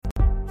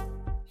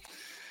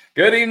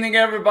Good evening,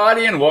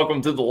 everybody, and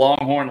welcome to the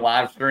Longhorn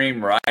live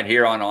stream right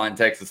here on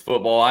Texas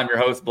Football. I'm your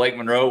host, Blake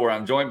Monroe, where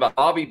I'm joined by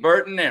Bobby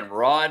Burton and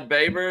Rod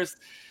Babers.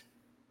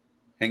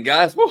 And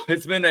guys,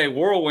 it's been a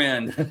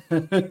whirlwind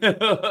of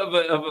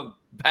a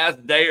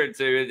past day or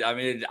two. I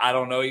mean, I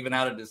don't know even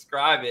how to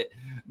describe it,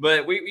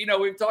 but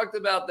we've talked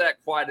about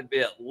that quite a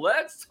bit.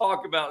 Let's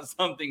talk about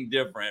something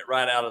different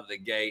right out of the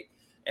gate,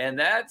 and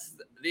that's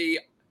the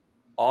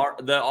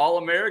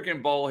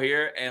All-American Bowl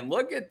here. And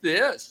look at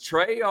this.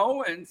 Trey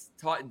Owens,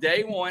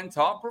 day one,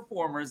 top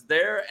performers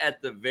there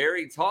at the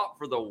very top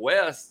for the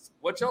West.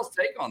 What's y'all's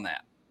take on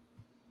that?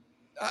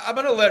 I'm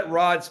going to let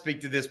Rod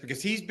speak to this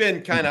because he's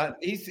been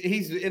he's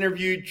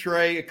interviewed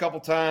Trey a couple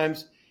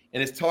times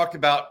and has talked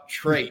about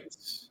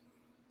traits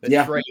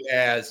that Trey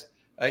has.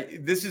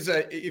 This is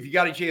if you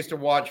got a chance to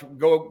watch,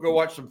 go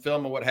watch some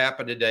film of what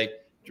happened today.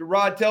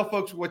 Rod, tell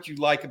folks what you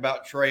like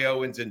about Trey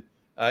Owens and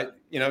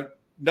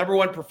number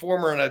one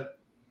performer in an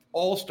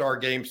all-star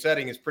game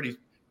setting is pretty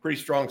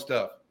strong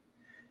stuff.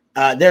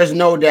 There's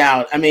no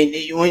doubt. I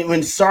mean,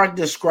 when Sark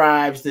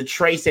describes the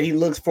traits that he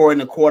looks for in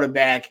the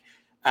quarterback,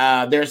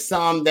 there's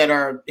some that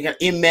are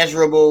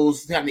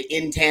immeasurables, kind of the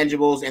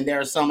intangibles, and there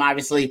are some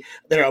obviously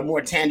that are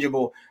more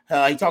tangible.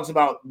 He talks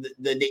about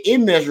the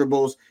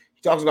immeasurables.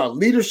 He talks about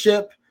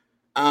leadership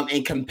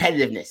and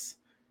competitiveness.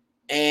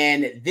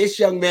 And this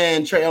young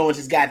man, Trey Owens,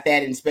 has got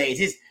that in spades.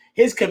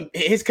 His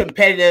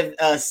competitive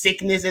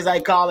sickness, as I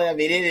call it. I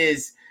mean, it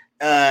is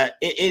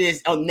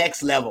on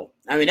next level.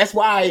 I mean, that's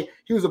why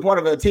he was a part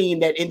of a team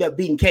that ended up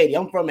beating Katy.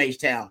 I'm from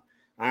H-Town.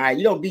 All right,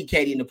 you don't beat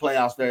Katy in the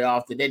playoffs very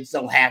often. They just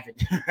don't happen.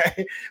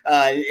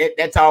 Right?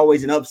 That's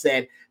always an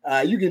upset.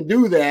 You can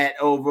do that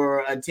over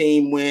a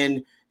team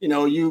when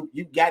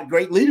you got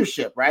great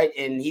leadership, right?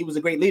 And he was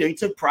a great leader. He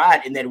took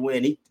pride in that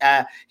win.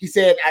 He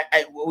said,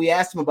 we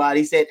asked him about it.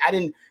 He said, I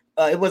didn't.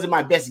 It wasn't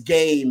my best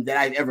game that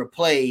I've ever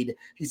played.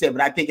 He said,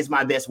 but I think it's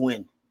my best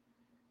win.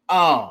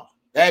 Oh,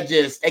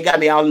 it got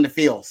me all in the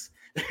feels.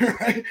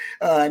 Right?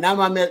 Not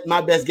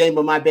my best game,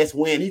 but my best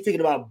win. He's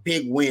thinking about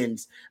big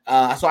wins.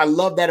 So I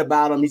love that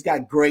about him. He's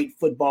got great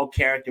football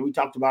character. We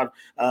talked about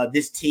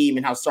this team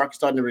and how Sark is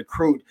starting to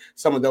recruit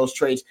some of those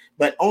traits.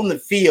 But on the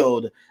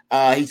field,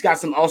 he's got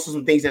some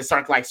things that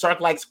Sark likes. Sark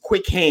likes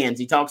quick hands.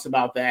 He talks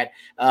about that.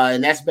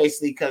 And that's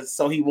basically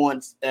so he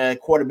wants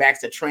quarterbacks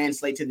to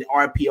translate to the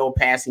RPO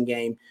passing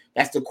game.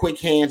 That's the quick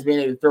hands,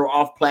 being able to throw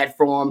off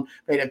platform,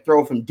 being able to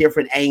throw from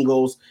different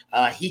angles.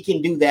 He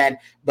can do that.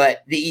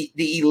 But the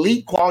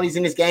elite qualities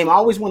in this game, I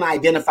always want to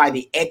identify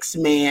the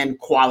X-Man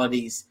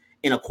qualities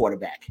in a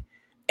quarterback.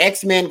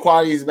 X-Man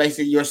qualities is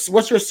basically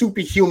what's your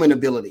superhuman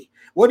ability?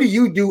 What do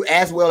you do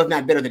as well, if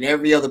not better, than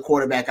every other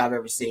quarterback I've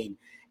ever seen?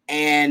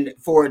 And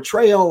for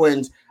Trey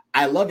Owens,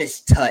 I love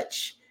his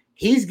touch.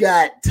 He's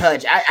got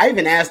touch. I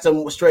even asked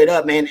him straight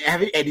up, man,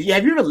 have you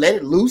ever let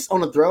it loose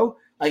on a throw?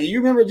 Like, you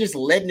remember just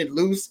letting it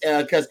loose?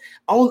 Because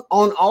on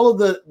all of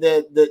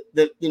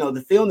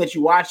the film that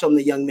you watch on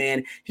the young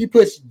man, he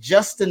puts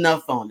just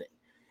enough on it.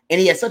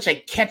 And he has such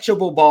a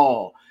catchable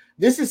ball.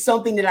 This is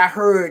something that I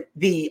heard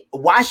the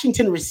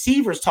Washington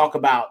receivers talk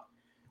about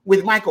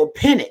with Michael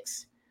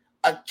Penix,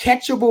 a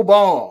catchable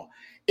ball.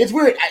 It's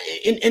weird.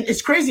 And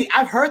it's crazy.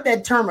 I've heard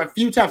that term a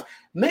few times.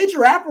 Major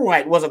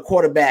Applewhite was a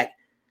quarterback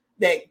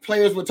that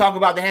players would talk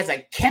about that has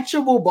a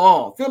catchable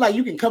ball. Feel like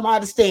you can come out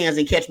of the stands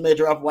and catch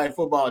Major Applewhite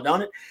football,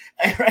 don't it?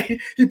 Right?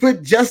 He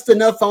put just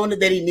enough on it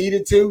that he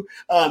needed to.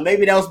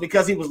 Maybe that was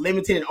because he was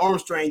limited in arm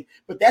strength,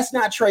 but that's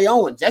not Trey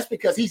Owens. That's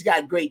because he's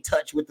got great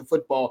touch with the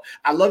football.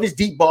 I love his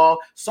deep ball.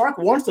 Sark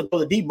wants to throw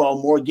the deep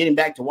ball more, getting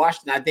back to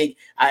Washington. I think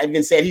I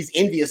even said he's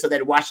envious of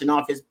that Washington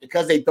offense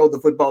because they throw the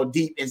football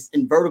deep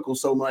and vertical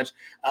so much.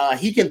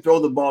 He can throw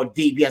the ball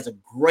deep. He has a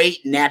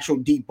great natural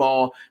deep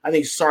ball. I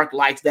think Sark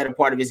likes that a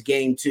part of his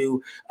game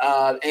too.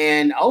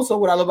 And also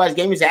what I love about his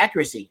game is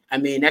accuracy. I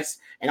mean, that's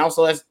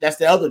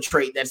the other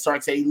trait that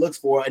Sark said he looks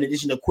for. In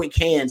addition to quick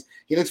hands,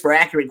 he looks for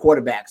accurate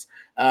quarterbacks,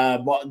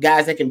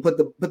 guys that can put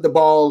the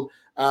ball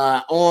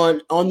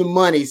on the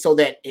money, so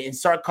that, and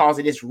Sark calls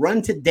it this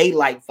run to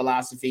daylight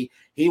philosophy.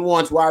 He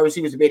wants wide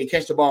receivers to be able to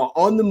catch the ball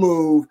on the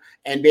move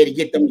and be able to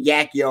get them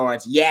yak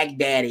yards, yak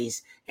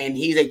daddies. And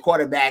he's a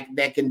quarterback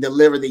that can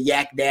deliver the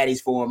yak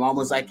daddies for him,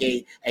 almost like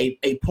a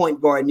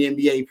point guard in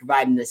the NBA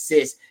providing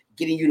assists,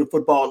 getting you the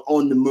football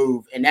on the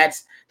move. And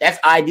that's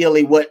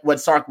ideally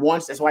what Sark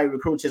wants. That's why he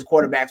recruits his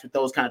quarterbacks with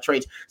those kind of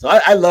traits. So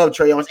I love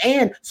Trey Owens.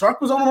 And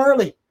Sark was on him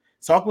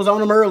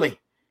early.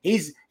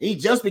 He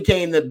just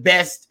became the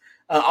best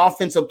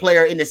offensive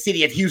player in the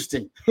city of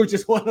Houston, which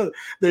is one of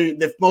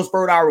the most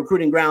fertile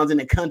recruiting grounds in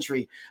the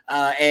country.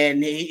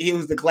 And he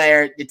was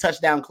declared the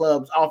Touchdown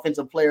Club's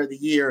Offensive Player of the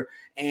Year.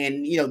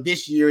 And,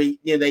 this year,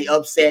 they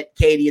upset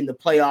Katy in the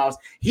playoffs.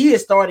 He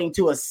is starting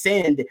to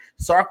ascend.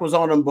 Sark was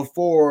on him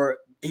before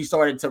he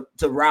started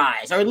to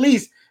rise, or at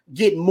least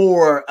get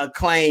more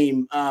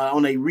acclaim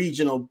on a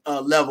regional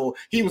level.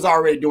 He was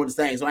already doing his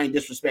thing, so I ain't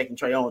disrespecting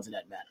Trey Owens in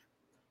that matter.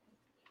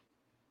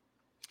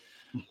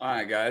 All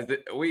right, guys.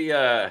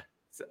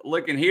 So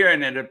looking here,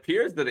 and it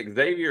appears that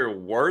Xavier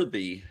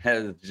Worthy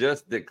has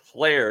just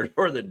declared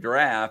for the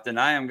draft, and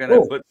I am going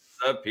to put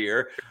this up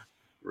here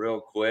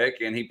real quick.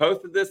 And he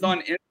posted this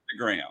on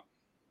Instagram.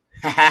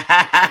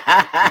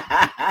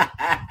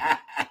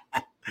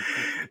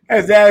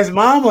 That's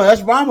mama.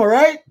 That's mama,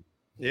 right?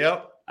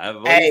 Yep.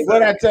 Hey,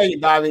 what I tell you,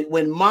 Bobby?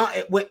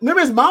 Remember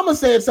his mama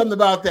said something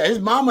about that. His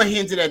mama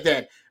hinted at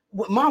that.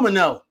 Mama,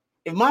 no.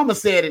 If mama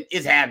said it,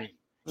 it's happening.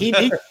 He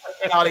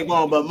all he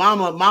want, but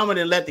mama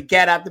didn't let the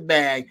cat out the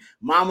bag.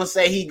 Mama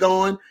say he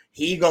going.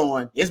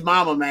 It's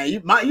mama,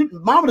 man.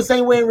 Mama the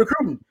same way in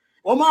recruiting.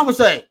 What mama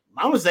say?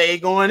 Mama say he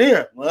going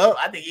here. Well,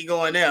 I think he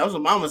going there. That's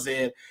what mama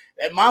said.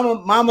 That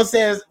mama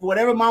says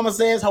whatever mama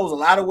says holds a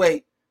lot of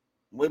weight.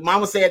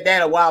 Mama said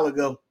that a while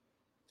ago.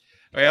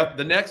 Well,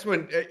 the next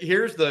one,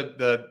 here's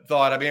the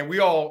thought. I mean, we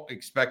all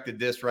expected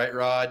this, right,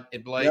 Rod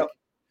and Blake? Yep.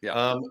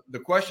 Yeah. The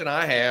question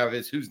I have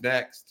is who's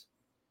next?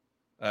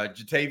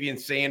 Jatavian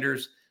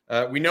Sanders.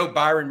 We know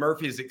Byron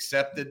Murphy has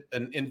accepted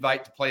an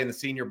invite to play in the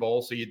Senior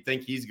Bowl, so you'd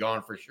think he's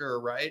gone for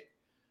sure, right?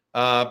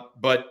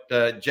 But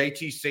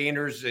JT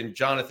Sanders and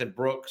Jonathan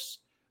Brooks,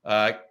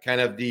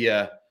 kind of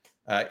the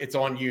it's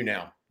on you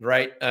now,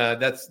 right?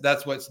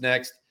 That's what's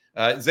next.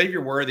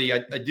 Xavier Worthy, I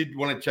did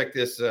want to check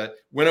this.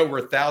 Went over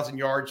 1,000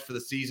 yards for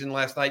the season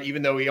last night,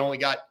 even though he only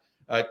got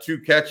 2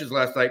 catches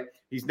last night.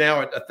 He's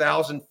now at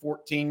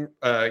 1,014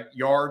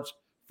 yards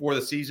for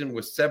the season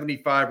with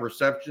 75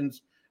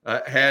 receptions.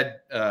 Had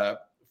 5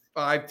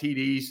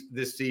 TDs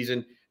this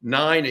season,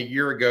 9 a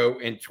year ago,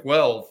 and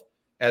 12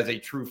 as a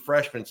true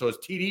freshman. So his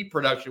TD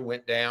production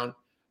went down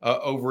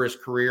over his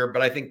career.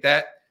 But I think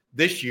that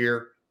this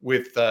year,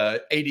 with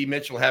A.D.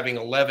 Mitchell having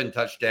 11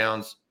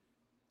 touchdowns,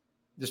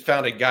 just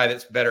found a guy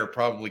that's better,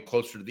 probably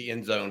closer to the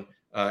end zone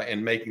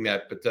and making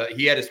that. But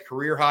he had his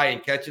career high in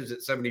catches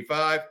at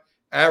 75,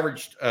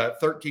 averaged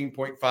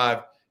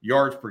 13.5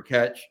 yards per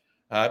catch.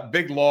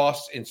 Big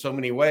loss in so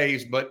many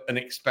ways, but an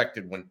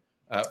expected one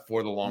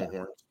for the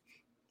Longhorns.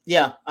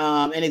 Yeah,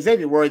 and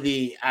Xavier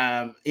Worthy,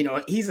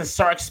 he's a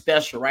Sark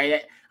special,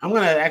 right? I'm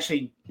going to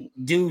actually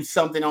do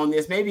something on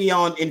this. Maybe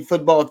in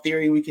Football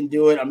Theory we can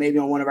do it, or maybe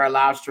on one of our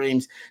live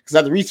streams,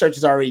 because the research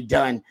is already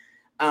done.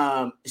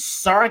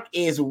 Sark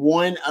is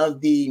one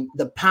of the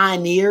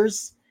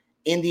pioneers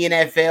in the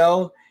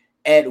NFL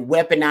at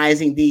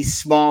weaponizing these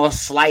small,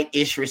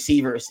 slight-ish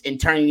receivers and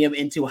turning them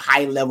into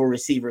high-level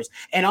receivers,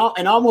 and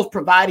almost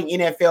providing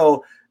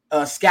NFL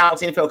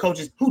scouts, NFL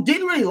coaches who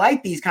didn't really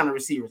like these kind of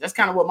receivers. That's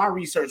kind of what my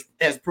research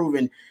has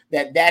proven,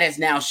 that has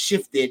now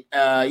shifted,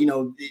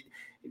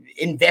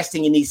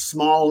 investing in these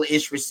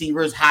small-ish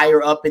receivers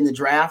higher up in the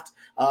draft,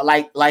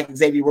 like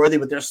Xavier Worthy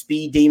with their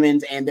speed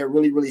demons, and they're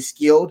really, really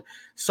skilled.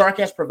 Sark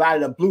has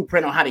provided a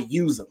blueprint on how to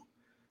use them.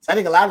 So I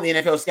think a lot of the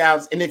NFL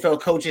scouts,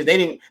 NFL coaches, they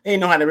didn't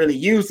know how to really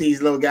use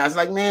these little guys.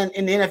 Like, man,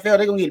 in the NFL,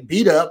 they're going to get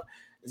beat up.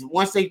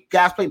 Once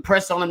guys play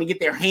press on them and get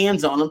their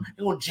hands on them,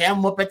 they're going to jam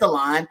them up at the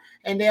line,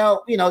 and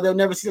they'll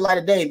never see the light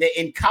of day.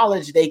 In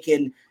college, they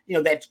can,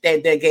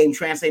 that game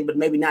translate, but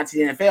maybe not to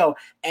the NFL.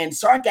 And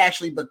Sark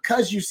actually,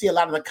 because you see a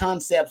lot of the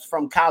concepts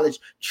from college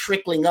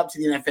trickling up to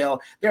the NFL,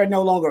 there are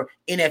no longer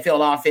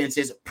NFL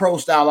offenses, pro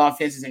style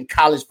offenses, and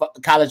college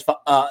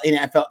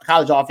NFL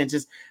college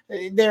offenses.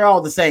 They're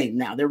all the same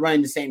now. They're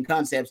running the same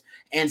concepts.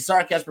 And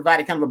Sark has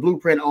provided kind of a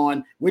blueprint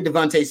with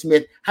Devontae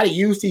Smith, how to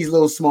use these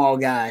little small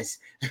guys,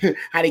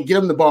 how to get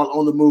them the ball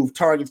on the move,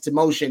 targets to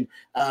motion,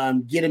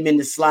 get them in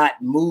the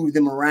slot, move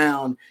them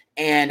around.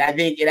 And I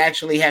think it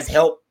actually has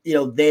helped,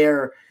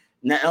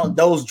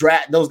 those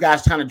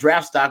guys trying to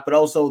draft stock, but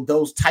also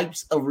those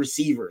types of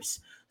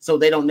receivers. So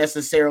they don't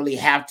necessarily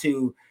have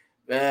to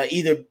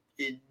either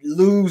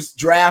lose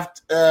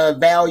draft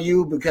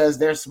value because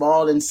they're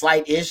small and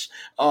slight-ish,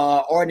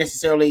 or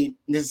necessarily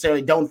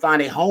don't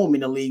find a home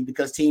in the league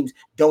because teams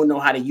don't know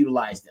how to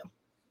utilize them.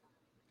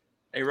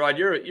 Hey, Rod,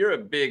 you're a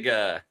big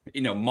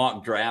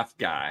mock draft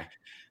guy.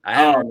 I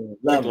haven't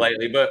looked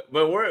lately, but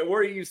where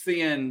are you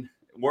seeing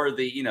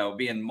Worthy,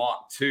 being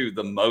mocked to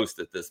the most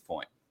at this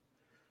point?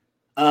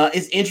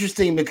 It's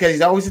interesting because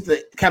he's always at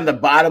the kind of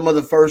the bottom of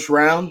the first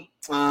round.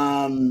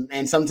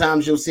 And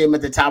sometimes you'll see him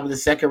at the top of the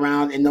second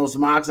round in those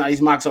mocks. Now,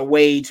 these mocks are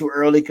way too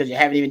early because you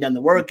haven't even done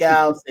the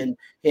workouts and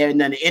you haven't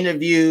done the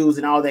interviews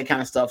and all that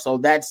kind of stuff. So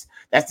that's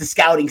the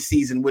scouting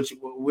season, which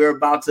we're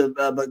about to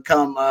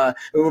become.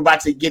 We're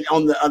about to get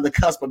on the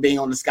cusp of being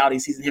on the scouting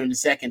season here in a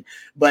second.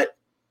 But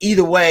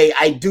either way,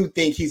 I do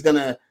think he's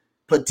gonna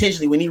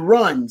potentially, when he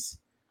runs,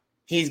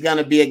 he's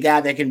gonna be a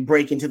guy that can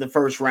break into the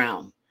first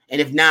round. And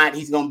if not,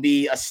 he's going to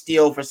be a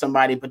steal for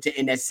somebody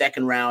in that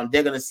second round.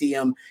 They're going to see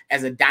him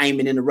as a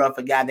diamond in the rough,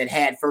 a guy that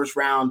had first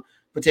round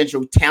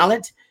potential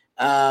talent,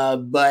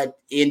 but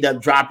end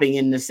up dropping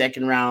in the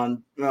second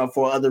round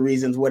for other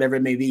reasons, whatever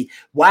it may be.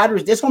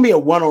 There's going to be a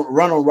run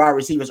on wide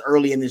receivers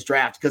early in this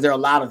draft because there are a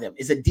lot of them.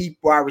 It's a deep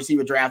wide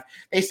receiver draft.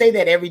 They say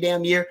that every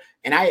damn year.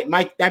 And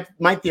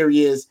my theory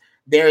is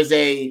there's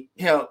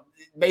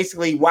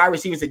basically wide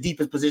receiver is the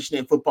deepest position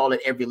in football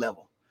at every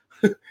level.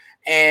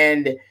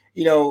 And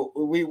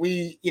we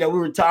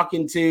were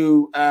talking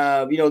to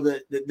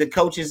the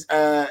coaches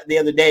the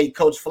other day,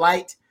 Coach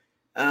Flight,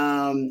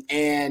 and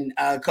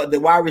the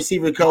wide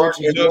receiver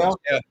coach as well.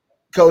 Yeah.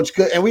 Coach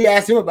Cook, and we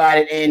asked him about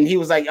it, and he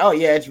was like, "Oh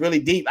yeah, it's really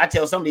deep." I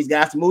tell some of these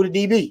guys to move to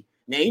DB.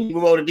 Man, you need to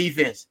move over to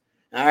defense.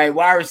 All right,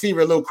 wide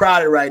receiver a little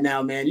crowded right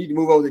now, man. You need to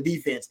move over to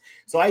defense.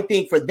 So I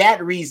think for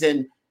that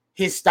reason,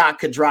 his stock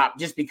could drop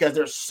just because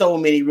there's so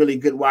many really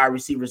good wide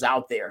receivers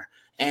out there.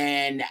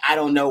 And I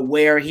don't know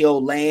where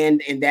he'll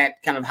land in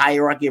that kind of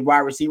hierarchy of wide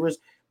receivers.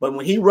 But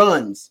when he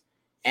runs,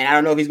 and I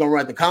don't know if he's going to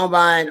run at the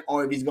combine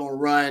or if he's going to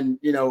run,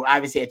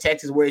 obviously at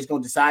Texas where he's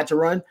going to decide to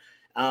run.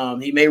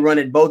 He may run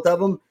at both of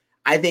them.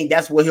 I think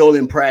that's where he'll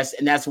impress,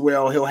 and that's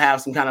where he'll have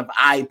some kind of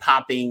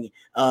eye-popping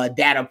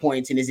data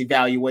points in his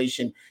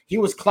evaluation. He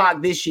was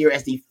clocked this year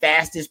as the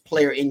fastest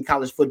player in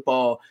college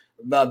football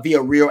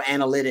via real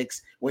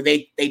analytics, where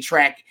they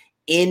track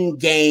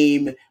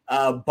in-game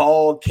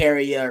ball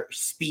carrier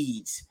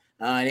speeds.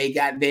 They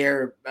got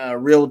their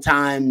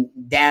real-time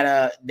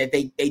data that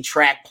they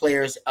track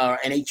players,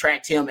 and they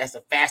tracked him as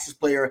the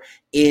fastest player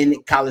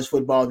in college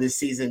football this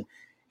season.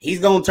 He's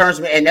going to turn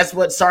some, and that's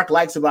what Sark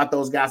likes about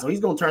those guys. So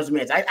he's going to turn some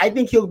heads. I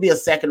think he'll be a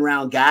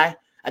second-round guy.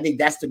 I think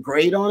that's the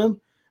grade on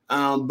him.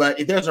 But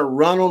if there's a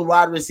run on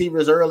wide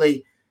receivers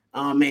early,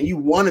 man, you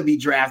want to be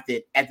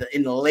drafted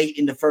in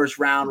the first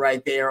round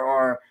right there,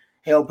 or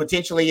hell,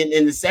 potentially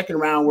in the second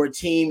round where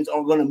teams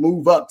are going to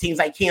move up. Teams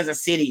like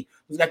Kansas City,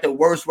 who's got the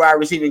worst wide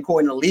receiving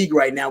core in the league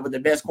right now with the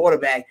best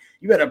quarterback.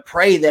 You better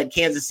pray that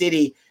Kansas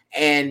City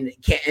and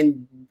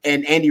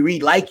Andy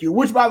Reid like you,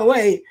 which, by the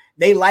way,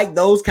 they like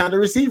those kind of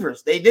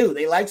receivers. They do.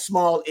 They like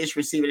small-ish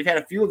receivers. They've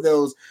had a few of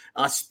those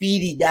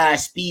speedy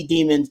guys, speed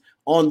demons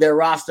on their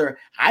roster.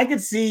 I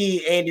could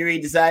see Andy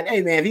Reid decide,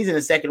 hey, man, if he's in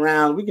the second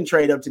round, we can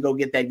trade up to go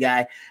get that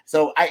guy.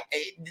 So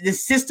the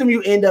system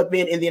you end up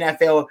in the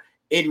NFL,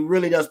 it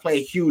really does play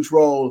a huge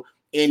role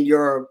in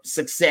your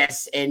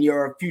success and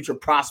your future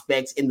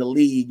prospects in the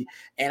league.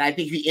 And I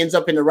think if he ends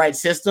up in the right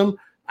system,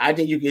 I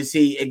think you can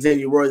see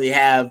Xavier Worthy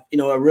have,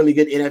 a really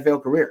good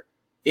NFL career.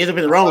 If he ends up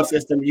in the wrong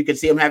system, you can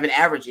see him have an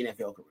average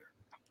NFL career.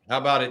 How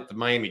about it, the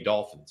Miami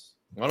Dolphins?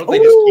 Why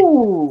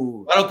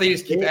don't they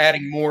just keep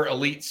adding more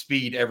elite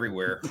speed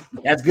everywhere?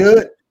 That's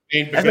good.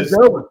 That's a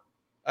good one.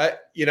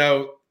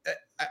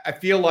 I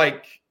feel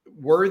like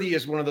Worthy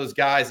is one of those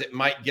guys that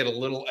might get a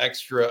little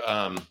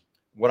extra,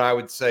 what I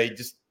would say,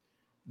 just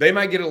they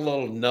might get a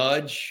little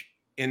nudge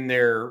in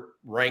their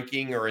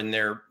ranking or in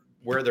their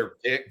where they're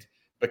picked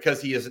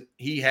because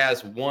he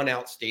has one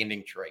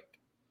outstanding trait.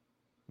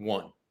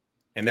 One.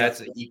 And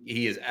that's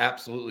he is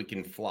absolutely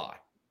can fly,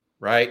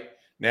 right?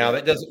 Now,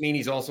 that doesn't mean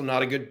he's also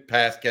not a good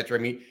pass catcher. I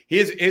mean,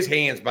 his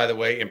hands, by the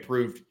way,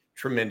 improved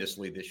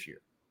tremendously this year.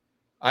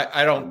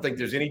 I don't think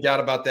there's any doubt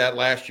about that.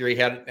 Last year, he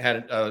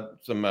had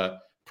some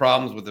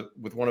problems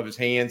with one of his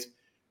hands,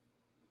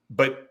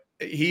 but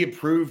he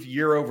improved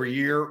year over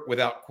year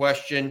without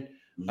question.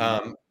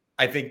 Mm-hmm.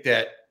 I think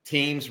that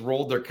teams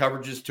rolled their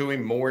coverages to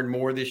him more and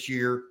more this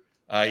year.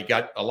 He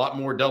got a lot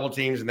more double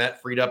teams, and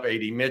that freed up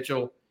A.D.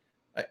 Mitchell.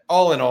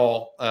 All in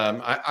all,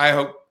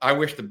 I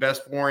wish the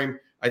best for him.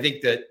 I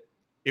think that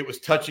it was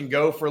touch and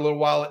go for a little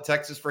while at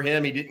Texas for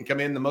him. He didn't come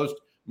in the most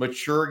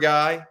mature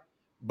guy,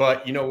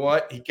 but you know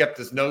what? He kept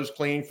his nose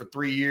clean for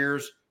 3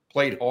 years,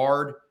 played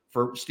hard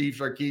for Steve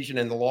Sarkisian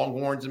and the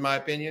Longhorns, in my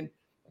opinion,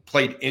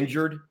 played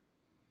injured.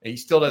 And he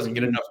still doesn't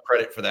get enough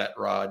credit for that,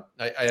 Rod.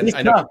 I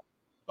know. Tough.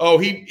 Oh,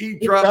 he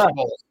dropped the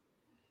ball.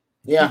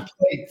 Yeah.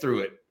 He played through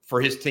it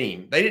for his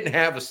team. They didn't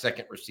have a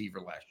second receiver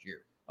last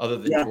year other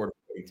than Jordan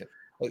Whittington.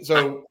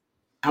 So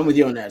I'm with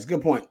you on that. It's a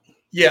good point.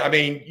 Yeah, I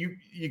mean,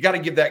 you got to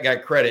give that guy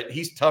credit.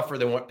 He's tougher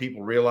than what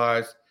people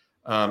realize,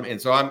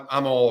 and so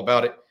I'm all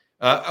about it.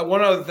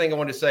 One other thing I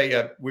wanted to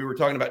say, we were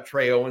talking about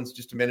Trey Owens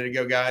just a minute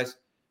ago, guys.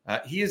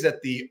 He is at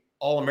the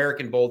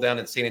All-American Bowl down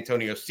in San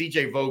Antonio.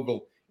 CJ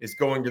Vogel is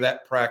going to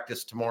that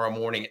practice tomorrow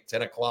morning at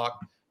 10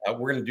 o'clock.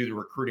 We're going to do the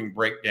recruiting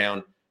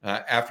breakdown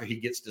after he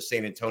gets to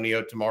San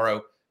Antonio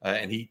tomorrow,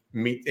 and he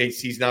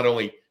sees not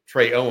only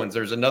Trey Owens.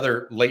 There's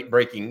another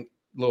late-breaking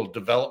little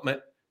development,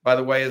 by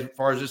the way, as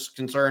far as this is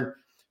concerned.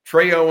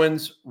 Trey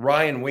Owens,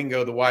 Ryan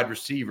Wingo, the wide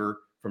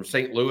receiver from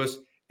St. Louis,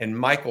 and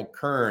Michael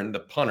Kern, the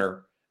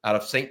punter out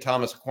of St.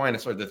 Thomas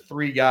Aquinas, are the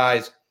three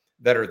guys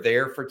that are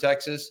there for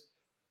Texas.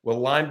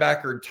 Well,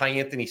 linebacker Ty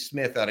Anthony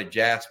Smith out of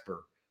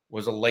Jasper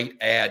was a late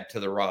add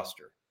to the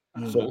roster.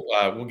 Mm-hmm. So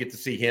we'll get to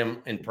see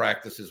him in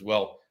practice as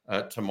well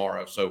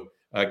tomorrow. So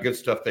good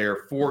stuff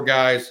there. Four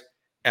guys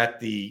at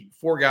the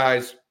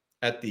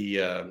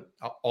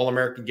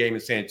All-American game in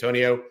San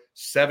Antonio,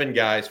 7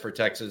 guys for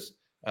Texas.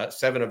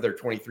 7 of their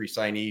 23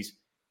 signees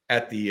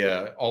at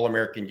the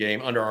All-American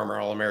game, Under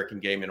Armour All-American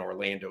game in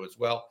Orlando as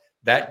well.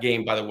 That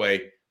game, by the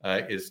way,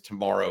 is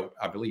tomorrow,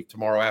 I believe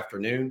tomorrow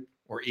afternoon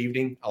or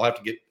evening. I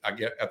have to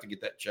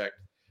get that checked.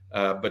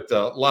 But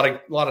a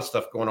lot of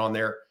stuff going on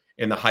there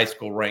in the high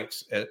school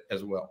ranks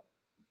as well.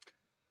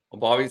 Well,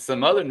 Bobby,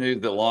 some other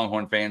news that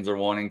Longhorn fans are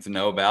wanting to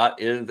know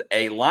about is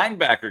a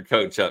linebacker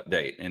coach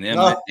update. And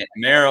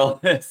Merrill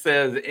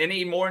says,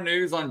 any more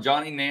news on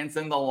Johnny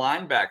Nansen, the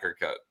linebacker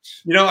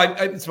coach?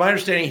 It's my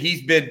understanding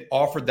he's been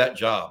offered that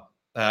job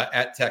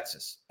at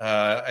Texas.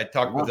 I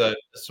talked with a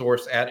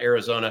source at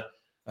Arizona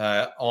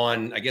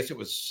on, I guess it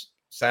was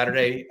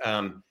Saturday.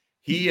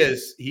 He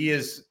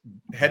is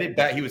headed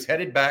back. He was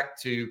headed back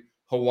to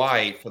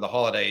Hawaii for the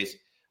holidays.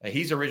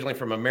 He's originally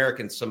from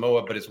American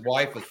Samoa, but his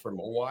wife is from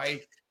Hawaii.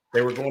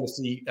 They were going to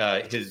see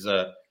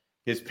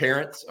his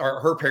parents,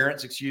 or her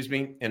parents,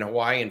 in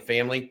Hawaii, and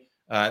family.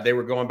 They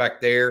were going back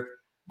there.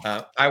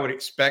 I would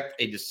expect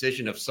a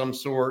decision of some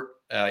sort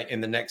in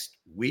the next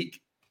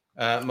week,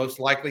 most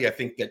likely. I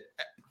think that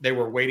they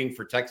were waiting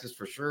for Texas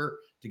for sure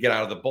to get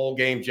out of the bowl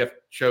game. Jeff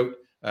Choate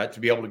to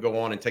be able to go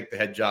on and take the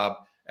head job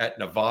at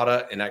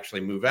Nevada and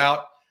actually move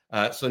out.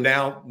 So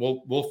now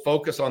we'll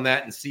focus on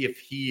that and see if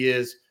he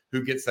is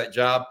who gets that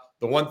job.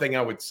 The one thing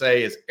I would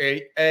say is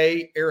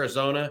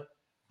Arizona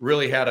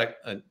really had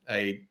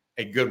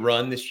a good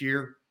run this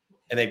year,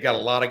 and they've got a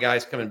lot of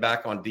guys coming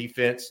back on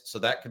defense. So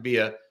that could be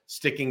a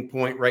sticking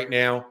point right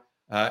now.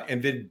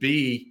 And then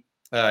B,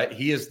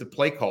 he is the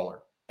play caller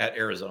at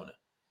Arizona.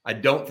 I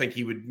don't think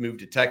he would move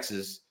to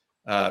Texas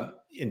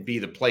and be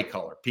the play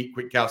caller. Pete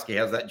Kwiatkowski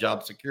has that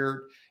job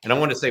secured. And I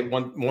want to say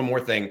one more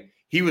thing.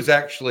 He was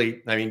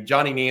actually,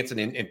 Johnny Nansen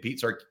and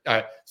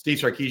Steve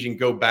Sarkisian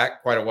go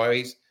back quite a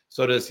ways.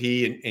 So does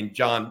he and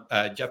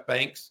Jeff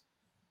Banks.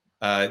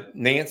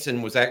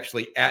 Nansen was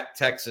actually at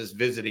Texas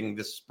visiting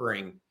this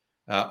spring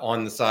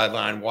on the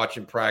sideline,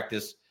 watching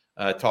practice,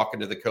 talking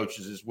to the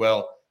coaches as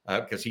well,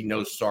 because he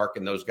knows Sark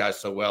and those guys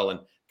so well. And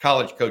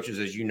college coaches,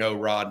 as you know,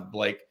 Rod and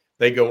Blake,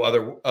 they go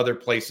other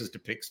places to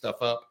pick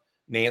stuff up.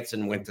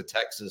 Nansen went to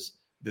Texas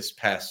this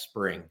past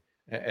spring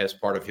as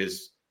part of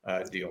his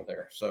deal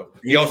there. So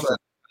he also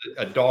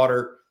has a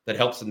daughter that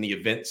helps in the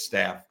event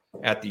staff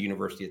at the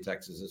University of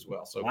Texas as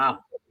well. So wow,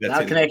 a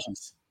lot of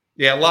connections.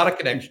 Yeah, a lot of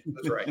connections.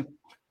 That's right.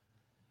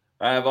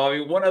 All right,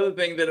 Bobby, one other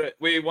thing that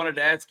we wanted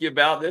to ask you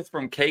about, this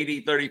from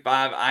KD35,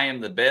 I am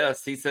the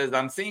best. He says,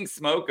 I'm seeing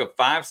smoke of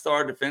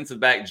 5-star defensive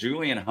back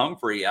Julian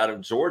Humphrey out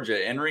of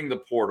Georgia entering the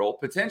portal,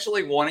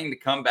 potentially wanting to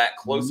come back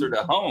closer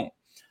to home.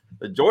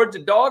 The Georgia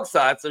dog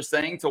sites are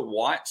saying to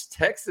watch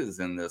Texas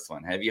in this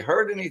one. Have you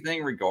heard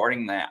anything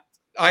regarding that?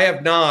 I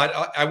have not.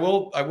 I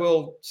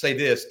will say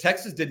this.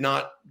 Texas did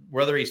not,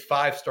 whether he's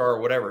 5-star or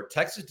whatever,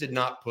 Texas did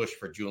not push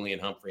for Julian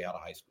Humphrey out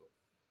of high school.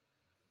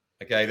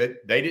 Okay,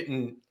 they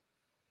didn't.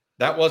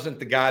 That wasn't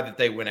the guy that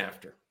they went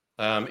after.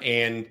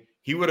 And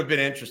he would have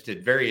been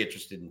very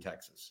interested in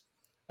Texas.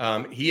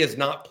 He has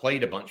not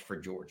played a bunch for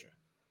Georgia.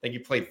 I think he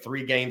played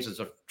 3 games as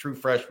a true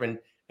freshman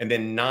and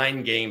then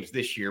 9 games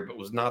this year, but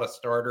was not a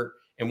starter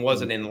and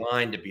wasn't in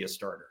line to be a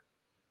starter.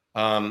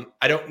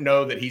 I don't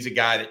know that he's a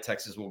guy that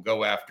Texas will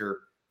go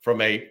after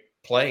from a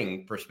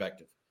playing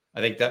perspective.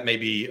 I think that may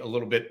be a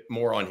little bit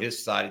more on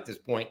his side at this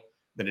point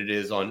than it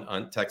is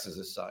on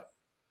Texas's side.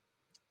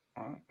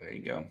 Oh, there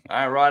you go. All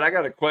right, Rod, I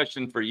got a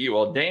question for you.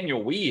 Well,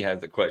 Daniel Wee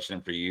has a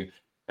question for you.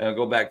 I'll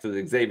go back to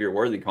the Xavier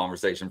Worthy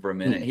conversation for a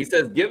minute. He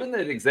says, given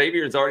that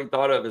Xavier is already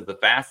thought of as the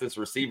fastest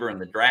receiver in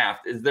the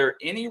draft, is there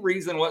any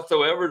reason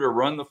whatsoever to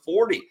run the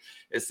 40?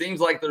 It seems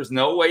like there's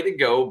no way to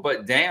go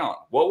but down.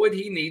 What would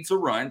he need to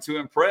run to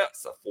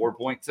impress? A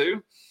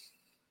 4.2?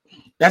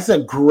 That's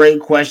a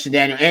great question,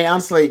 Daniel. And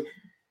honestly,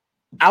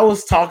 I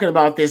was talking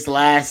about this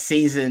last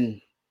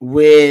season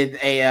with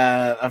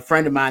a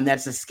friend of mine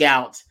that's a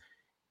scout.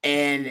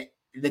 And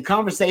the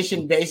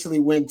conversation basically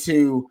went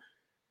to,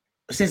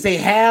 since they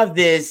have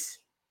this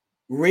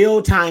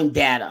real-time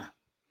data,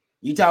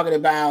 you're talking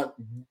about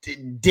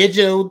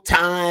digital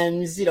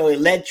times,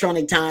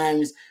 electronic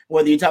times,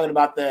 whether you're talking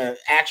about the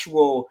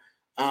actual,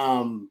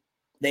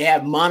 they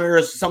have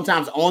monitors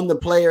sometimes on the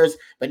players,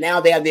 but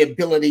now they have the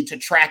ability to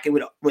track it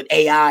with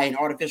AI and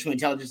artificial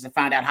intelligence to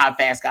find out how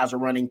fast guys are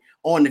running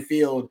on the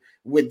field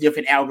with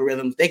different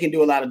algorithms. They can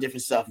do a lot of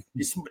different stuff.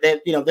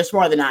 They're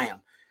smarter than I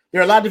am. There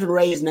are a lot of different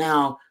ways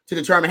now to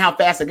determine how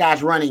fast a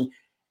guy's running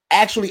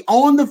actually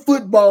on the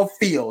football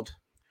field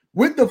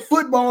with the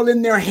football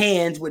in their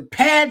hands, with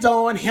pads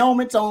on,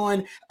 helmets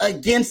on,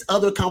 against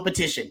other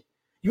competition.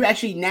 You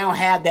actually now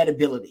have that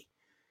ability.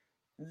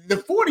 The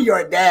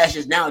 40-yard dash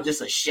is now just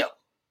a show.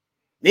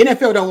 The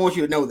NFL don't want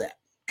you to know that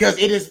because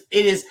it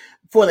is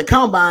for the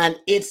combine,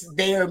 it's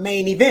their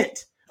main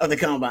event of the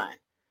combine.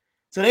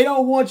 So they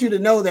don't want you to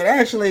know that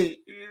actually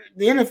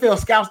the NFL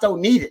scouts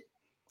don't need it.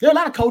 There are a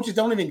lot of coaches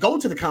don't even go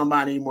to the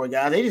combine anymore,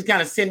 guys. They just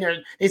kind of send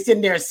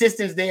their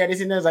assistants there. They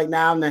sitting there like,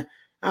 nah, I'm not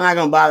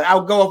gonna bother.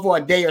 I'll go for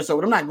a day or so,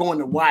 but I'm not going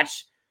to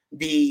watch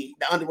the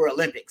Underwear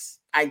Olympics.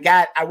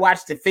 I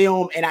watched the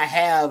film and I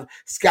have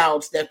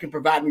scouts that can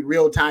provide me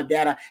real-time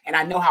data, and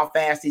I know how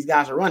fast these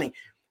guys are running.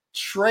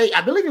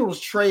 I believe it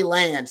was Trey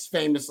Lance,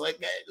 famously.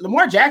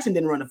 Lamar Jackson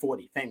didn't run the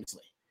 40,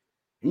 famously.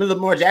 Remember,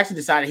 Lamar Jackson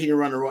decided he didn't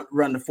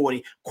run the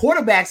 40.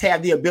 Quarterbacks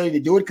have the ability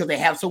to do it because they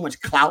have so much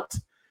clout.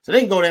 So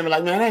they can go there and be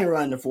like, man, I ain't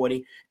running the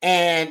 40.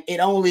 And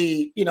it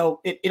only,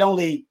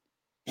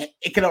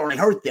 it could only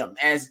hurt them,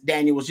 as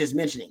Daniel was just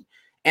mentioning.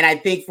 And I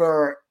think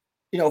for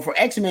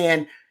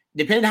X-Men,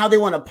 depending on how they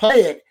want to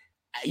play it,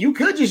 you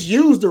could just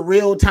use the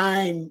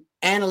real-time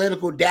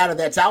analytical data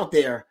that's out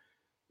there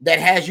that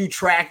has you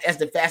tracked as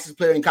the fastest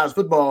player in college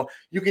football.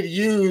 You could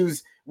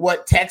use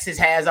what Texas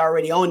has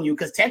already on you,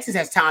 because Texas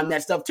has timed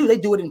that stuff too. They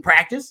do it in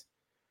practice.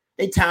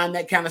 They time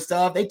that kind of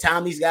stuff. They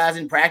time these guys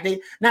in practice.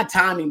 Not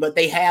timing, but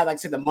they have, like I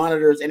said, the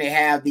monitors, and they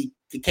have the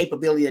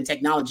capability and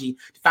technology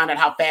to find out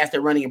how fast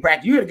they're running in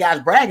practice. You hear the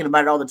guys bragging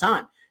about it all the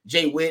time.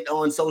 Jay Witt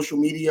on social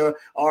media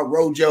or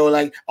Rojo,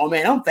 like, oh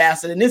man, I'm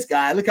faster than this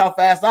guy. Look how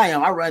fast I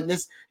am. I run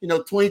this,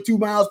 22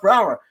 miles per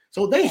hour.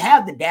 So they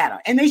have the data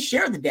and they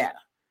share the data.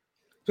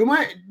 So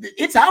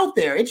it's out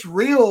there, it's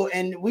real,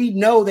 and we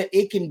know that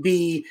it can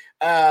be,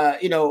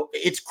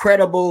 it's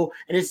credible,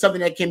 and it's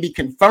something that can be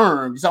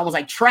confirmed. It's almost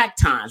like track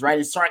times, right?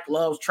 And Sark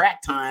loves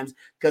track times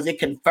because it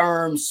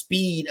confirms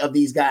speed of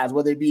these guys,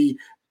 whether it be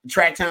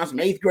track times from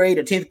 8th grade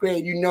or 10th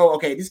grade.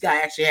 Okay, this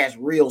guy actually has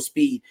real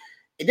speed.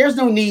 There's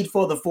no need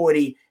for the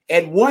 40.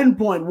 At one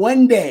point,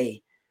 one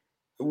day,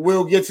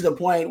 we'll get to the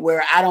point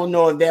where I don't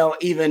know if they'll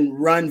even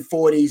run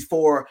 40s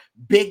for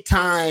big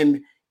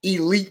time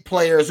elite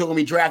players who are going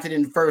to be drafted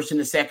in the first and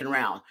the second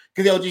round,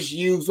 because they'll just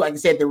use, like I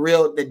said,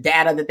 the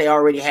data that they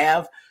already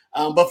have.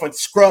 But for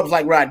scrubs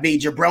like Rod B,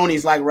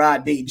 jabronis like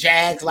Rod B,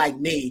 jags like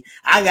me,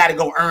 I got to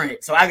go earn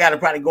it. So I got to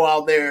probably go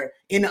out there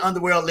in the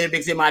Underworld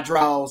Olympics in my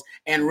draws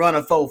and run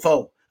a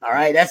 4.4. All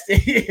right, that's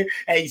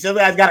hey, some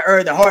guys got to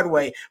earn the hard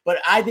way. But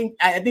I think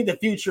the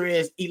future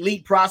is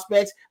elite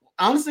prospects.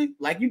 Honestly,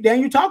 like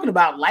you're talking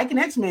about, like an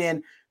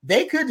X-Man,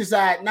 they could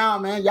decide, nah,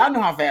 man, y'all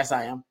know how fast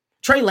I am.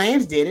 Trey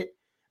Lance did it.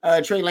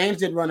 Trey Lance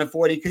didn't run a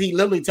 40 because he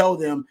literally told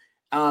them,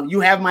 you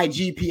have my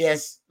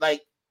GPS,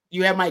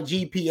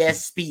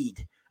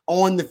 speed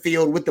on the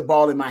field with the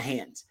ball in my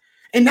hands.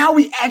 And now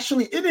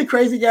isn't it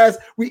crazy, guys?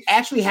 We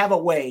actually have a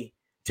way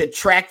to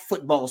track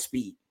football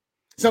speed.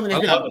 Something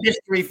that's been a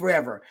mystery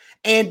forever.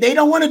 And they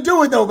don't want to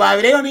do it though,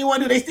 Bobby. They don't even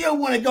want to do it. They still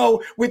want to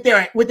go with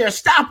their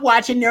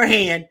stopwatch in their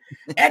hand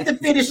at the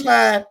finish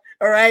line.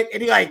 All right.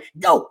 And they're like,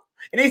 go.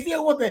 And they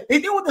still want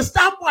the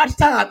stopwatch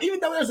time, even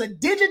though there's a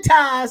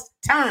digitized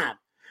time.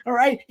 All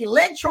right,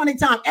 electronic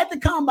time at the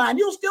combine.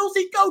 You'll still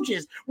see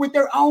coaches with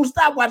their own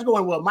stopwatch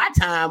going, well, my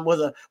time was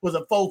a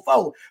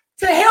 4.4.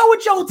 To hell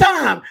with your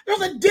time.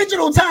 There's a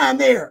digital time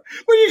there.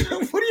 What are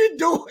you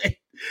doing?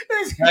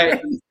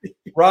 Hey,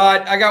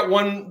 Rod, I got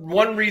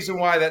one reason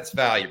why that's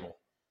valuable.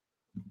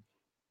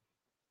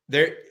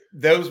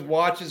 Those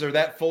watches, or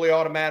that fully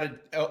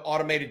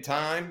automated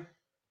time,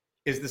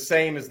 is the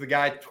same as the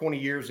guy 20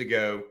 years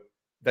ago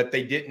that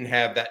they didn't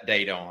have that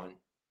data on.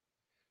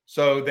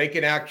 So they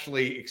can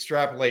actually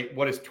extrapolate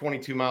what is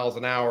 22 miles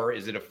an hour.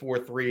 Is it a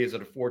 4.3? Is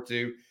it a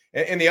 4.2?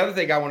 And the other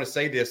thing I want to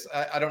say this,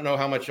 I don't know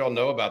how much y'all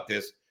know about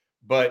this,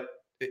 but,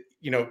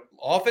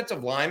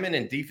 offensive linemen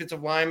and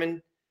defensive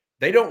linemen,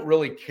 they don't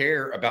really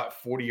care about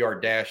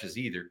 40-yard dashes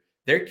either.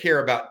 They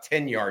care about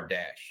 10-yard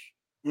dash.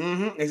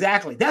 Mm-hmm,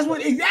 exactly. That's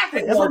what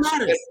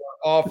matters.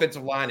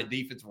 Offensive line and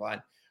defensive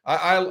line.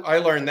 I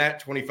learned that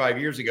 25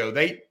 years ago.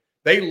 They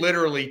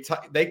literally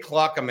they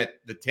clock them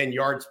at the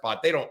 10-yard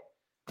spot. They don't.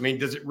 I mean,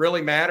 does it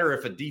really matter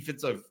if a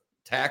defensive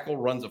tackle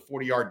runs a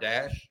 40-yard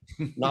dash?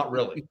 Not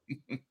really.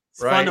 It's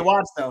fun to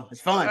watch, though.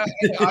 It's fun.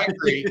 I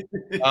agree.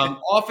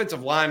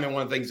 Offensive linemen,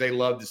 one of the things they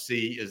love to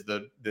see is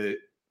the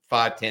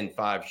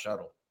 5-10-5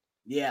 shuttle.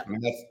 Yeah. I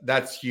mean,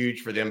 that's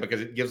huge for them because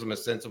it gives them a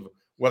sense of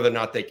whether or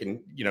not they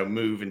can,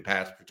 move in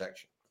pass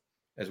protection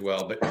as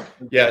well. But,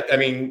 yeah, I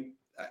mean,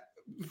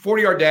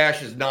 40-yard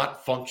dash is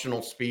not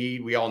functional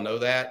speed. We all know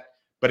that.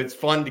 But it's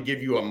fun to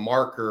give you a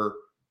marker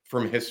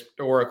from a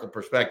historical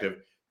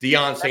perspective.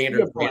 Deion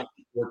Sanders ran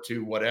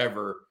 4.2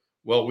 whatever.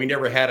 Well, we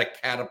never had a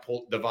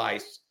catapult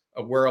device,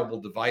 a wearable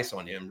device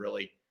on him,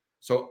 really.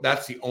 So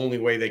that's the only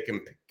way they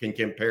can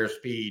compare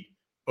speed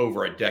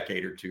over a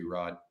decade or two,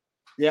 Rod.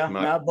 Yeah.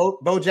 Now,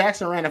 Bo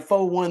Jackson ran a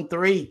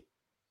 4.13,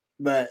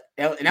 but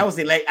that was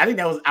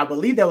I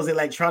believe that was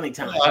electronic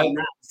time. If I'm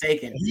not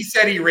mistaken. He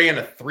said he ran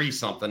a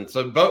 3-something.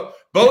 So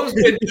Bo's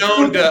been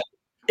known to.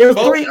 It was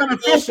 3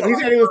 unofficial. He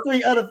said it was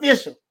 3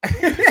 unofficial.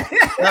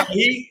 Well,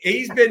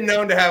 he's been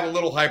known to have a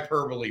little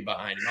hyperbole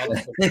behind him.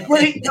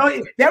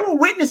 There were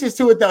witnesses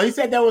to it, though. He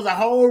said there was a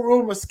whole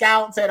room of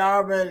scouts at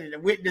Auburn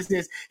and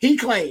witnesses. He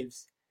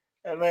claims.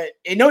 But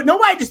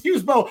nobody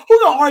disputes Bo. Who's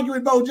going to argue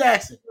with Bo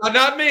Jackson?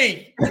 Not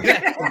me.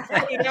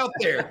 It's out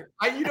there.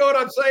 You know what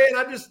I'm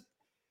saying?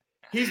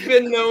 He's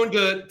been known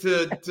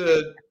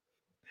to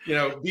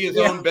be his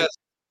own best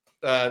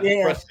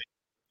president.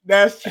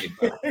 That's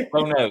true.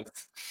 Who knows?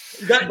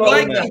 That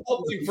might have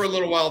helped him for a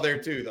little while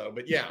there too, though.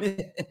 But yeah.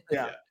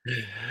 All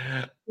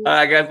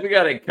right, guys, we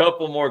got a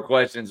couple more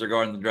questions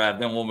regarding the draft.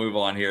 Then we'll move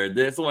on here.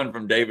 This one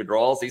from David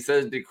Rawls. He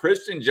says, "Did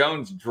Christian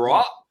Jones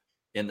drop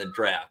in the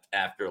draft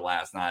after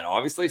last night?"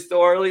 Obviously,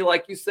 still early,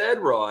 like you said,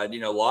 Rod.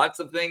 Lots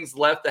of things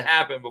left to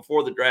happen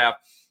before the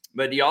draft.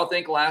 But do y'all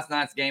think last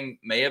night's game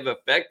may have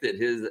affected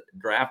his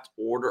draft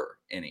order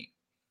any?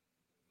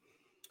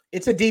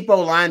 It's a deep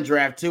O-line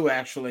draft too,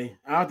 actually.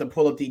 I'll have to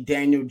pull up the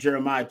Daniel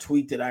Jeremiah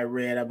tweet that I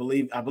read. I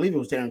believe it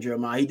was Daniel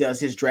Jeremiah. He does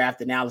his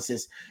draft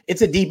analysis.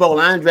 It's a deep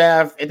O-line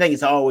draft. I think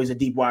it's always a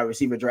deep wide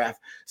receiver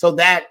draft. So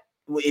that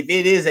if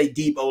it is a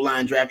deep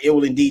O-line draft,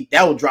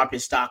 that will drop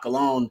his stock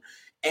alone.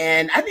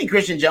 And I think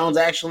Christian Jones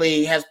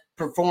actually has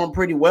performed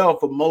pretty well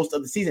for most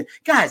of the season.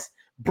 Guys,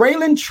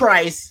 Braylon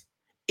Trice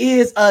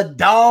is a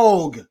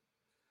dog.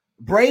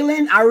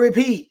 Braylon, I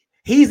repeat,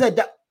 he's a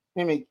dog.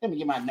 Let me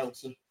get my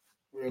notes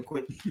real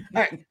quick.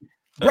 All right.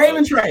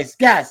 Braylon Trice,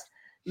 guys,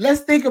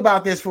 let's think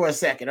about this for a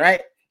second,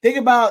 right? Think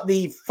about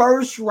the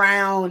first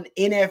round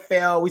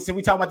NFL.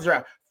 We talk about the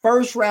draft.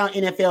 First round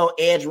NFL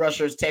edge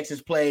rushers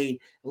Texas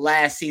played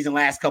last season,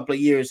 last couple of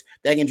years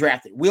that get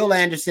drafted. Will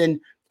Anderson,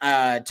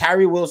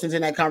 Tyree Wilson's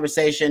in that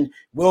conversation.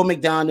 Will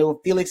McDonald,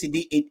 Felix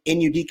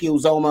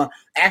Udike-Uzomah.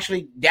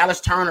 Actually,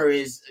 Dallas Turner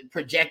is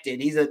projected.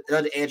 He's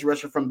another edge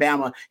rusher from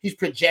Bama. He's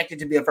projected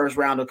to be a first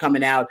rounder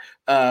coming out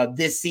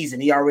this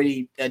season. He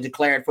already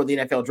declared for the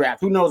NFL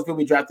draft. Who knows if he'll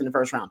be drafted in the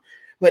first round?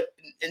 But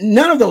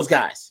none of those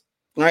guys,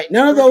 right?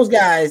 None of those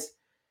guys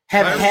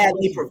have had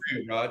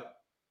Rod.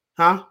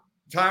 Huh?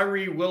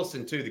 Tyree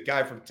Wilson, too, the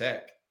guy from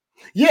Tech.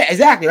 Yeah,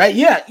 exactly, right?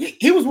 Yeah.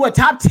 He was what,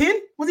 top 10?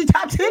 Was he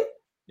top 10?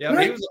 Yeah,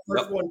 right? He was the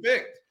first one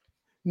picked.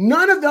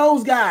 None of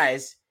those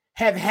guys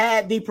have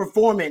had the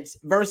performance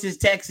versus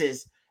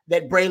Texas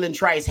that Braylon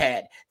Trice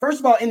had. First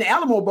of all, in the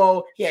Alamo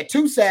Bowl, he had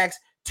 2 sacks,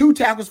 2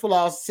 tackles for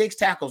loss, 6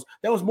 tackles.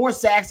 There was more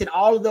sacks than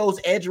all of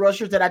those edge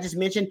rushers that I just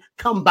mentioned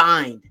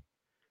combined.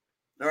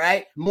 All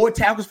right? More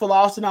tackles for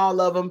loss than all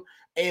of them.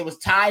 It was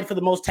tied for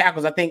the most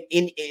tackles. I think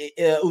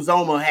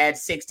Uzomah had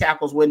 6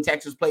 tackles when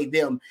Texas played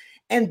them.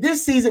 And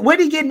this season, what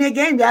did he get in that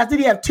game, guys? Did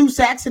he have 2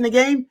 sacks in the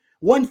game?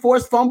 1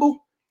 forced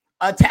fumble?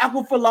 A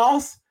tackle for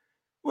loss?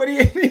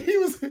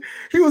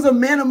 He was a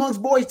man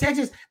amongst boys.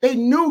 Texas, they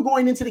knew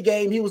going into the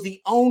game he was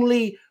the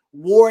only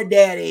war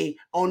daddy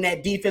on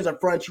that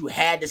defensive front you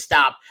had to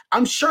stop.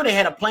 I'm sure they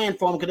had a plan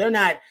for him because they're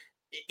not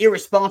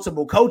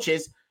irresponsible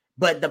coaches.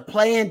 But the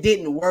plan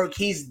didn't work.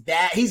 He's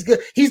good.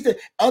 He's the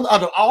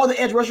all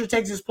the edge rushers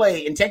Texas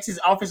play, and Texas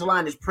offensive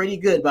line is pretty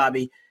good,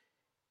 Bobby.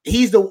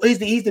 He's been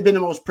the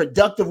most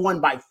productive one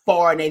by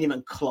far, and ain't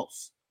even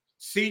close.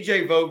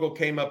 CJ Vogel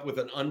came up with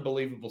an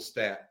unbelievable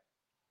stat.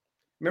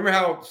 Remember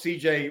how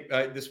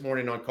CJ this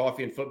morning on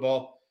Coffee and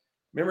Football?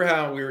 Remember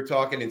how we were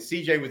talking, and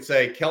CJ would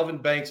say Kelvin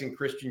Banks and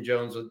Christian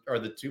Jones are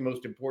the 2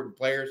 most important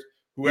players.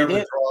 Whoever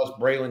draws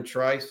Braylon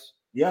Trice.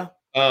 Yeah.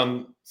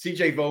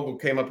 CJ Vogel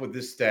came up with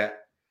this stat.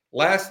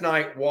 Last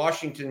night,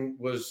 Washington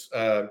was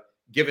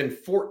given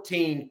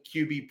 14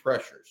 QB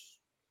pressures.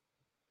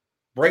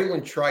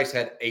 Braylon Trice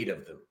had 8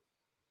 of them.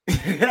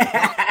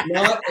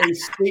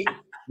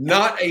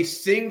 not a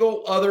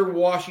single other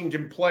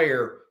Washington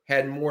player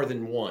had more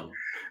than 1.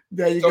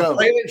 There you go.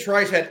 Braylon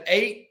Trice had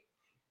 8,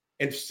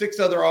 and 6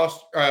 other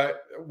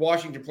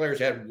Washington players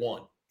had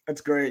 1.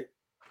 That's great.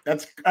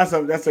 That's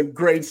a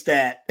great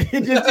stat.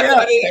 It just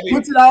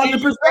puts it all into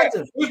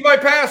perspective. Who's my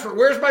pass rush?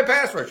 Where's my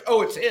pass rush?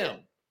 Oh, it's him.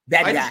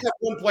 I Guy. just have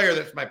 1 player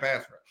that's my pass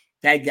rush.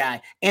 That guy.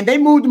 And they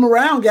moved him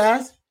around,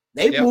 guys.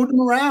 They moved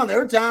him around. There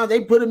were times they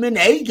put him in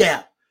the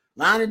A-gap,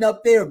 lining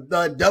up there,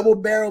 the double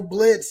barrel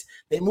blitz.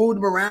 They moved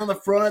him around the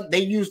front.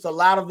 They used a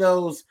lot of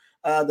those,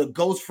 the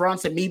ghost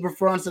fronts, amoeba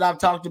fronts that I've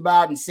talked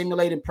about, and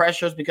simulated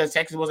pressures because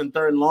Texas wasn't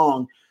third and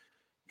long.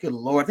 Good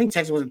Lord. I think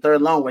Texas wasn't third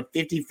and long, with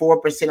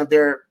 54% of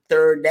their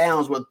third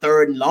downs were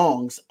third and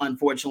longs,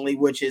 unfortunately,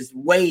 which is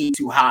way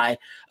too high.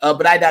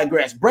 But I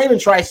digress.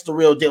 Braylon Trice is the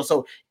real deal.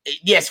 So,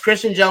 yes,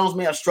 Christian Jones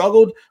may have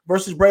struggled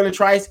versus Braylon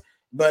Trice,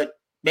 but,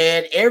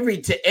 man,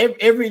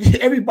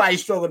 everybody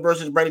struggled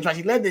versus Braylon Trice.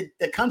 He led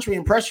the country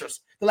in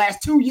pressures the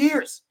last 2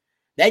 years.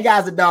 That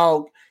guy's a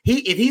dog.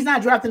 If he's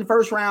not drafted in the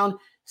first round,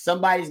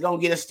 somebody's going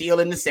to get a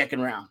steal in the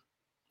second round.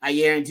 I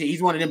guarantee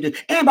he's one of them.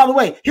 And, by the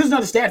way, here's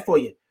another stat for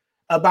you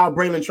about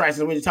Braylon Trice,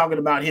 and we're talking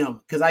about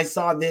him because I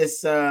saw this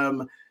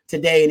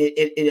today, and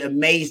it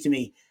amazed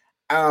me.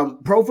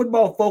 Pro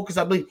Football Focus,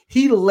 I believe,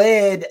 he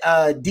led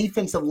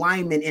defensive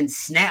linemen in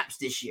snaps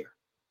this year.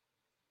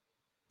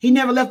 He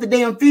never left the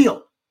damn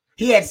field.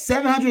 He had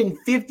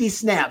 750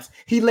 snaps.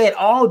 He led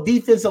all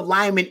defensive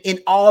linemen in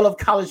all of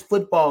college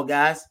football,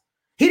 guys.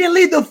 He didn't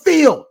leave the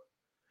field.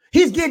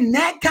 He's getting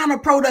that kind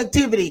of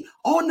productivity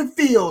on the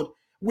field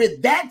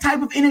with that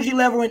type of energy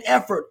level and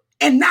effort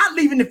and not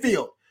leaving the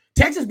field.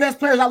 Texas best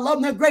players, I love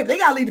them. They're great. They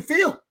got to leave the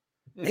field.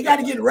 They got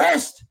to get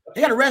rest.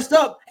 They got to rest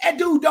up. That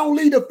dude don't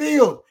leave the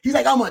field. He's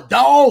like, I'm a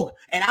dog,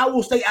 and I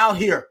will stay out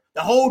here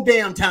the whole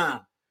damn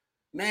time.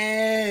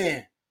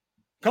 Man,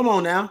 come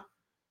on now.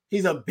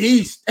 He's a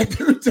beast. That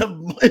dude's a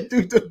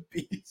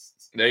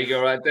beast. There you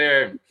go right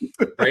there.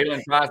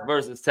 Braylon Trice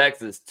versus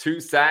Texas. 2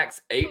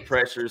 sacks, 8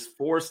 pressures,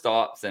 4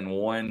 stops, and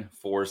 1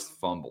 forced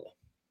fumble.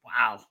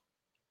 Wow.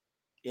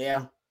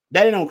 Yeah.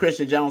 That ain't on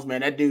Christian Jones, man.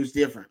 That dude's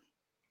different.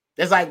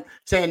 That's like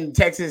saying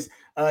Texas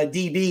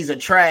DBs are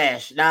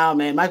trash. Nah,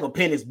 man, Michael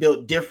Penix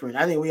built different.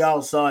 I think we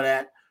all saw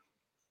that.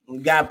 A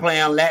guy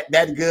playing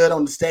that good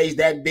on the stage,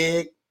 that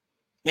big.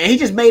 And he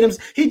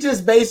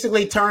just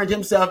basically turned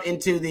himself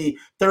into the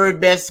third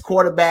best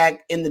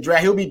quarterback in the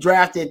draft. He'll be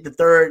drafted the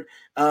third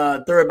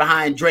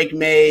behind Drake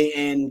May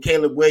and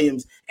Caleb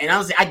Williams. And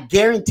honestly, I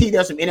guarantee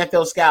there's some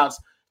NFL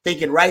scouts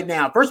thinking right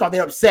now, first of all,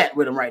 they're upset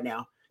with him right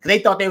now because they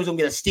thought they was going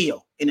to get a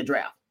steal in the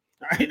draft.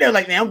 All right, they're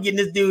like, man, I'm getting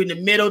this dude in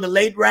the middle, the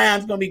late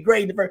rounds, going to be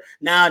great.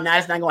 No,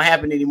 it's not going to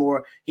happen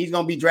anymore. He's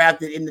going to be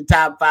drafted in the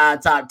top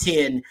 5, top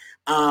 10.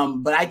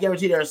 But I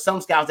guarantee there are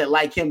some scouts that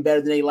like him better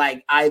than they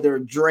like either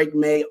Drake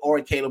May or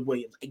Caleb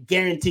Williams. I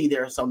guarantee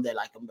there are some that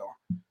like him more.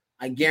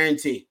 I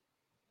guarantee.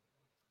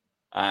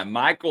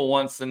 Michael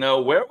wants to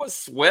know, where was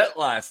Sweat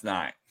last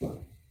night? He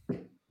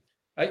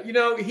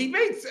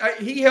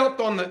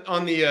helped on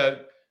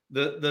the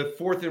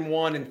 4th and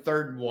 1 and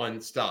 3rd and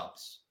 1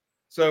 stops.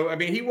 So, I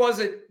mean, he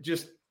wasn't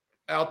just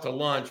out to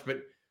lunch,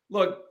 but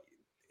look,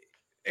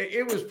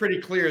 it was pretty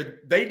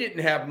clear they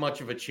didn't have much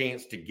of a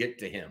chance to get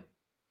to him,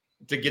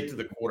 to get to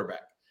the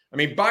quarterback. I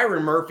mean,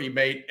 Byron Murphy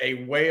made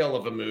a whale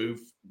of a move,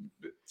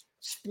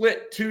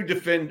 split two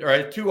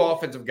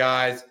offensive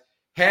guys,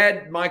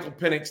 had Michael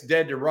Penix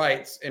dead to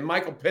rights, and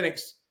Michael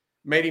Penix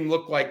made him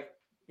look like,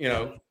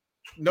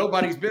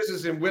 nobody's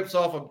business and whips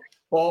off a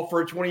ball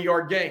for a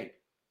 20-yard gain.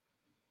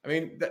 I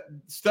mean, that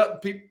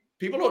stuff,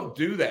 people don't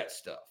do that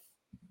stuff.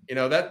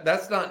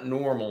 That's not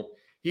normal.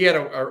 He had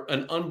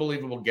an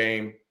unbelievable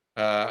game.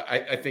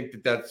 I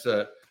think that's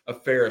a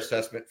fair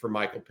assessment for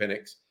Michael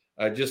Penix.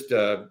 Just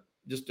a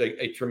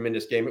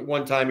tremendous game. At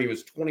one time, he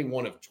was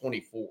 21 of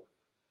 24.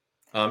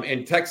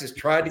 And Texas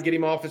tried to get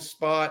him off his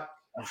spot,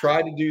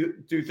 tried to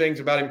do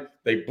things about him.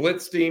 They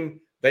blitzed him.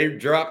 They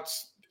dropped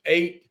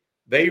 8.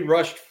 They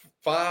rushed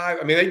 5.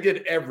 I mean, they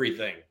did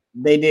everything.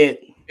 They did.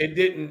 It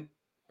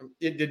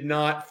did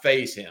not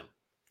faze him.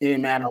 It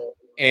didn't matter.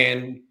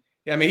 And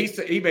I mean,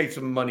 he made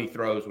some money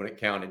throws when it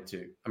counted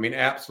too. I mean,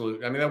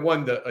 absolutely. I mean, that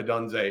one, the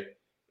Adunze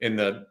in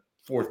the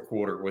 4th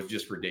quarter was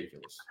just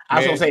ridiculous. I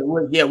was going to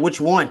say, which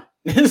one?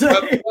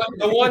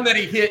 the one that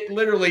he hit,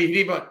 literally,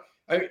 he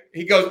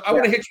goes, I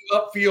want to hit you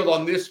upfield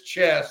on this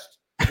chest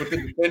with the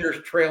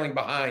defenders trailing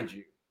behind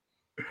you.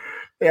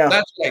 Yeah.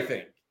 That's what I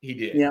think he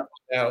did. Yeah.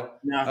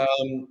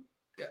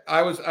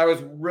 I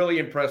was really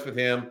impressed with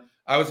him.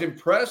 I was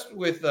impressed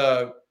with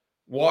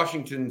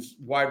Washington's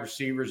wide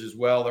receivers as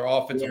well, their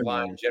offensive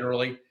line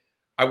generally.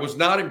 I was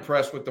not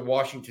impressed with the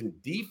Washington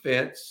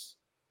defense,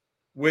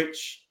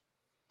 which,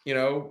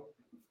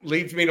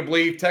 leads me to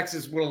believe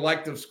Texas would have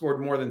liked to have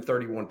scored more than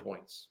 31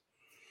 points.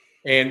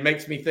 And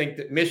makes me think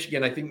that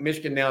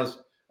Michigan now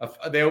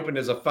they opened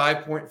as a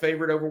 5-point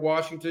favorite over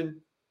Washington.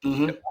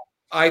 Mm-hmm.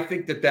 I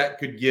think that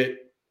could get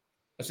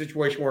a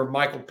situation where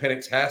Michael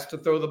Penix has to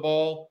throw the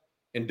ball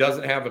and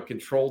doesn't have a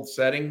controlled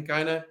setting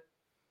kind of.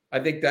 I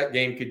think that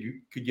game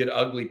could get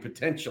ugly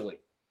potentially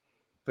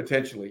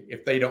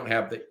if they don't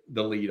have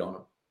the lead on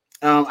them.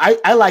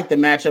 I like the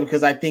matchup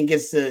because I think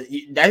it's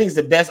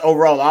the best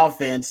overall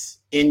offense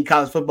in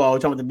college football. We're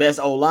talking about the best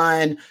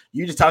O-line.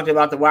 You just talked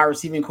about the wide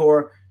receiving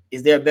core.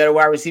 Is there a better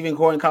wide receiving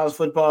core in college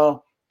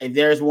football? If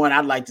there's one,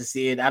 I'd like to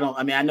see it. I know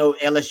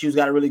LSU's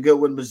got a really good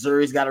one.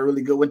 Missouri's got a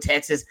really good one.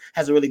 Texas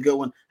has a really good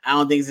one. I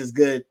don't think it's as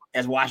good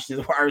as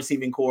Washington's wide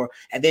receiving core.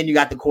 And then you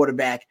got the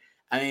quarterback.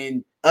 I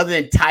mean, other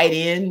than tight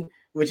end,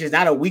 which is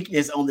not a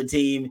weakness on the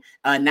team.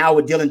 Now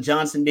with Dylan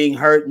Johnson being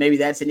hurt, maybe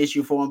that's an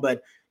issue for him,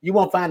 but you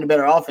won't find a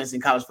better offense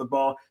in college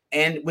football.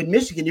 And with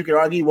Michigan, you could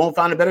argue you won't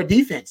find a better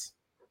defense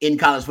in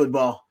college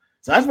football.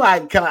 So that's why I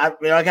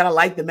kind of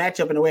like the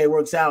matchup and the way it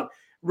works out.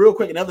 Real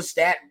quick, another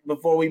stat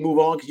before we move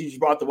on, because you just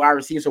brought the wide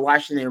receivers of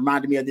Washington. It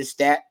reminded me of this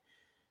stat.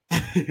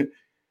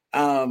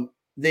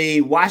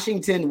 The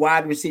Washington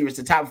wide receivers,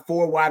 the top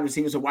 4 wide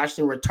receivers of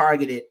Washington were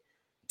targeted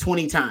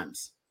 20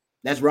 times.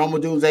 That's Rome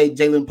Odunze,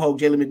 Jalen Polk,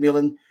 Jalen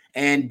McMillan,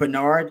 and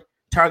Bernard,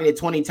 targeted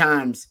 20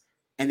 times,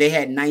 and they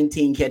had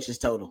 19 catches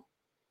total.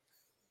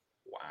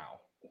 Wow.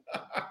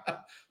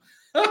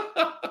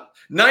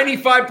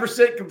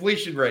 95%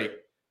 completion rate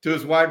to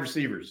his wide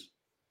receivers.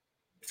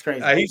 It's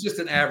crazy. He's just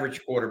an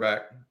average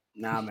quarterback.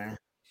 Nah, man.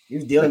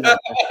 He's dealing with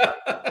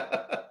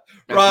it.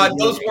 Rod,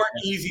 those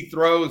weren't easy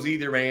throws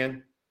either,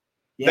 man.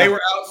 Yeah. They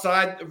were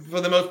outside, for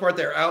the most part,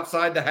 they're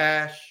outside the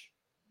hash.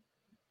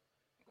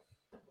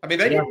 I mean,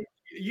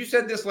 you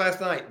said this last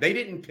night. They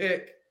didn't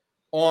pick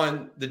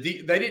on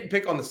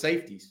the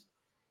safeties.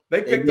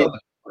 They picked on the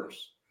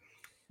corners.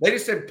 They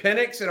just said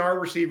Penix and our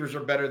receivers are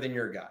better than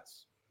your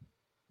guys.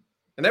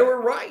 And they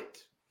were right.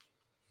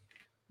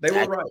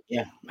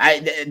 Yeah.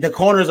 The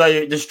corners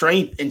are the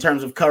strength in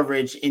terms of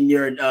coverage in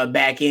your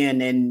back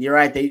end. And you're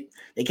right. They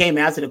came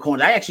after the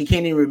corners. I actually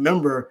can't even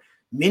remember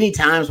many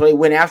times where they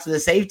went after the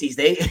safeties.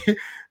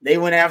 They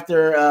went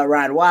after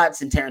Ryan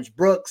Watts and Terrence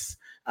Brooks.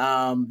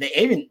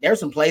 There's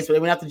some plays where they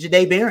went after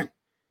Jahdae Barron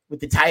with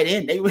the tight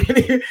end.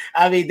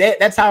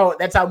 That's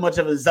how much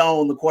of a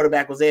zone the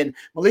quarterback was in.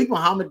 Malik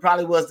Muhammad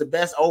probably was the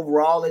best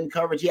overall in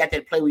coverage. He had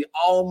that play. We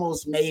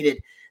almost made it.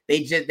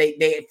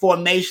 They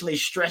formationally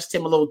stressed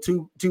him a little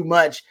too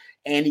much,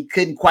 and he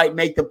couldn't quite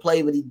make the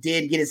play, but he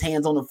did get his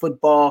hands on the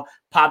football,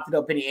 popped it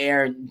up in the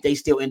air, and they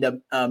still end up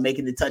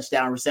making the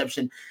touchdown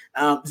reception.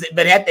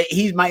 But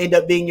he might end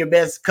up being your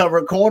best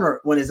cover corner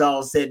when it's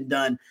all said and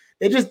done.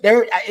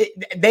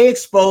 They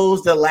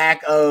exposed the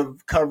lack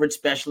of coverage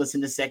specialists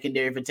in the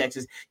secondary for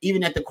Texas,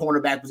 even at the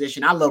cornerback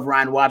position. I love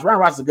Ryan Watts.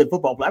 Ryan Watts is a good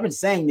football player. I've been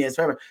saying this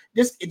forever.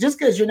 Just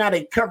because you're not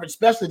a coverage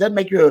specialist doesn't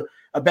make you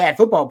a bad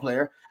football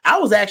player. I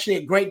was actually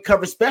a great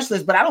coverage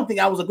specialist, but I don't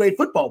think I was a great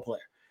football player.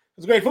 I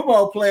was a great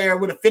football player,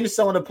 would have finished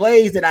some of the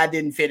plays that I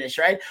didn't finish,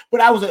 right? But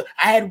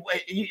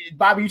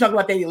Bobby, you talking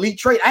about that elite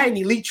trait. I had an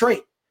elite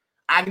trait.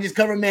 I can just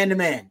cover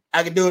man-to-man.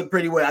 I can do it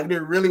pretty well. I can do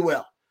it really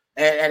well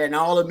at an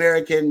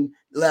all-American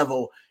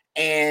level.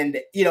 And,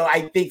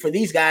 I think for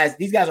these guys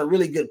are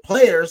really good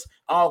players,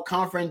 all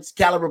conference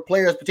caliber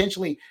players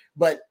potentially,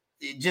 but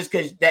just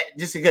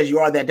because you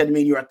are that doesn't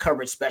mean you're a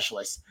coverage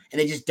specialist. And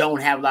they just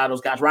don't have a lot of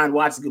those guys. Ryan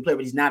Watts is a good player,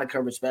 but he's not a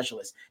coverage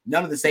specialist.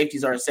 None of the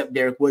safeties are except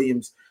Derek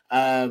Williams.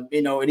 And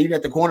even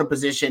at the corner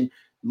position,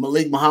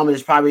 Malik Muhammad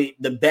is probably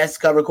the best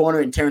cover corner,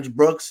 and Terrence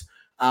Brooks.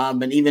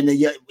 And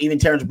even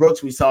Terrence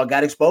Brooks we saw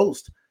got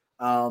exposed.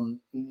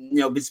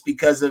 It's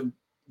because of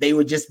they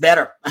were just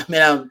better. I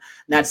mean, I'm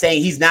not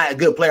saying he's not a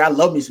good player. I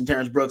love me some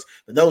Terrence Brooks,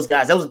 but those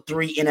are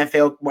 3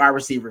 NFL wide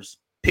receivers,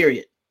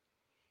 period.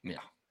 Yeah.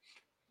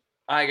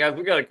 All right, guys,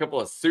 we got a couple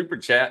of super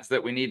chats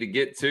that we need to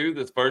get to.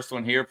 This first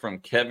one here from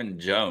Kevin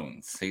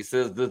Jones. He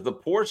says, does the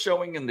poor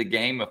showing in the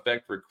game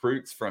affect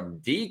recruits from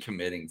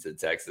decommitting to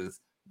Texas?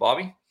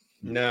 Bobby?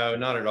 No,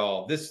 not at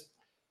all.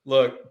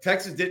 Look,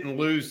 Texas didn't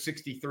lose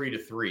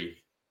 63-3.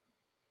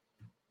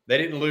 They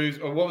didn't lose.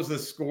 Or what was the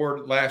score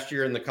last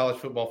year in the college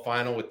football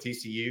final with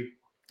TCU?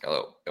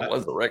 Oh, it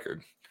was the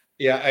record.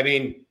 Yeah, I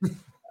mean,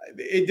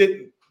 it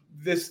didn't.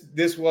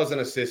 This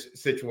wasn't a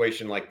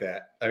situation like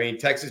that. I mean,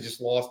 Texas just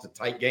lost a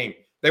tight game.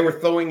 They were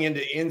throwing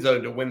into end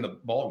zone to win the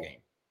ball game.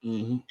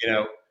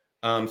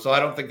 Mm-hmm. So I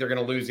don't think they're going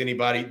to lose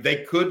anybody.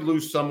 They could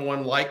lose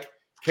someone like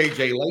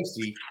KJ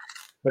Lacey,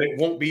 but it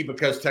won't be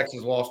because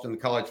Texas lost in the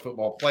college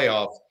football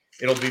playoffs.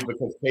 It'll be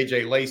because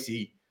KJ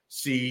Lacey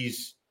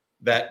sees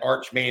that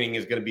Arch Manning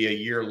is going to be a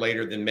year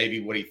later than maybe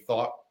what he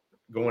thought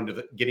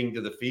getting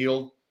to the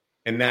field,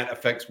 and that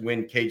affects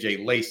when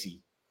KJ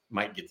Lacey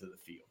might get to the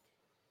field.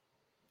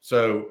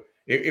 So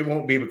it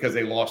won't be because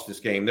they lost this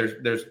game.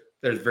 There's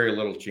very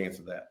little chance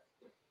of that.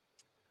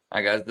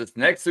 All right, guys, this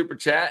next super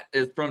chat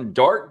is from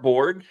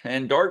Dartboard,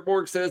 and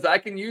Dartboard says, I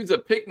can use a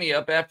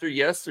pick-me-up after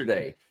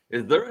yesterday.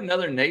 Is there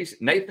another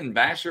Nathan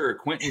Vasher or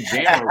Quentin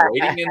Jammer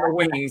waiting in the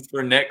wings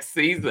for next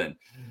season?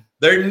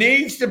 There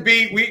needs to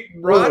be.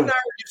 Rod and I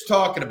were just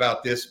talking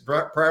about this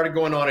prior to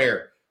going on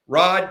air.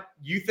 Rod,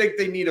 you think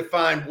they need to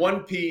find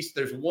one piece?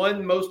 There's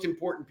one most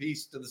important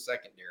piece to the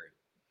secondary,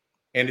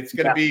 and it's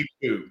going to be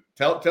who?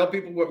 Tell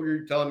people what you were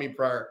telling me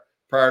prior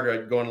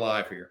to going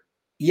live here.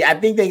 Yeah, I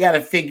think they got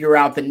to figure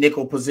out the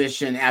nickel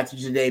position after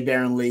Jahdae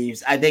Barron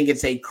leaves. I think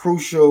it's a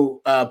crucial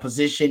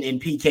position in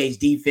PK's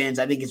defense.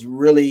 I think it's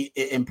really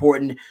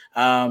important.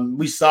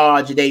 We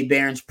saw Jahdae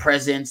Barron's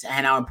presence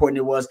and how important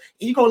it was.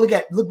 You go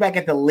look back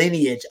at the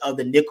lineage of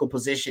the nickel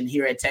position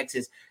here at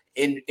Texas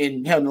in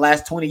the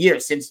last 20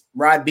 years since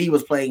Rod B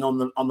was playing on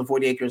the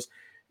 40 acres.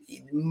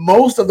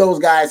 Most of those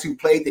guys who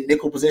played the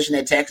nickel position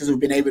at Texas,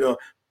 who've been able to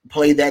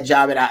play that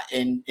job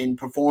and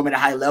perform at a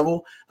high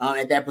level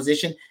at that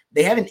position,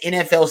 they have an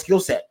NFL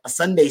skill set, a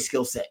Sunday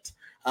skill set,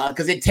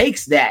 because it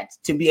takes that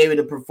to be able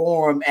to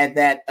perform at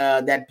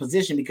that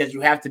position, because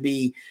you have to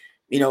be,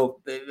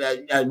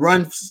 a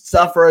run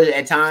stuffer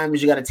at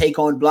times. You got to take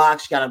on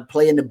blocks. You got to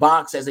play in the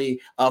box as a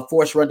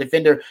force run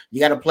defender. You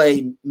got to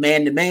play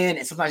man to man,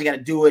 and sometimes you got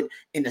to do it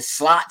in the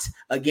slot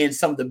against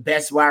some of the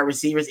best wide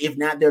receivers, if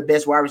not their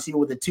best wide receiver,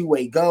 with a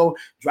two-way go,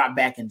 drop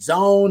back in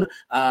zone.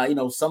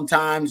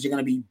 Sometimes you're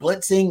going to be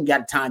blitzing. You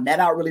got to time that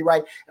out really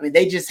right. I mean,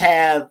 they have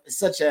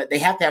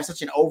to have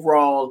such an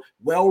overall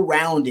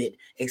well-rounded,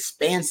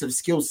 expansive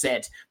skill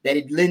set that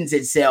it lends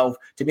itself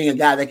to being a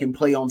guy that can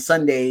play on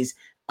Sundays.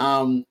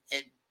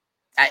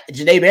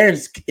 Jahdae Barron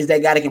is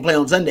that guy that can play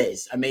on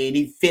Sundays. I mean,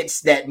 he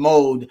fits that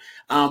mold.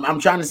 I'm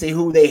trying to see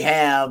who they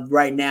have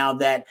right now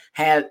that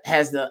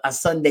has a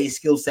Sunday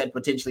skill set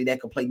potentially that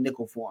could play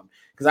nickel for him.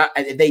 Because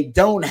if they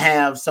don't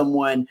have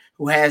someone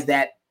who has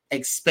that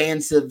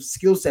expansive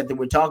skill set that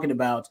we're talking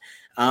about,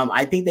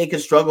 I think they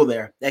could struggle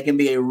there. That can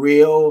be a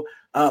real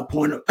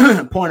point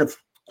of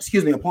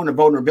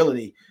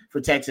vulnerability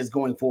for Texas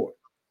going forward.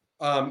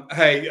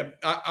 Hey,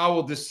 I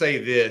will just say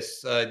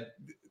this.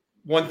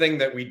 One thing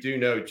that we do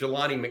know,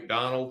 Jelani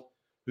McDonald,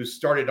 who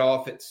started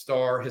off at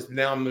star, has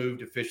now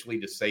moved officially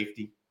to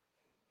safety.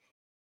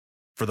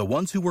 For the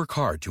ones who work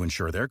hard to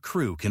ensure their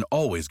crew can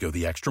always go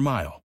the extra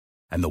mile,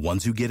 and the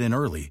ones who get in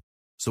early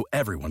so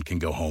everyone can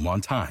go home on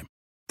time,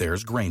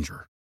 there's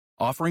Grainger,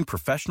 offering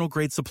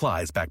professional-grade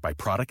supplies backed by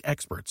product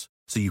experts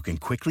so you can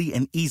quickly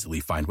and easily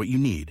find what you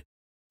need.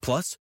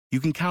 Plus,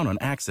 you can count on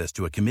access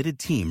to a committed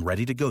team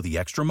ready to go the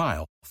extra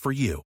mile for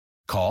you.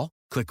 Call,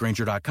 click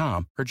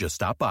Grainger.com, or just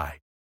stop by.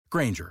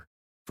 Grainger,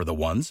 for the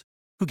ones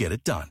who get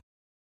it done.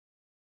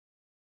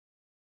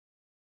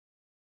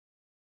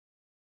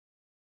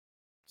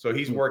 So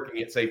he's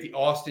working at safety.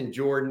 Austin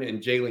Jordan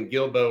and Jalen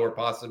Gilbo are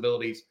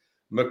possibilities.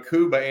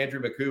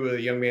 Andrew Makuba, the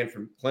young man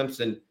from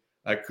Clemson,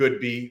 could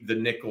be the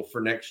nickel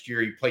for next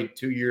year. He played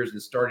 2 years and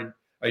started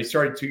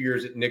 2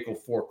 years at nickel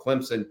for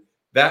Clemson.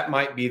 That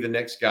might be the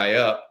next guy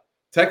up.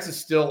 Texas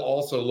still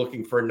also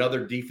looking for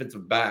another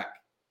defensive back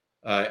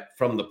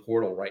from the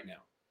portal right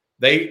now.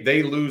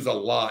 They lose a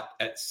lot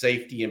at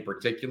safety in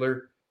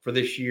particular for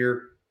this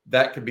year.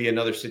 That could be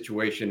another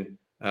situation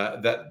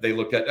that they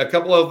looked at. A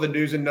couple of the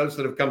news and notes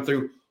that have come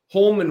through.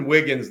 Holman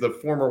Wiggins, the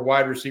former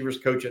wide receivers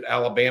coach at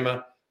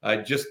Alabama,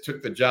 just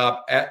took the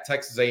job at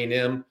Texas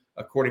A&M.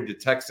 According to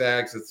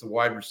Texags, it's the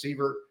wide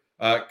receiver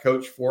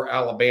coach for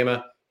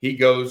Alabama. He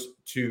goes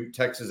to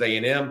Texas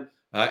A&M.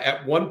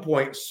 At one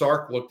point,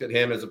 Sark looked at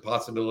him as a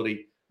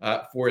possibility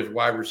for his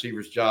wide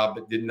receivers job,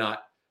 but did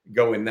not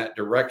go in that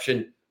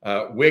direction.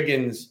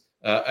 Wiggins,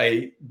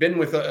 been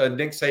with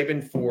Nick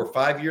Saban for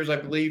 5 years, I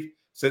believe,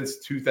 since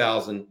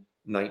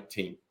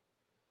 2019.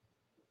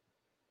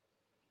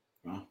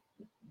 Wow.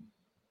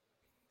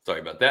 Sorry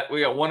about that.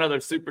 We got one other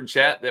super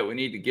chat that we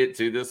need to get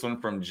to. This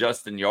one from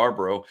Justin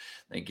Yarbrough.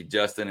 Thank you,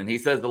 Justin. And he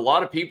says, a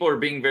lot of people are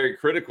being very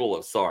critical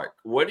of Sark.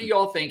 What do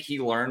y'all think he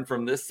learned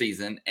from this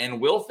season?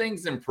 And will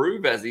things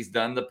improve as he's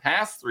done the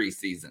past 3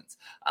 seasons?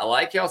 I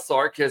like how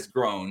Sark has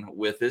grown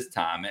with his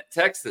time at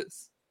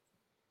Texas.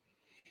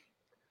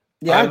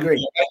 Yeah, I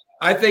agree.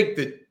 I think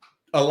that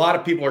a lot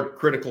of people are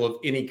critical of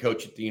any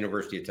coach at the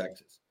University of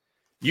Texas.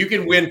 You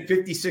can win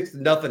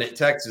 56-0 at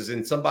Texas,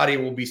 and somebody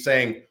will be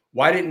saying,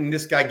 why didn't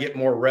this guy get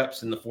more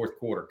reps in the fourth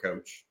quarter,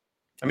 coach?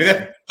 I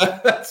mean,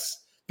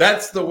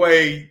 that's the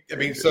way. I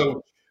mean,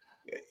 so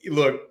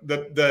look,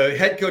 the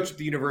head coach at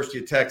the University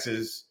of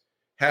Texas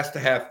has to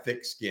have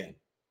thick skin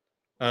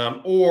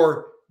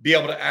or be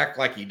able to act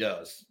like he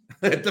does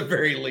at the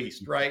very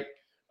least, right?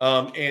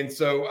 And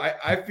so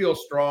I feel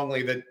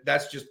strongly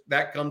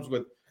that comes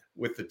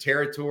with the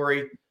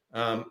territory.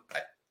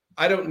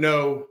 I don't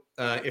know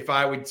if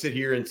I would sit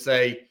here and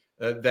say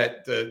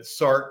that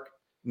Sark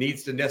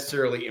needs to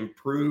necessarily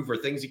improve or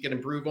things he can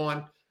improve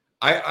on.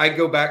 I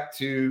go back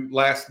to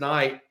last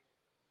night.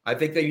 I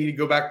think they need to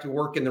go back to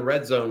work in the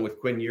red zone with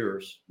Quinn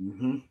Ewers.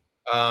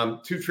 Mm-hmm.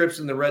 2 trips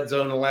in the red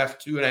zone in the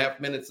last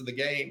 2.5 minutes of the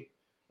game.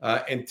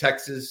 And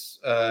Texas,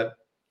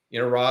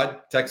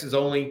 Rod, Texas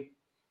only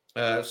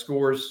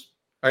scores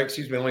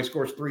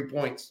 3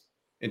 points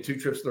in 2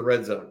 trips to the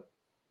red zone.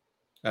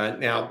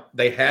 Now,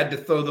 they had to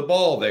throw the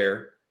ball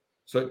there,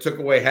 so it took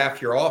away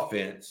half your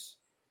offense.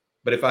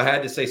 But if I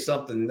had to say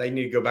something, they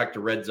need to go back to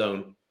red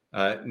zone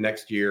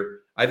next year.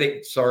 I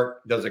think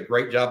Sark does a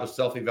great job of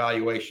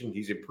self-evaluation.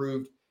 He's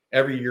improved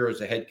every year as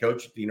a head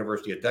coach at the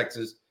University of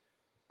Texas.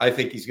 I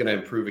think he's going to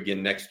improve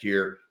again next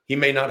year. He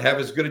may not have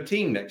as good a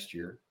team next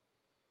year,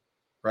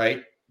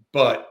 right?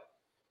 But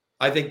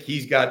I think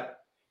he's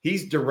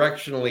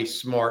directionally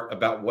smart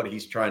about what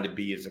he's trying to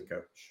be as a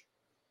coach.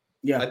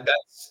 Yeah,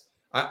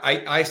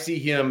 I see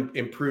him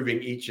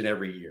improving each and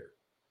every year.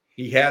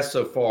 He has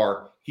so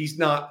far. He's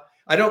not.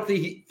 I don't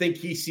think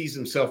he sees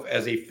himself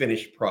as a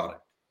finished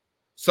product.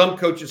 Some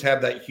coaches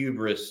have that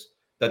hubris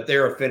that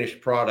they're a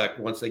finished product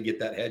once they get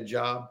that head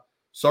job.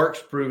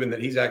 Sark's proven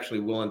that he's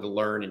actually willing to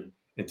learn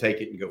and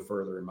take it and go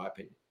further, in my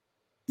opinion.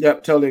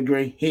 Yep, totally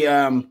agree.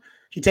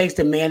 He takes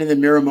the man in the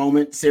mirror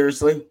moment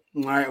seriously.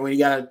 All right, when you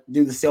got to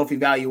do the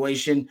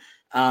self-evaluation.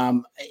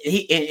 And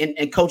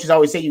coaches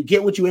always say you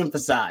get what you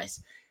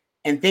emphasize.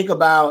 And think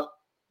about,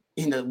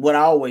 what I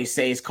always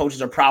say is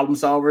coaches are problem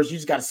solvers. You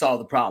just got to solve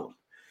the problem.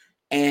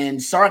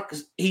 And Sark,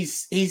 he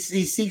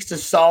seeks to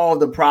solve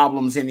the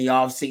problems in the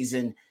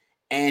offseason,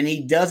 and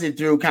he does it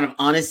through kind of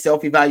honest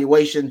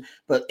self-evaluation,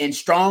 but in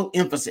strong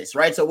emphasis,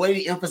 right? So what did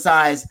he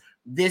emphasize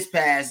this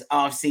past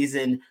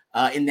offseason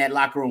in that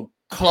locker room?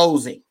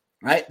 Closing,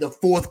 right? The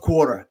fourth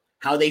quarter,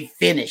 how they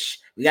finish.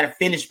 We got to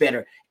finish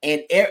better.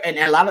 And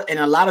a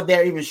lot of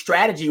their even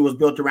strategy was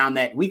built around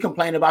that. We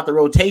complain about the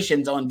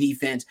rotations on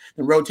defense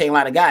and rotating a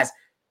lot of guys.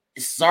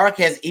 Sark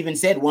has even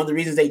said one of the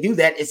reasons they do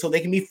that is so they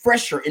can be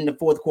fresher in the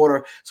fourth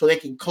quarter, so they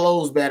can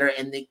close better,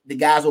 and the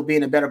guys will be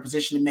in a better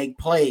position to make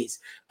plays.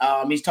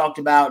 He's talked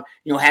about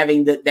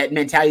having that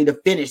mentality to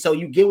finish. So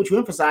you get what you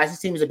emphasize. This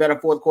team is a better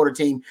fourth quarter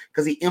team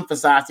because he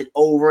emphasized it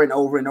over and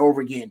over and over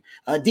again.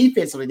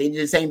 Defensively, they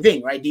did the same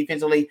thing, right?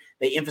 Defensively,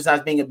 they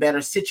emphasized being a better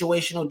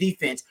situational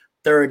defense,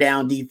 third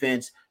down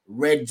defense,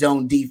 red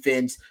zone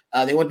defense.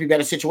 They want to be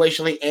better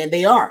situationally, and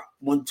they are.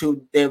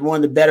 They're one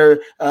of the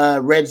better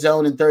red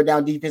zone and third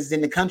down defenses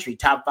in the country,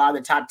 top 5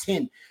 and top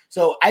 10.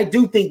 So I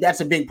do think that's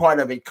a big part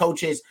of it.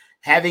 Coaches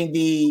having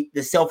the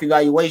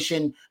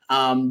self-evaluation,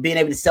 being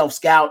able to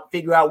self-scout,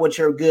 figure out what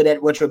you're good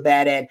at, what you're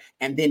bad at,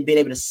 and then being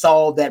able to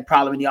solve that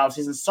problem in the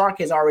offseason. Sark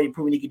has already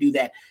proven he can do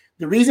that.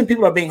 The reason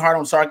people are being hard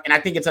on Sark, and I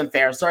think it's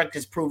unfair, Sark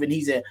has proven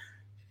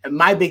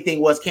my big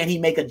thing was, can he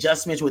make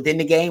adjustments within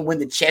the game, win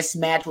the chess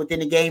match within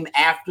the game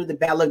after the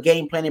battle of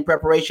game planning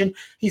preparation?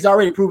 He's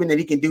already proven that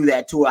he can do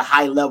that to a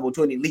high level,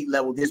 to an elite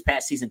level this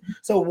past season.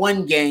 So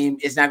one game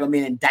is not going to be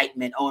an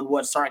indictment on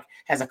what Sark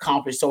has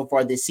accomplished so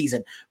far this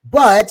season.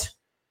 But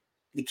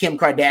the Kim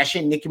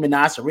Kardashian, Nicki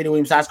Minaj, Serena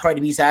Williams size,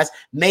 Cardi B size,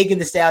 Megan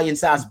Thee Stallion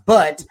size.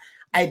 But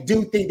I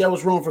do think there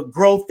was room for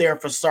growth there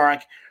for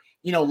Sark.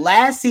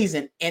 Last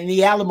season in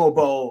the Alamo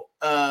Bowl,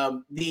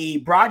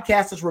 the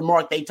broadcasters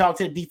remarked, they talked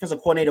to the defensive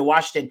coordinator,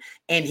 Washington,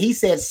 and he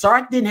said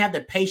Sark didn't have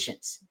the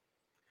patience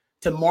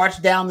to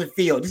march down the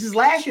field. This is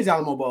last year's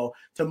Alamo Bowl,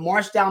 to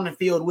march down the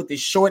field with the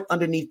short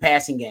underneath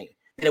passing game.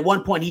 And at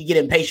one point, he'd get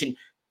impatient,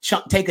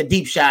 take a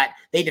deep shot.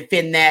 They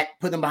defend that,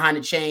 put them behind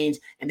the chains,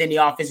 and then the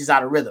offense is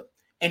out of rhythm.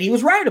 And he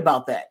was right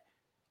about that.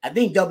 I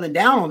think doubling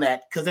down on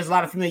that, because there's a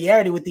lot of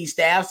familiarity with these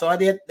staffs, so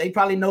they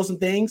probably know some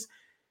things.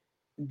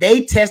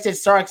 They tested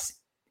Sark's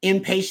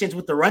impatience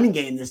with the running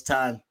game this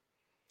time.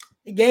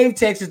 They gave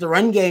Texas the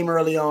run game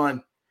early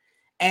on.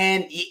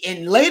 And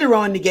later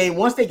on in the game,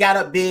 once they got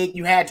up big,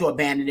 you had to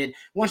abandon it.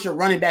 Once your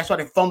running back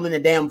started fumbling the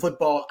damn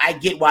football, I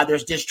get why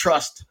there's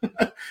distrust,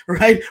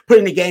 right?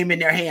 Putting the game in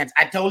their hands.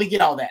 I totally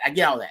get all that.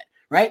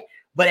 Right?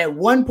 But at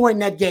one point in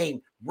that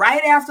game,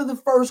 right after the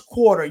first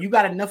quarter, you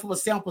got enough of a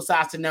sample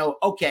size to know,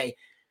 okay,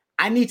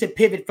 I need to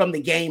pivot from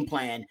the game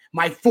plan,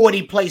 my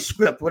 40-play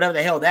script, whatever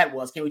the hell that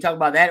was. Can we talk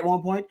about that at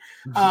one point?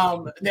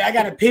 I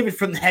got to pivot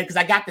from that because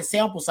I got the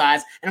sample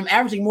size, and I'm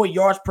averaging more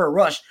yards per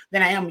rush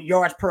than I am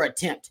yards per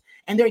attempt.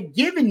 And they're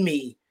giving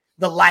me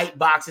the light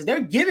boxes. They're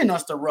giving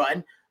us the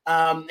run.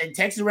 And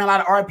Texas ran a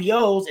lot of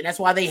RPOs, and that's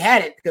why they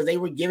had it, because they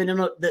were giving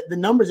them the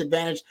numbers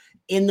advantage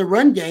in the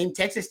run game.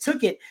 Texas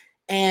took it.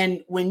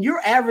 And when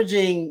you're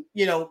averaging,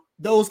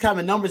 those kind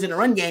of numbers in the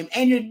run game,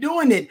 and you're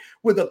doing it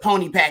with a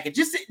pony package.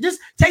 Just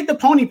take the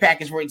pony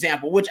package, for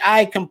example, which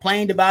I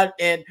complained about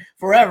it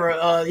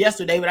forever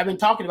yesterday, but I've been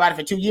talking about it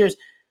for 2 years.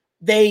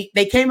 They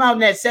came out in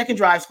that second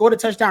drive, scored a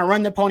touchdown,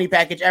 run the pony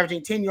package,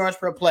 averaging 10 yards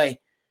per play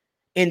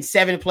in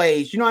 7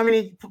 plays. You know how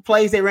many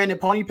plays they ran the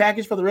pony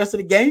package for the rest of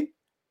the game?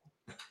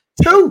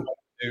 2.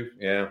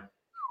 Yeah.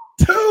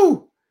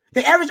 2.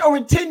 They averaged over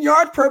 10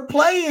 yards per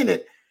play in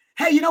it.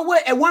 Hey, you know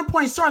what? At one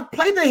point, Sark,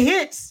 play the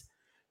hits.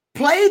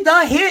 Play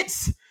the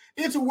hits.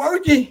 It's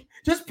working.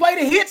 Just play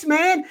the hits,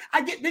 man.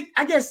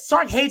 I guess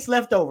Sark hates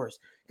leftovers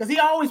because he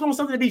always wants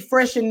something to be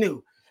fresh and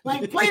new.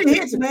 Like, play the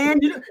hits, man.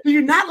 Do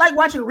you not like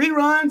watching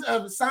reruns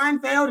of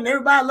Seinfeld and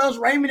Everybody Loves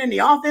Raymond in The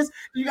Office?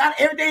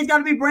 Everything's got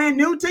to be brand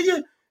new to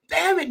you?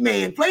 Damn it,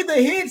 man. Play the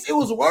hits. It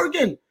was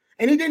working.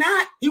 And he did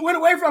not. He went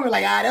away from it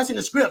like, that's in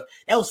the script.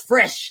 That was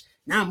fresh.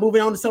 Now I'm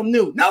moving on to something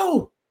new.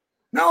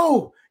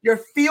 No. Your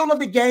feel of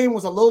the game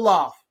was a little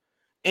off.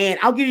 And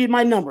I'll give you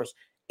my numbers.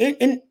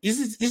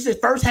 This is the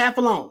first half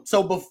alone.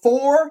 So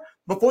before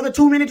the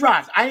 2-minute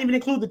drives, I didn't even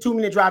include the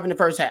 2-minute drive in the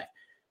first half.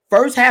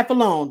 First half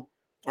alone,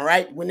 all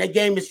right, when that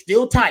game is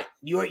still tight,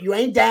 you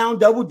ain't down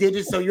double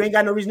digits, so you ain't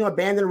got no reason to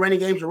abandon the running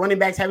games. Your running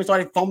backs haven't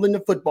started fumbling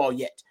the football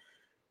yet.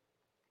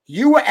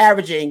 You were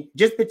averaging,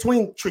 just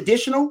between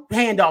traditional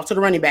handoffs to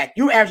the running back,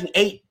 you were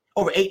averaging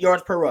over 8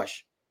 yards per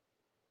rush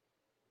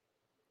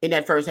in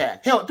that first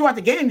half. Hell, throughout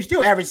the game, you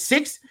still average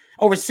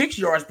over 6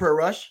 yards per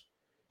rush.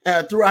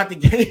 Throughout the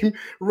game,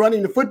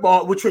 running the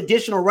football with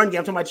traditional run game.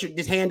 I'm talking about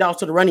just handoffs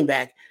to the running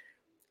back.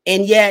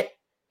 And yet,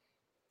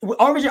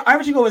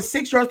 averaging over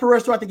 6 yards per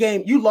rush throughout the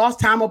game, you lost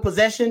time of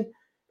possession.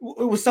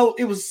 It was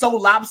so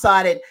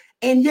lopsided.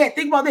 And yet,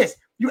 think about this.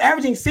 You're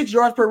averaging 6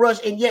 yards per rush,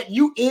 and yet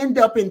you end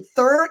up in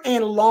third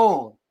and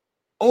long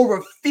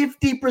over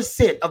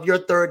 50% of your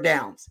third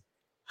downs.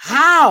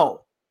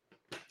 How?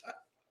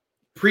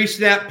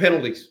 Pre-snap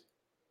penalties.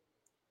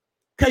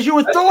 Because you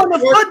were throwing the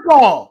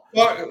football.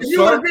 If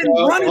you would have been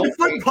running the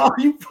football,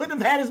 you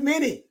wouldn't have had as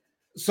many.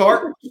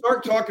 Sark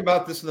talked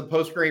about this in the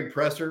post-game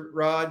presser,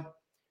 Rod.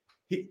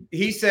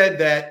 He said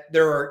that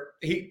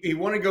he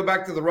wanted to go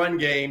back to the run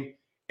game,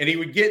 and he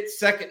would get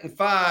 2nd and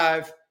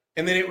 5,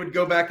 and then it would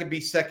go back and be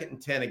 2nd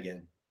and 10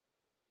 again.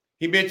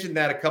 He mentioned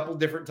that a couple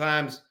different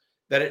times,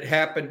 that it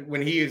happened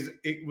when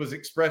it was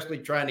expressly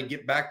trying to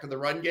get back to the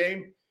run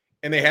game,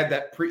 and they had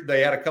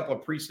a couple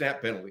of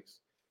pre-snap penalties.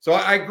 So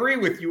I agree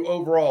with you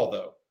overall,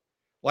 though.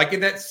 Like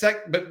in that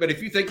but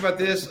if you think about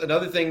this,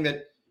 another thing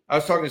that I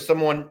was talking to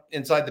someone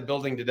inside the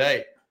building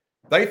today,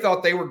 they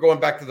thought they were going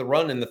back to the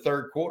run in the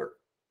third quarter.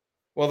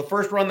 Well, the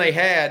first run they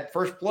had,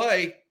 first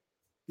play,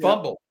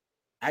 fumble.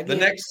 Yep. The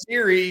next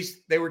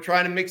series, they were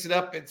trying to mix it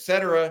up,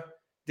 etc.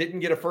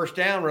 Didn't get a first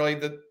down really.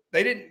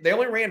 They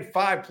only ran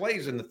 5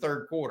 plays in the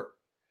third quarter.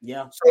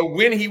 Yeah. So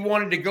when he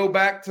wanted to go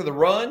back to the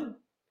run,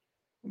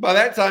 by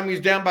that time he was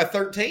down by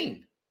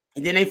 13.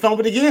 And then they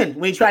fumbled again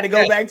when he tried to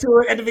go back to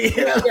it at the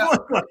beginning.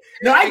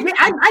 No,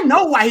 I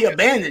know why he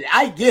abandoned it.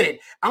 I get it.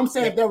 I'm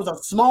saying if there was a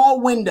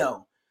small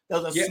window,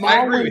 in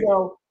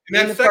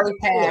the first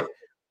half,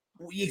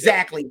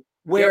 exactly,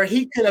 where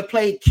he could have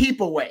played keep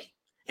away.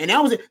 And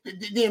that was it.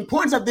 The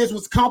importance of this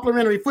was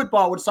complementary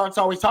football, which Sark's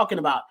always talking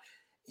about.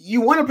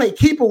 You want to play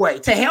keep away.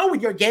 To hell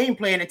with your game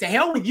plan, and to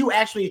hell with you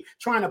actually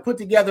trying to put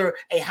together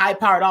a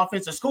high-powered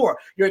offensive score.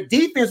 Your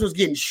defense was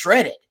getting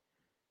shredded.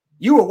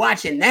 You were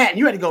watching that, and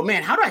you had to go,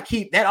 man, how do I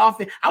keep that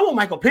offense? I want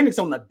Michael Penix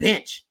on the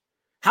bench.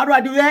 How do I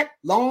do that?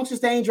 Long,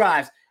 sustained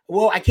drives.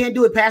 Well, I can't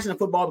do it passing the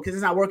football because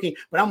it's not working,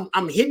 but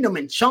I'm hitting them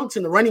in chunks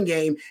in the running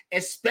game,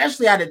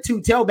 especially out of 2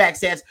 tailback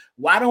sets.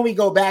 Why don't we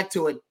go back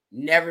to it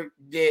Never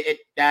did it.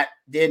 That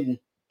didn't.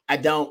 I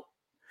don't.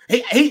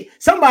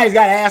 Somebody's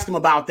got to ask him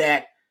about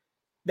that.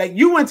 Like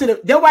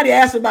nobody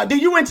asked about.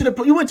 Dude, you went to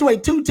a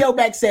 2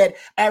 tailback set,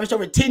 averaged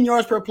over 10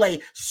 yards per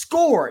play,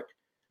 scored,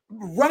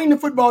 running the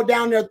football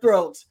down their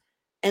throats,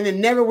 and then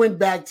never went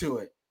back to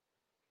it.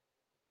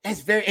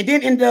 That's and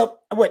then ended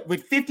up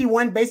with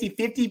 51,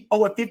 basically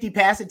over 50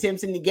 pass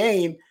attempts in the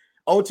game.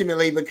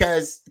 Ultimately,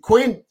 because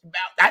Quinn,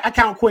 I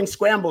count Quinn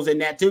scrambles in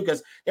that too,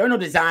 because there were no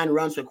design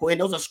runs for Quinn.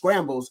 Those are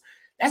scrambles.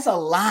 That's a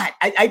lot.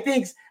 I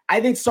think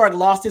Sark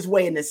lost his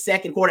way in the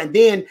second quarter, and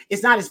then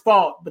it's not his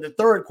fault. But the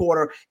third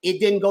quarter, it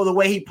didn't go the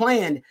way he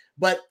planned.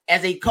 But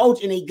as a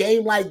coach in a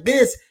game like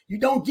this, you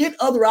don't get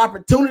other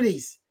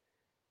opportunities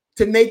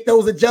to make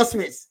those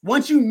adjustments.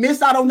 Once you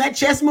miss out on that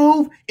chess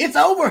move, it's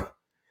over.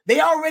 They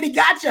already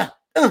got you.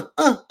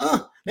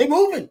 They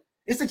moving.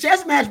 It's a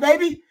chess match,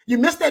 baby. You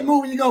miss that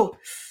move, and you go,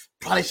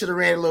 probably should have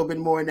ran a little bit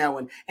more in that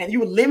one. And you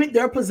would limit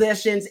their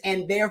possessions,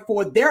 and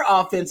therefore their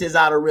offense is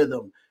out of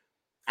rhythm.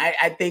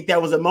 I think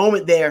there was a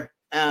moment there.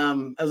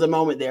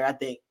 I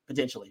think,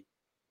 potentially.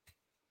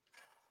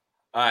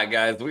 All right,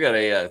 guys, we got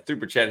a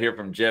super chat here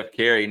from Jeff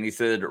Carey, and he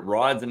said,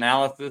 Rod's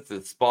analysis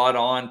is spot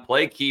on.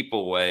 Play keep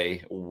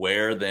away,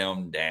 wear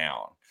them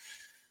down.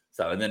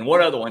 So, and then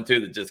one other one, too,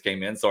 that just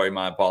came in. Sorry,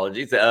 my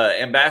apologies.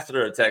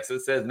 Ambassador of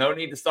Texas says, no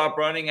need to stop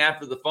running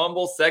after the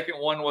fumble. Second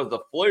one was a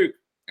fluke.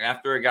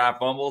 After a guy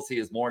fumbles, he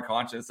is more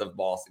conscious of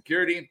ball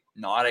security,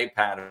 not a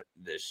pattern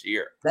this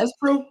year. That's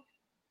true.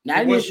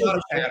 It was not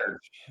a pattern.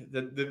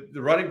 The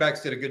running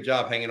backs did a good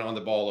job hanging on the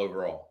ball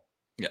overall.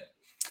 Yeah.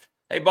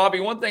 Hey, Bobby,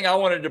 one thing I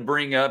wanted to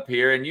bring up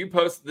here, and you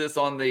posted this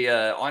on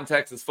the On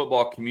Texas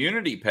Football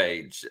community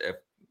page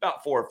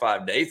about 4 or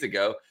 5 days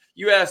ago.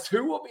 You asked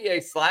who will be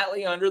a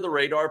slightly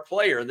under-the-radar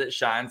player that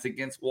shines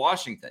against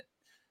Washington.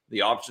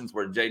 The options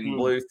were Jaden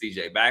Blue,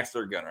 C.J.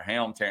 Baxter, Gunnar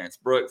Helm, Terrence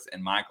Brooks,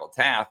 and Michael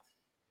Taft.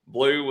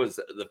 Blue was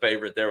the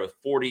favorite there with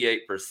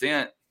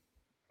 48%.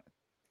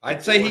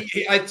 I'd say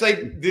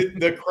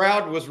the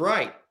crowd was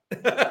right.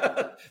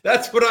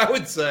 That's what I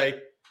would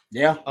say.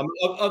 Yeah.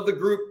 Of the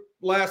group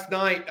last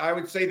night, I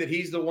would say that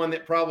he's the one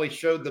that probably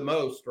showed the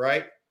most,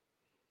 right?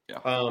 Yeah.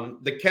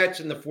 The catch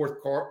in the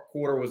fourth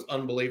quarter was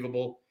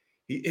unbelievable.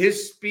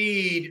 His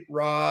speed,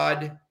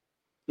 Rod,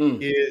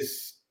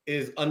 is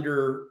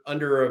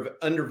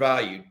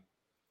undervalued.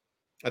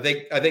 I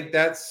think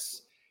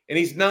that's, and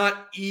he's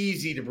not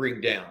easy to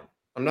bring down.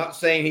 I'm not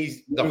saying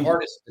he's the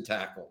hardest to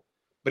tackle,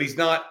 but he's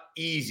not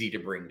easy to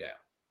bring down,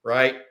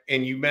 right?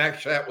 And you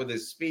match that with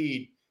his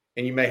speed,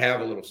 and you may have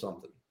a little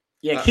something.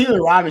 Yeah,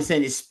 Keelan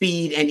Robinson is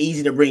speed and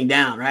easy to bring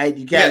down, right?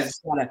 You guys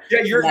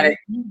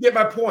you get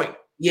my point.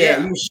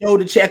 Yeah, you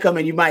shoulder check him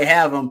and you might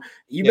have him.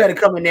 You better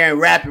come in there and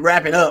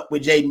wrap it up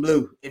with Jaden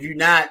Blue. If you're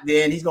not,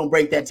 then he's going to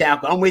break that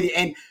tackle. I'm with you.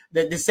 And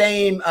the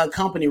same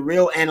company,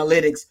 Real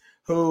Analytics,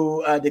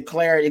 who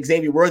declared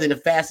Xavier Worthy the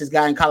fastest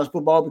guy in college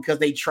football because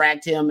they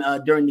tracked him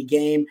during the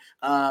game.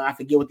 I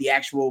forget what the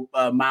actual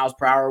miles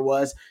per hour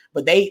was,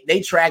 but they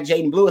tracked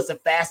Jaden Blue as the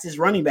fastest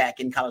running back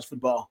in college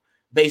football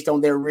based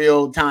on their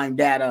real-time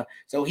data.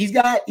 So he's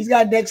got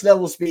next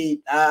level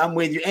speed. I'm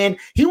with you. And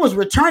he was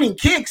returning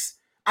kicks,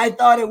 I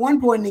thought, at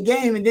one point in the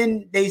game, and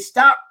then they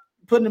stopped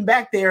putting him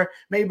back there,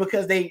 maybe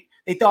because they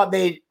thought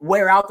they'd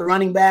wear out the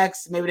running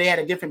backs. Maybe they had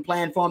a different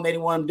plan for him. They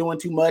didn't want him doing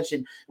too much.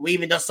 And we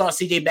even just saw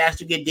C.J.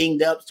 Baxter get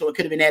dinged up, so it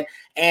could have been that.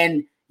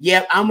 And,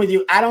 yeah, I'm with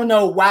you. I don't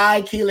know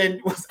why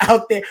Keelan was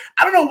out there.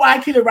 I don't know why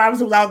Keelan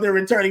Robinson was out there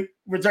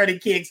returning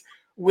kicks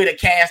with a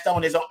cast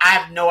on his own. I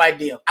have no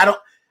idea.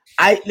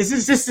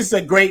 This is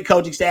a great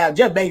coaching staff.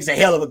 Jeff Baker's a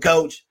hell of a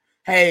coach.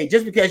 Hey,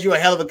 just because you're a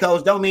hell of a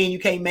coach don't mean you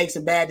can't make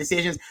some bad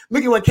decisions.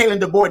 Look at what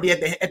Kalen DeBoer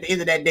did at the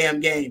end of that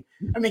damn game.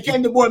 I mean,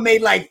 Kalen DeBoer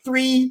made like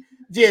 3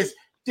 just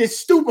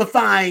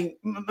stupefying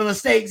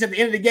mistakes at the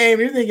end of the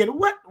game. You're thinking,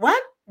 what?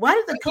 Why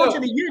did the coach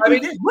of the year do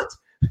this? What?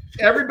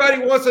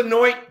 Everybody wants to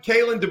anoint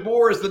Kalen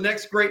DeBoer as the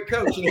next great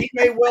coach, and he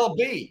may well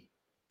be.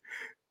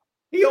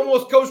 He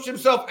almost coached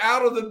himself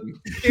out of the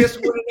chance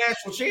to win a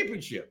national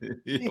championship.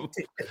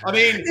 I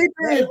mean,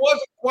 it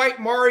wasn't quite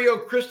Mario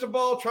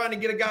Cristobal trying to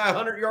get a guy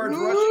 100 yards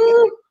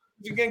rushing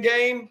in a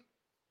game,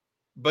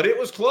 but it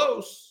was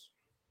close.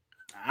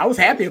 I was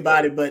happy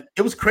about it, but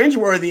it was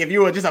cringeworthy if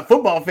you were just a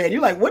football fan.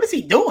 You're like, what is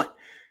he doing?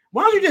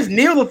 Why don't you just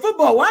kneel the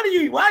football? Why are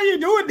you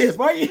doing this?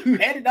 Why are you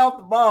heading off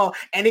the ball?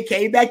 And it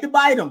came back to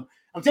bite him.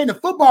 I'm saying the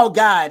football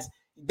guys,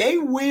 they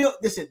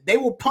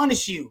will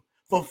punish you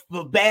for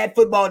bad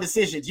football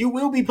decisions. You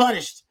will be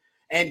punished.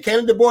 And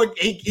Kalen DeBoer,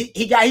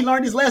 he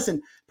learned his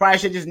lesson. Probably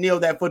should just kneel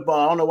that football.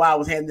 I don't know why I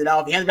was handing it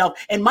off. He handed it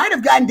off and might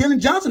have gotten Dylan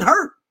Johnson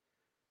hurt.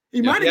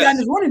 He might have gotten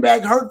his running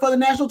back hurt for the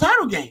national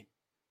title game.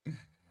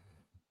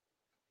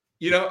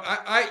 You know,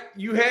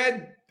 you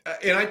had,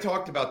 and I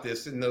talked about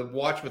this in the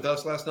watch with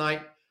us last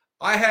night.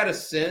 I had a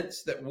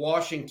sense that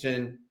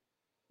Washington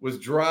was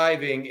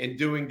driving and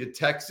doing to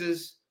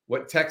Texas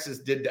what Texas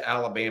did to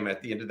Alabama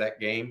at the end of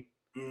that game.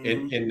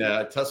 In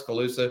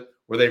Tuscaloosa,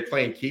 where they're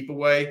playing keep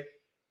away.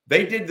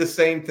 They did the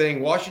same thing.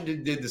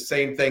 Washington did the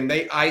same thing.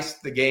 They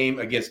iced the game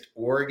against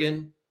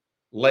Oregon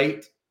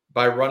late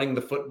by running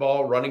the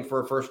football, running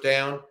for a first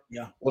down.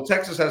 Yeah. Well,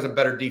 Texas has a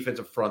better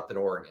defensive front than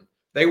Oregon.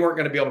 They weren't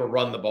going to be able to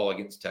run the ball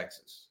against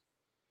Texas.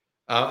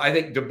 I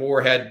think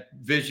DeBoer had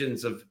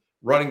visions of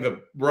running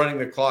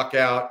the clock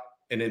out,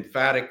 an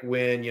emphatic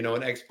win,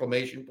 an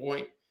exclamation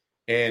point.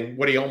 And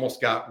what he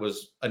almost got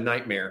was a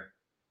nightmare,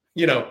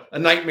 a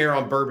nightmare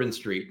on Bourbon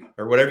Street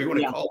or whatever you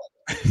want to call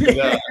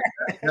it.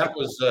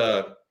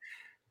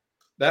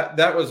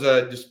 That was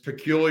just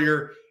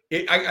peculiar.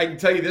 I can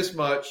tell you this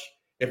much.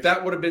 If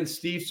that would have been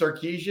Steve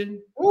Sarkisian,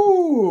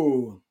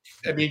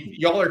 I mean,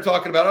 y'all are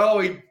talking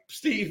about,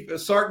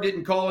 Sark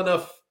didn't call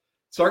enough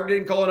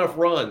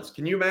runs.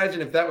 Can you imagine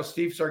if that was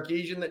Steve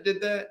Sarkisian that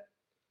did that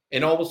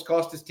and almost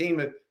cost his team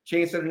a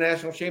chance at a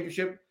national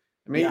championship?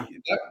 I mean,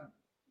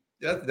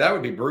 that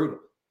would be brutal.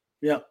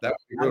 Yeah, that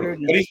would be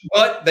brutal.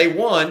 But they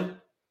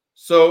won,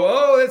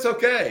 so it's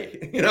okay.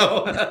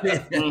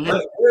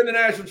 We're in the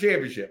national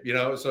championship.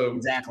 So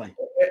exactly.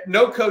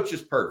 No coach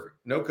is perfect.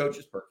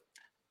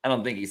 I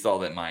don't think he saw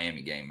that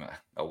Miami game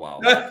a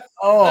while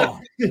ago.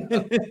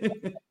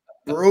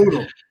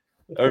 Brutal.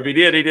 Or if he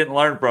did, he didn't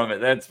learn from it.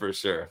 That's for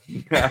sure.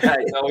 All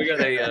right, so we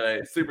got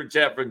a super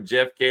chat from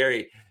Jeff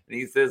Carey, and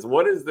he says,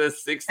 "What is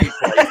this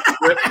 60-play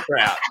script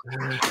crap?"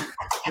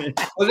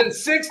 Was it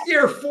 60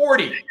 or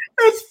 40?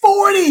 It's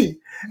 40.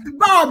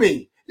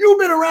 Bobby, you've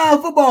been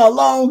around football a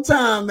long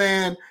time,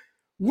 man.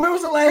 When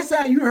was the last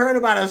time you heard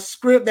about a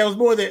script that was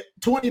more than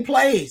 20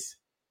 plays?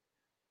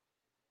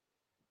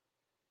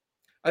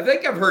 I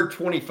think I've heard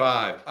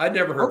 25. I'd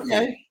never heard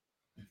 40.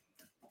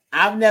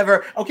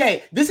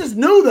 Okay, this is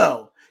new,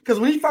 though, because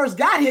when he first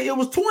got here, it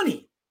was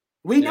 20.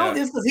 We know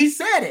this because he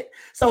said it.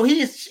 So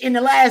he's in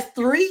the last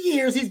 3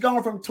 years, he's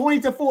gone from 20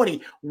 to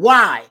 40.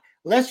 Why?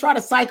 Let's try to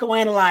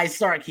psychoanalyze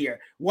Sark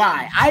here.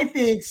 Why? I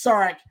think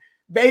Sark,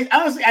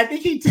 honestly, I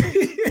think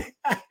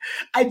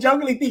I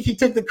jokingly think he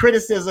took the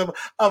criticism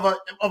of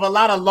a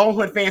lot of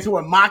Longhorn fans who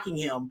were mocking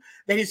him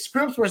that his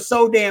scripts were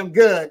so damn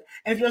good.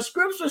 And if your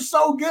scripts were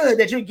so good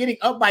that you're getting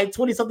up by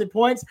 20-something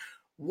points,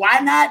 why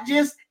not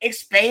just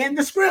expand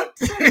the script?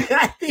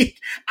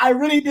 I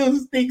really do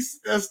think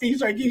Steve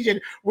Sarkisian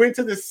went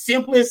to the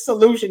simplest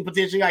solution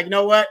potentially. Like, you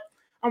know what?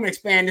 I'm going to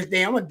expand this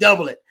damn. I'm going to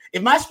double it.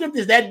 If my script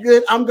is that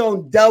good, I'm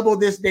going to double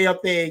this damn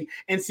thing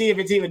and see if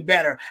it's even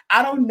better.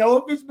 I don't know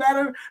if it's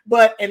better,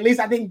 but at least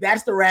I think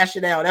that's the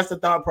rationale. That's the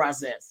thought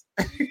process.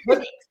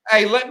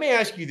 Hey, let me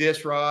ask you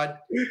this, Rod.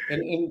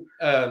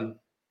 And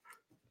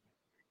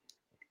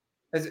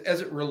as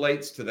it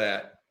relates to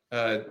that,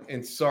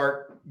 and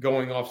Sark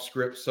going off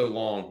script so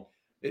long,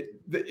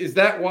 is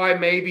that why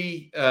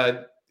maybe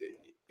and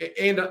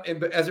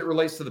as it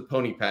relates to the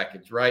pony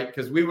package, right?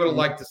 Because we would have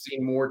liked to see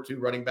more 2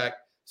 running back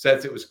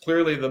sets. It was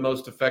clearly the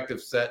most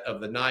effective set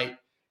of the night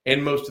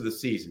and most of the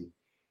season.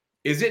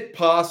 Is it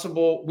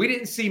possible? We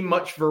didn't see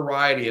much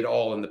variety at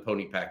all in the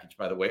pony package,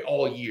 by the way,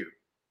 all year.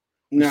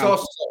 We saw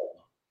some.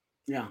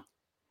 Yeah.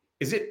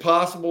 Is it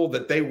possible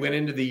that they went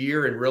into the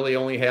year and really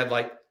only had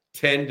like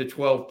 10 to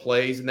 12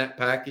 plays in that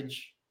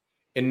package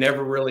and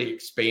never really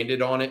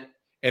expanded on it?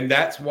 And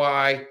that's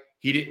why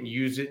he didn't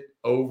use it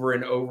over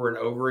and over and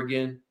over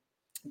again.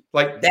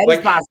 Like that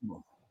is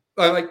possible.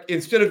 Like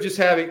instead of just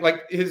having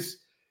like his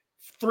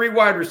 3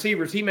 wide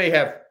receivers, he may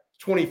have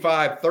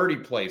 25, 30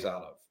 plays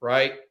out of,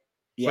 right?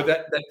 Yeah.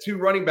 But that 2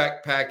 running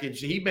back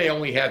package, he may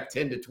only have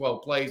 10 to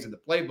 12 plays in the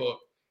playbook.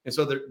 And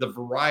so the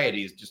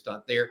variety is just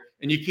not there.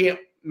 And you can't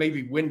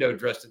maybe window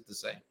dress it the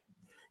same.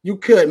 You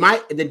could.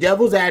 The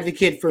devil's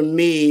advocate for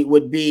me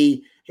would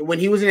be when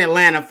he was in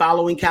Atlanta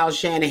following Kyle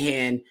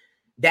Shanahan.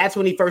 That's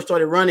when he first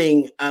started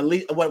running,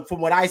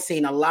 from what I've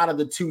seen, a lot of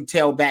the 2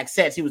 tailback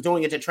sets. He was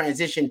doing it to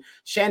transition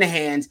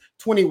Shanahan's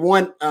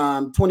 21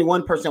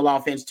 personnel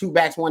offense, 2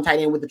 backs, 1 tight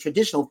end with the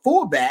traditional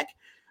fullback,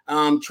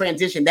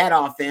 transition that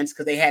offense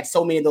because they had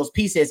so many of those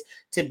pieces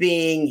to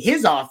being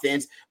his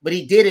offense. But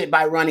he did it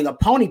by running a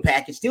pony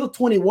package, still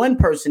 21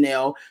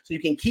 personnel, so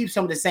you can keep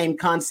some of the same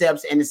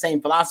concepts and the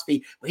same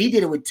philosophy. But he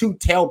did it with 2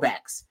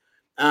 tailbacks.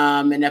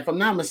 And if I'm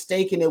not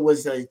mistaken, it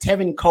was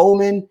Tevin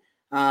Coleman.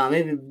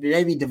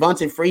 Maybe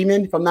Devontae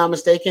Freeman, if I'm not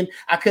mistaken.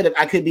 I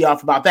could be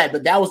off about that,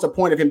 but that was the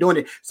point of him doing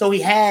it. So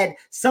he had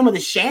some of the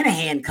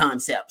Shanahan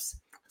concepts,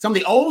 some of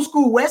the old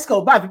school West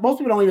Coast. Most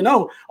people don't even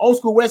know old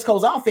school West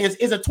Coast offense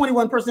is a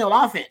 21 personnel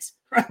offense,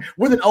 right?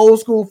 With an old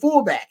school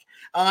fullback.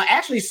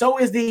 Actually, so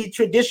is the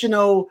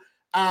traditional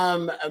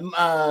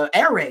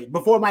air raid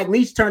before Mike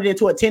Leach turned it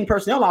into a 10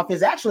 personnel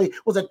offense. Actually,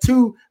 was a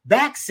 2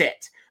 back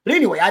set. But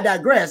anyway, I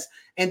digress.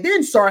 And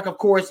then Sark, of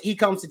course, he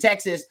comes to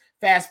Texas.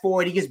 Fast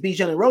forward, he gets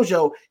Bijan and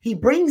Rojo. He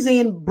brings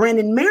in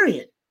Brendan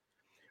Marion.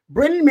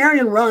 Brendan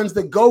Marion runs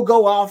the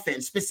go-go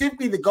offense.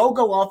 Specifically, the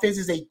go-go offense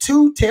is a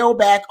 2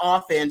 tailback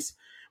offense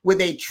with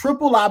a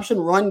triple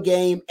option run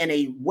game and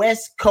a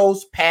West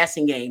Coast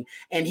passing game.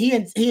 And he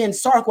and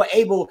Sark were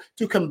able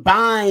to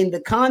combine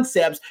the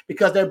concepts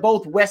because they're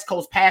both West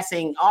Coast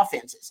passing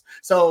offenses.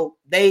 So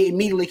they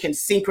immediately can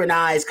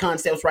synchronize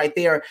concepts right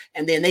there,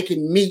 and then they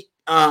can meet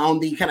on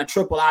the kind of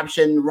triple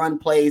option run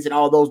plays and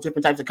all those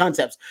different types of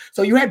concepts.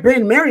 So you had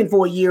Brendan Marion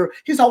for a year.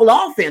 His whole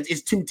offense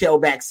is 2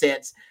 tailback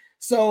sets.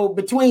 So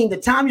between the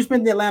time you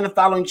spent in Atlanta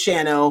following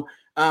Chano,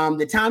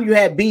 the time you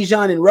had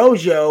Bijan and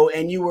Rojo,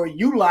 and you were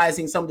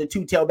utilizing some of the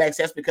two tailback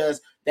sets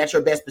because that's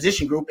your best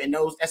position group, and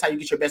that's how you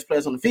get your best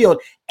players on the field,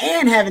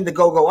 and having the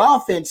go-go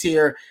offense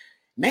here,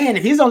 man,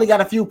 if he's only got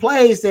a few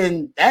plays,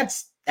 then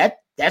that's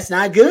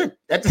not good.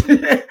 That's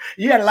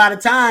you had a lot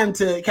of time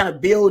to kind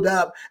of build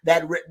up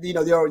that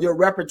your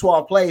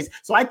repertoire of plays.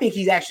 So I think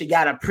he's actually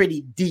got a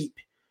pretty deep.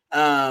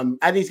 I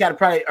think he's got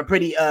a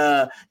pretty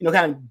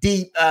kind of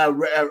deep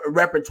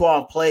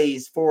repertoire of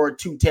plays for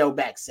two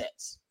tailback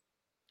sets.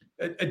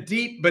 A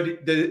deep, but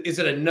is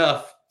it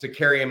enough to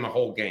carry him a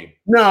whole game?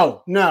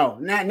 No, he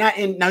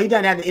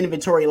doesn't have the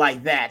inventory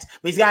like that.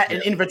 But he's got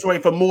an inventory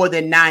for more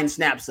than 9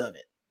 snaps of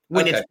it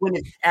when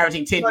it's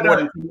averaging more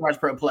than 2 yards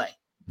per play.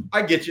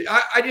 I get you.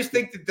 I just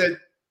think that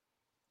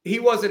he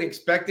wasn't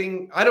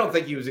expecting. I don't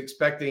think he was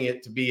expecting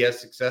it to be as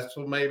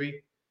successful.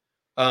 Maybe.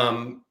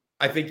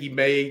 I think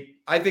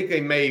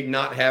they may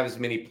not have as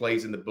many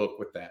plays in the book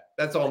with that.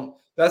 That's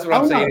all. That's what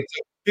I'm saying.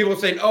 People are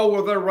saying, "Oh,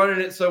 well, they're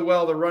running it so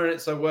well. They're running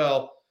it so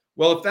well."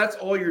 Well, if that's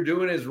all you're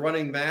doing is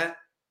running that,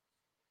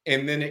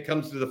 and then it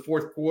comes to the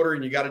fourth quarter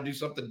and you got to do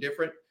something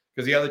different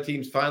because the other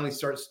teams finally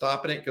start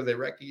stopping it because they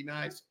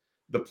recognize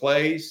the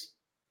plays,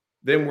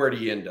 then where do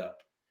you end up?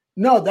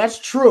 No, that's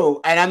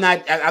true, and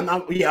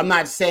I'm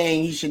not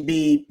saying he should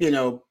be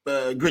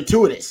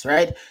gratuitous,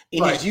 right,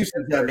 in his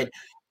usage of it.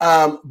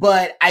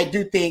 But I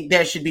do think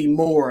there should be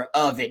more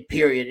of it.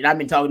 Period. And I've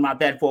been talking about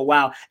that for a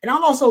while. And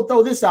I'll also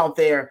throw this out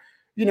there.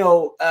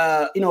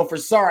 For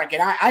Sark,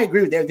 and I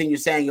agree with everything you're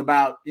saying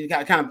about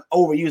kind of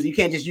overusing. You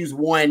can't just use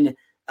one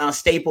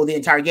staple the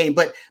entire game.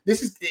 But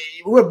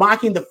we're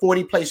mocking the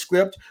 40-play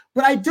script.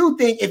 But I do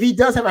think if he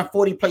does have a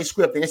 40-play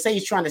script, and let's say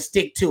he's trying to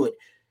stick to it,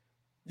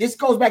 this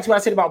goes back to what I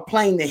said about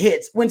playing the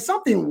hits. When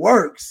something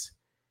works,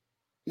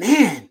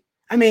 man,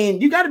 I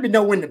mean, you got to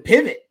know when to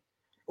pivot.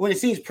 When it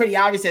seems pretty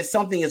obvious that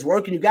something is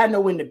working, you got to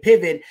know when to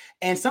pivot.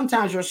 And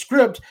sometimes your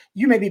script,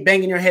 you may be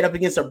banging your head up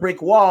against a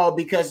brick wall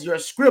because your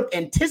script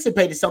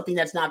anticipated something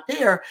that's not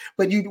there,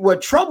 but you were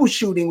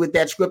troubleshooting with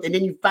that script, and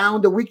then you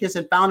found a weakness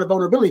and found a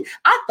vulnerability.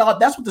 I thought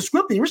that's what the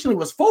script originally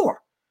was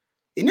for.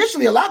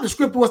 Initially, a lot of the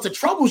script was to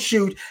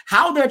troubleshoot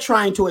how they're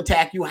trying to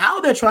attack you, how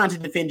they're trying to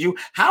defend you,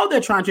 how they're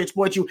trying to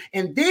exploit you.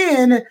 And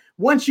then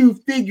once you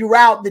figure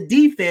out the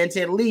defense,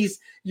 at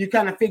least you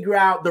kind of figure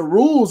out the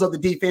rules of the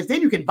defense,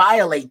 then you can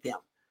violate them.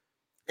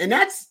 And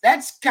that's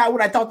kind of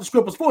what I thought the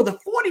script was for. The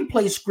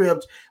 40-play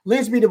script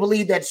leads me to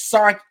believe that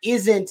Sark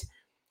isn't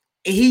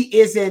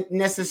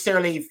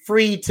necessarily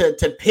free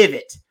to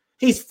pivot.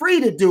 He's free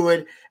to do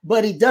it,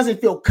 but he doesn't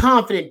feel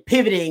confident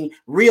pivoting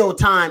real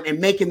time and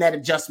making that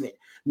adjustment,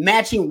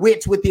 matching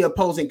wits with the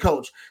opposing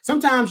coach.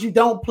 Sometimes you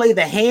don't play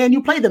the hand,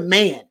 you play the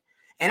man.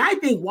 And I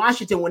think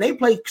Washington, when they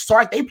play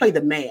Sark, they play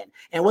the man.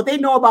 And what they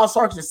know about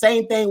Sark is the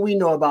same thing we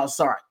know about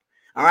Sark.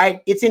 All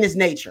right? It's in his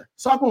nature.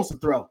 Sark wants to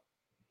throw.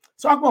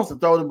 Sark wants to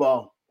throw the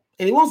ball,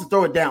 and he wants to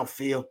throw it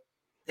downfield.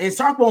 And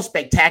Sark wants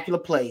spectacular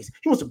plays.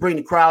 He wants to bring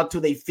the crowd to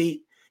their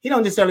feet. He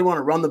don't necessarily want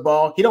to run the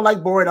ball. He don't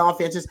like boring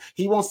offenses.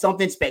 He wants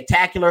something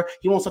spectacular.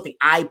 He wants something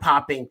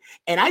eye-popping.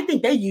 And I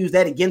think they use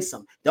that against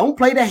him. Don't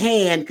play the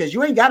hand because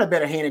you ain't got a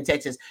better hand in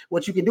Texas.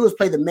 What you can do is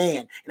play the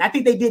man. And I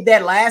think they did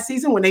that last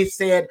season when they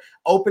said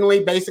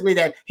openly, basically,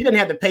 that he doesn't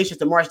have the patience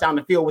to march down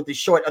the field with the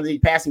short of the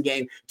passing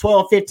game.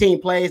 12,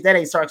 15 plays, that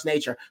ain't Sark's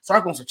nature.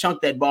 Sark wants to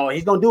chunk that ball.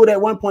 He's going to do it at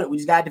one point. We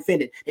just got to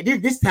defend it. They did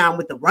it this time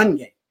with the run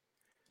game.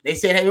 They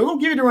said, hey, we're going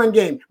to give you the run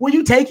game. Will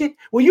you take it?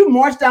 Will you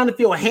march down the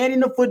field handing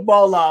the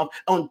football off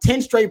on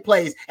 10 straight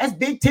plays? That's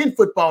Big Ten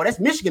football. That's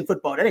Michigan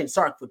football. That ain't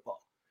Sark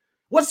football.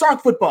 What's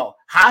Sark football?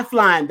 High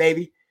flying,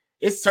 baby.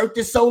 It's Cirque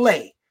du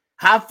Soleil.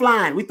 High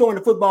flying. We throwing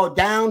the football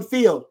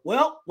downfield.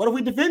 Well, what if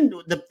we defend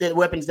the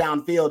weapons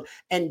downfield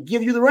and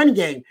give you the run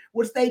game?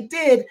 Which they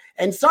did,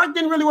 and Sark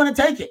didn't really want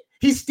to take it.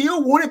 He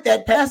still wanted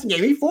that passing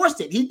game. He forced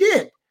it. He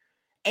did.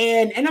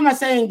 And I'm not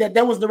saying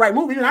that was the right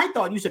move. Even I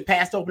thought you should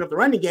pass to open up the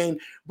running game.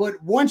 But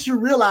once you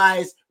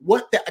realize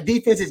what the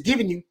defense is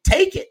giving you,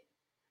 take it.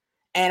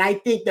 And I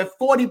think the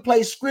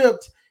 40-play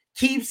script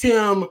keeps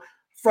him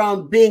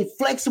from being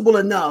flexible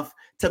enough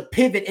to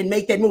pivot and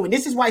make that move. And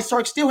this is why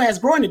Sark still has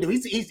growing to do.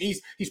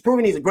 He's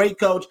proven he's a great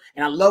coach,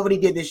 and I love what he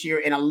did this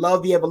year, and I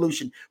love the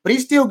evolution. But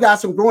he's still got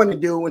some growing to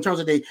do in terms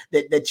of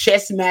the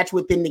chess match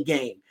within the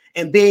game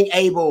and being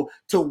able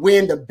to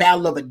win the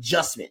battle of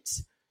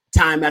adjustments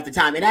time after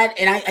time. And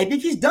I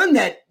think he's done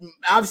that,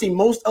 obviously,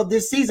 most of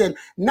this season.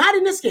 Not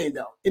in this game,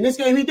 though. In this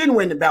game, he didn't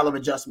win the battle of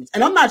adjustments.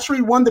 And I'm not sure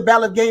he won the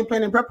battle of game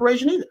plan and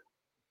preparation either.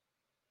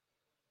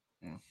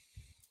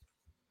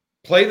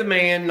 Play the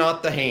man,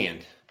 not the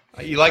hand.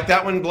 You like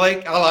that one,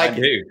 Blake? I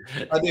do.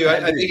 I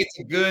think it's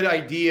a good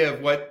idea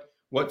of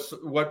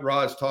what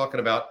Rod's talking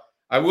about.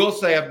 I will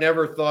say I've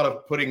never thought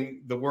of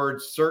putting the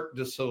word Cirque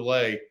du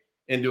Soleil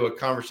into a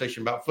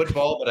conversation about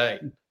football, but hey,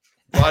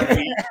 Rod,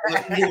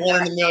 you're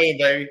 1 in a million,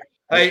 baby.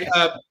 Hey,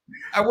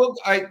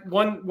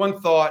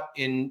 one thought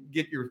and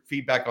get your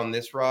feedback on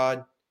this,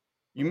 Rod.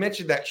 You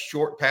mentioned that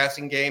short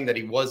passing game that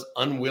he was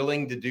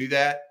unwilling to do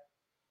that.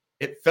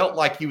 It felt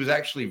like he was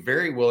actually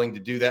very willing to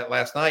do that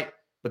last night.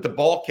 but the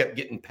ball kept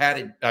getting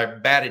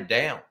batted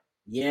down.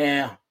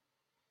 Yeah.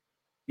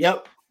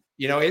 Yep.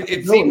 You know,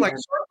 it seemed like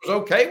Sark was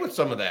okay with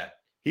some of that.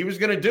 He was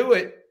going to do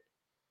it,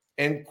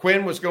 and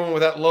Quinn was going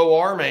with that low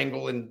arm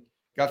angle and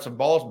got some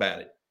balls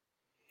batted.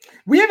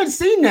 We haven't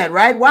seen that,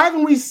 right? Why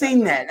haven't we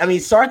seen that? I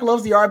mean, Sark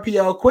loves the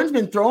RPO. Quinn's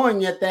been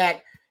throwing at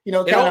that, kind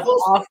of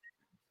off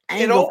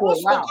angle for a while.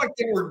 It almost looked like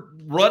they were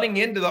running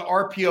into the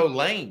RPO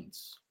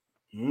lanes.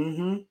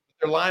 Mm-hmm.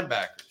 Their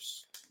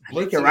linebackers. I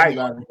think you're right,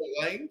 Bobby.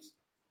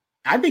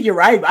 I think you're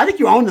right. I think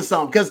you're on to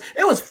something because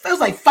it was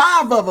like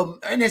 5 of them,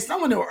 and there's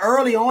someone that were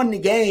early on in the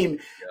game.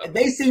 Yeah.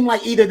 They seemed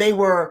like either they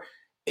were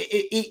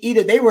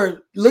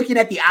looking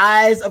at the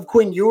eyes of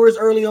Quinn Ewers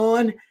early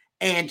on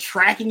and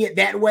tracking it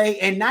that way,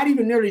 and not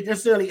even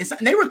necessarily. And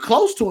they were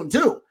close to him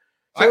too.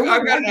 So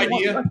I've got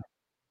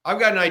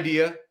an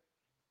idea.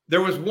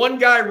 There was one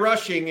guy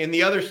rushing, and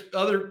the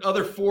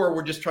other 4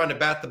 were just trying to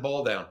bat the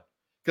ball down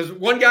because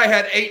one guy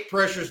had 8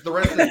 pressures. The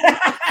rest of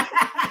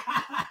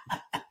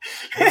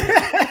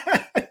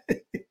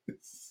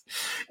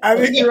I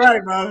think you're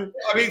right, bro.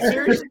 I mean,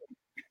 seriously,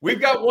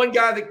 we've got one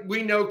guy that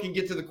we know can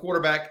get to the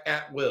quarterback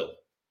at will.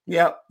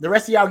 Yep. The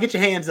rest of y'all, get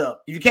your hands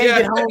up. If you can't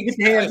get home, get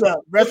your hands up.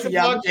 The rest of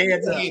y'all, get your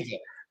hands up.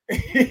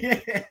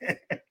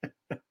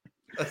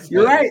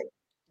 You're right.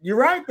 You're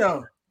right,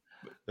 though.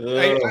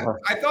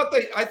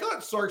 I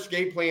thought Sark's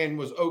game plan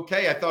was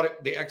okay. I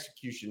thought the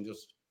execution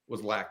just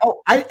was lacking.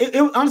 Oh,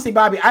 honestly,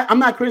 Bobby, I'm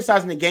not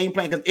criticizing the game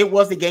plan because it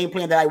was the game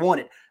plan that I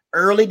wanted.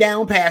 Early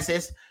down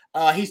passes.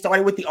 He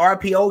started with the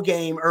RPO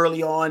game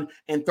early on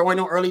and throwing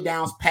on early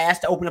downs, pass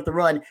to open up the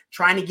run,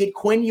 trying to get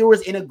Quinn Ewers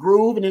in a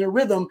groove and in a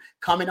rhythm,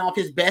 coming off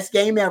his best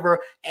game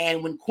ever.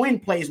 And when Quinn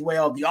plays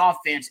well, the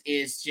offense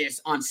is just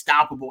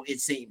unstoppable,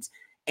 it seems.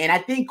 And I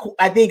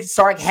think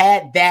Sark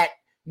had that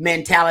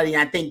mentality,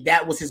 and I think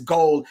that was his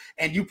goal.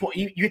 And you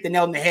hit the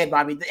nail on the head,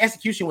 Bobby. The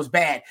execution was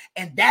bad.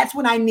 And that's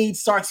when I need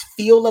Sark's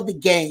feel of the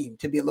game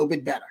to be a little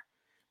bit better.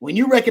 When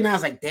you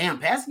recognize, like, damn,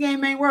 passing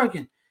game ain't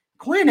working.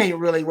 Quinn ain't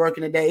really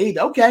working today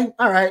either. Okay,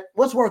 all right,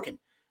 what's working?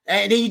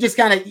 And then you just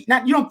kind of you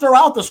don't throw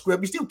out the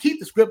script. You still keep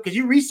the script because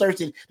you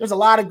research it. There's a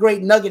lot of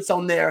great nuggets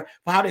on there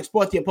for how to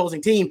exploit the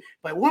opposing team.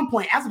 But at one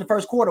point after the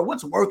first quarter,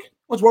 what's working?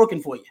 What's working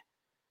for you?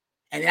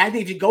 And then I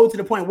think if you go to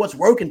the point of what's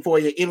working for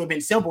you, it would have been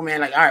simple,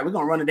 man. Like, all right, we're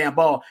gonna run the damn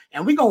ball,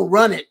 and we're gonna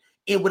run it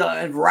with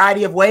a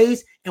variety of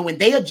ways. And when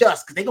they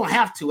adjust, because they're gonna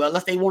have to,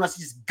 unless they want us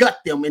to just gut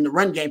them in the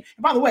run game.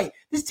 And by the way,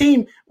 this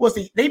team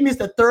they missed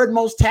the 3rd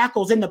most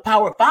tackles in the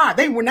Power 5.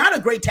 They were not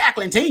a great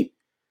tackling team.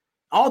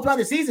 All throughout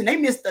the season, they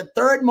missed the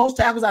 3rd most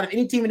tackles out of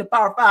any team in the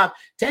Power 5.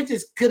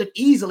 Texas could have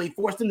easily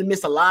forced them to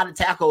miss a lot of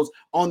tackles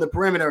on the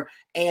perimeter.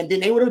 And then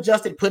they would have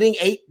adjusted, putting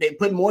 8, they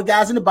put more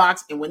guys in the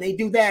box. And when they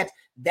do that,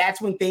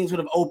 that's when things would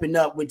have opened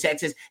up with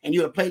Texas, and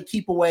you would have played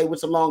keep away with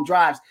some long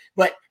drives.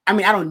 But I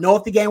mean, I don't know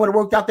if the game would have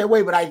worked out that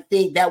way, but I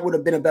think that would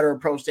have been a better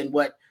approach than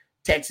what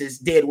Texas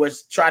did,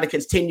 was try to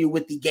continue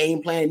with the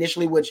game plan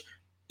initially, which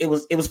it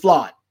was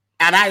flawed.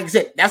 And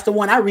that's the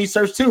one I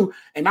researched too.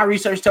 And my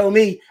research told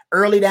me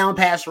early down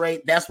pass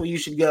rate, that's where you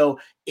should go.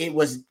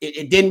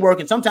 It didn't work.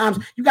 And sometimes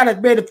you got to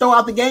be able to throw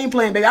out the game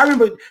plan, baby. I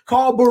remember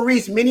Carl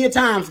Burris many a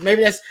times.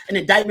 Maybe that's an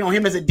indictment on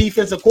him as a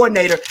defensive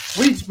coordinator.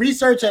 We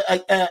research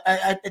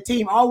a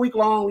team all week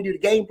long. We do the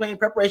game plan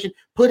preparation,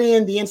 put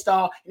in the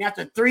install. And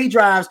after 3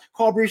 drives,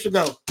 Carl Burris would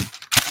go,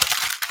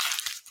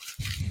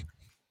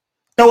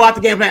 throw out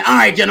the game plan. All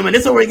right, gentlemen,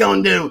 this is what we're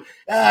going to do.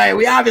 All right,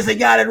 we obviously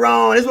got it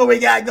wrong. This is what we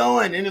got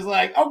going. And it's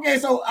like, okay,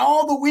 so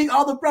all the week,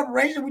 all the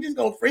preparation, we just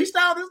go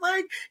freestyle this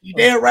thing? You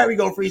damn right we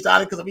go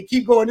freestyle it, because if we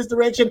keep going this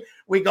direction,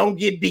 we're going to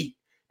get beat.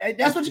 And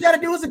that's what you got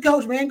to do as a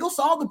coach, man. Go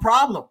solve the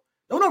problem.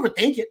 Don't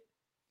overthink it.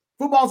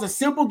 Football's a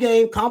simple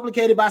game,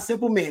 complicated by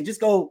simple men.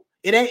 Just go.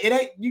 It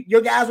ain't.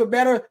 Your guys were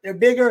better. They're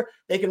bigger.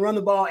 They can run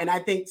the ball. And I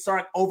think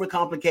Sark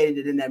overcomplicated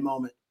it in that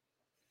moment.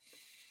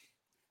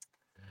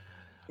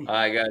 All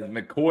right, guys.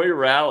 McCoy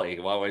Rally,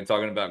 while we were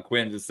talking about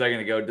Quinn just a second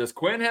ago, does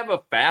Quinn have a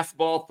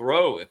fastball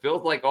throw? It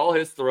feels like all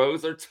his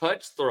throws are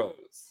touch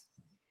throws.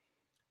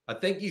 I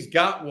think he's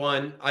got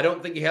one. I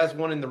don't think he has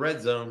one in the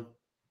red zone.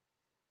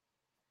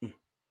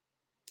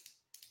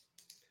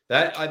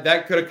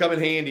 That could have come in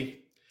handy.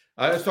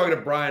 I was talking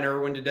to Brian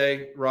Irwin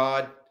today,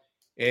 Rod,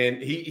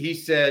 and he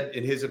said,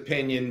 in his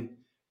opinion,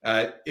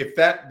 if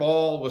that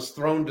ball was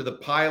thrown to the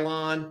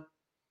pylon,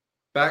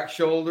 back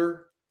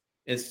shoulder,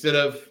 instead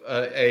of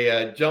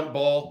a jump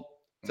ball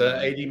to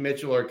A.D.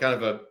 Mitchell, or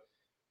kind of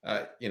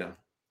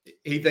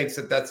he thinks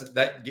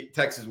that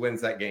Texas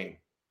wins that game.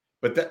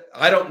 But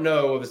I don't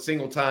know of a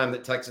single time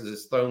that Texas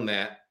has thrown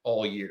that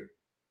all year.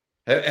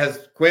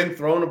 Has Quinn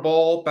thrown a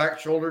ball back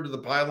shoulder to the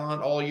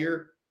pylon all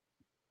year?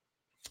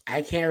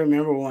 I can't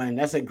remember one.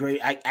 That's a great.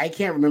 I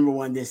can't remember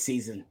one this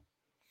season.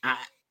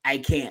 I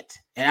can't.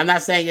 And I'm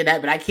not saying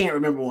that, but I can't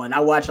remember one.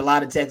 I watch a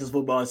lot of Texas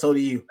football, and so do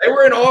you. They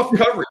were in off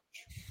coverage.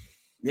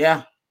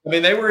 Yeah. I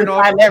mean, they were in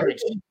inside off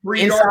leverage.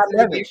 Inside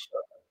leverage.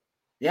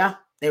 Yeah,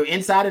 they were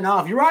inside and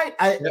off. You're right.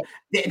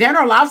 Dan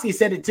Orlovsky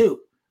said it too.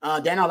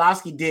 Dan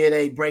Orlovsky did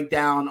a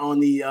breakdown on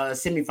the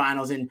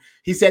semifinals, and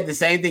he said the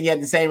same thing. He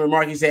had the same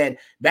remark. He said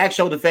back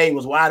shoulder fade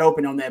was wide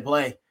open on that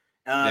play.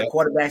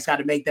 Quarterbacks got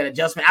to make that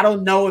adjustment. I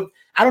don't know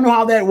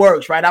how that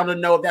works, right? I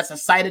don't know if that's a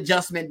sight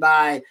adjustment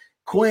by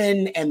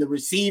Quinn and the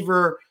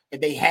receiver,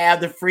 if they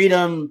have the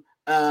freedom,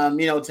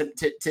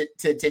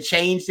 to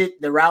change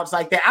the routes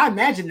like that. I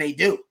imagine they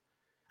do.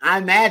 I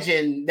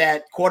imagine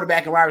that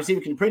quarterback and wide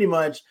receiver can pretty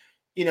much,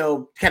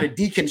 kind of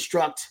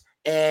deconstruct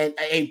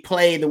a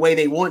play the way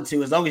they want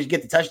to, as long as you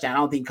get the touchdown. I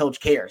don't think coach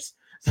cares.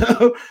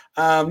 So,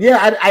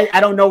 I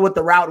don't know what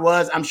the route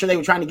was. I'm sure they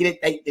were trying to get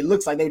it. It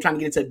looks like they were trying to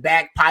get it to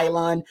back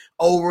pylon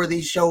over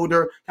the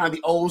shoulder, kind of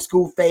the old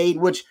school fade,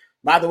 which,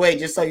 by the way,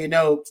 just so you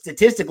know,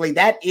 statistically,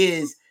 that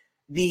is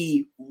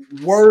the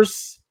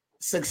worst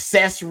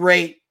success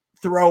rate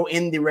throw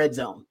in the red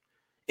zone.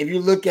 If you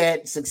look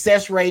at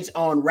success rates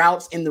on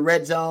routes in the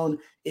red zone,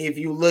 if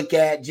you look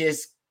at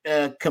just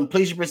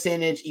completion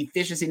percentage,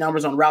 efficiency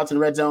numbers on routes in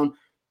the red zone,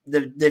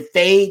 the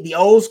fade, the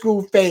old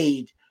school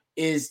fade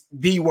is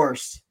the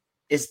worst.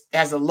 It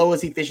has the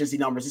lowest efficiency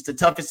numbers. It's the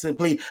toughest to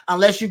complete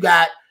unless you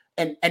got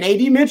an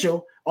AD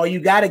Mitchell or you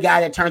got a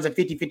guy that turns a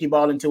 50-50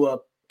 ball into a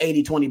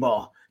 80-20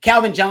 ball.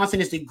 Calvin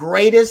Johnson is the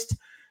greatest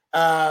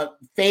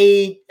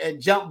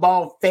jump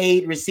ball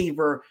fade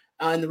receiver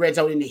in the red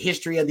zone in the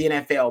history of the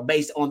NFL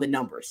based on the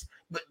numbers.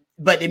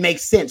 But it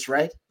makes sense,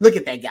 right? Look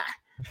at that guy.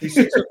 He's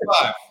 6'5".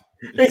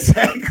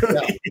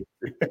 Exactly.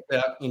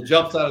 Yeah, and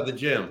jumps out of the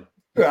gym.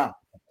 Yeah.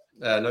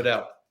 No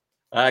doubt.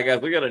 All right,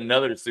 guys, we got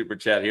another super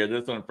chat here.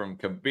 This one from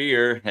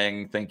Kabir.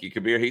 Thank you,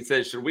 Kabir. He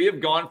says, should we have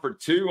gone for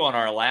 2 on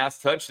our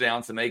last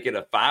touchdown to make it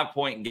a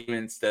 5-point game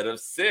instead of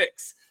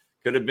 6?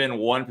 Could have been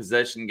 1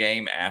 possession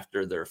game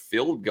after their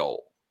field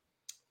goal.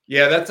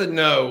 Yeah, that's a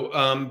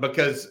no,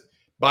 because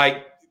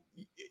by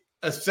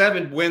a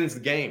 7 wins the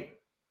game.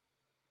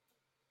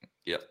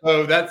 Yeah.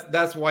 So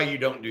that's why you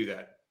don't do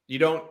that.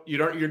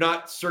 You're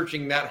not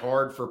searching that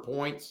hard for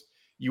points.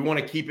 You want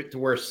to keep it to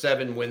where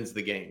 7 wins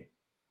the game.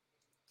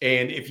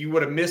 And if you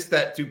would have missed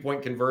that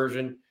 2-point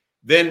conversion,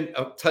 then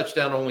a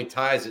touchdown only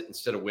ties it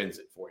instead of wins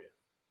it for you.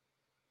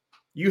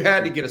 You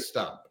had to get a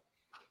stop.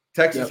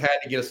 Texas had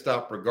to get a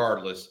stop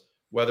regardless,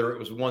 whether it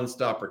was 1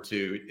 stop or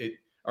 2,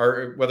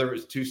 or whether it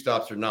was 2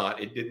 stops or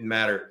not. It didn't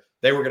matter.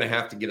 They were going to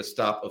have to get a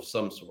stop of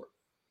some sort.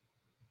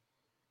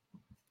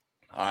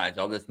 All right,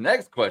 y'all. This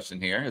next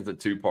question here is a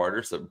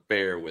 2-parter, so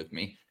bear with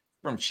me.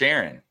 From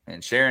Sharon.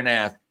 And Sharon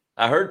asked,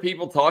 I heard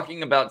people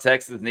talking about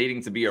Texas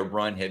needing to be a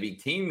run-heavy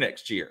team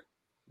next year.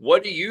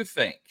 What do you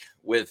think?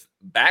 With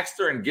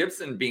Baxter and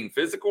Gibson being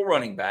physical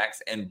running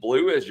backs and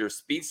Blue as your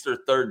speedster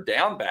third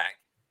down back,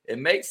 it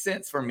makes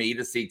sense for me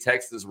to see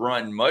Texas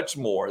run much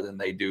more than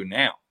they do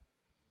now.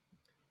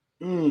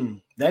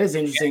 That is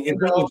interesting.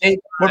 What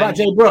about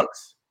Jay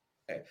Brooks?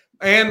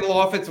 And the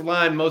offensive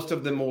line, most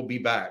of them will be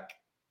back.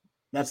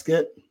 That's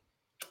good.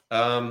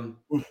 I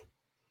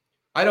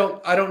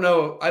don't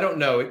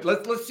know.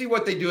 Let's see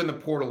what they do in the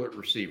portal at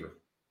receiver.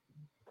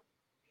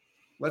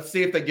 Let's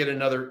see if they get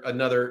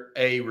another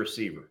A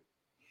receiver.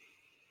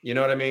 You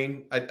know what I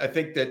mean? I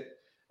think that,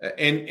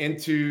 and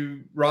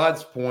to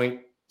Rod's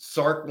point,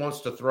 Sark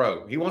wants to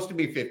throw. He wants to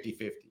be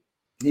 50-50.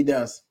 He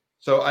does.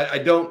 So I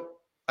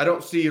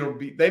don't see it'll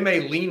be. They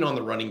may lean on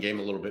the running game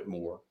a little bit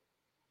more,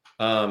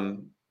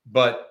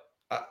 but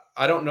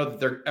I don't know that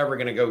they're ever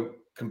going to go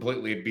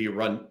completely be a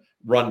run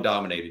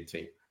dominated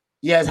team.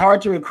 Yeah, it's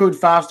hard to recruit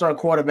 5-star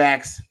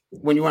quarterbacks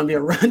when you want to be a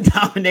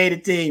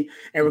run-dominated team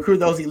and recruit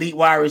those elite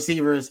wide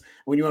receivers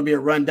when you want to be a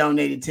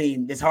run-dominated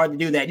team. It's hard to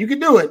do that. You can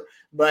do it,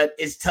 but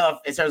it's tough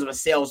in terms of a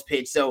sales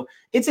pitch. So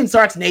it's in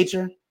Sark's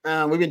nature.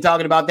 We've been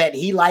talking about that.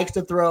 He likes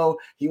to throw.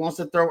 He wants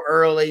to throw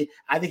early.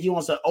 I think he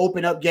wants to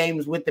open up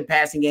games with the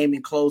passing game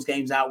and close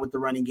games out with the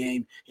running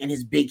game and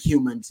his big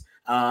humans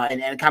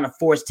and kind of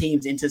force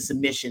teams into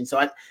submission.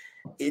 So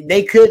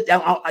they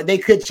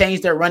could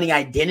change their running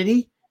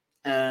identity.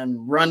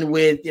 Run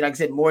with, like I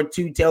said, more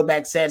 2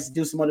 tailback sets,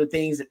 do some other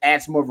things,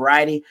 add some more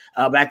variety.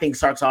 But I think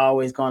Sark's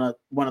always going to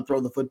want to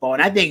throw the football.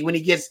 And I think when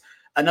he gets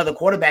another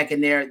quarterback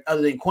in there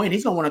other than Quinn,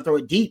 he's going to want to throw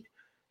it deep.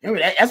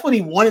 Remember, that's what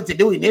he wanted to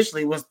do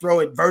initially, was throw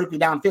it vertically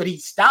downfield. He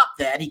stopped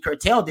that. He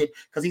curtailed it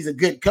because he's a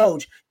good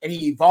coach, and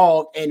he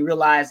evolved and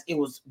realized it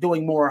was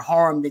doing more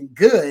harm than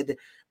good.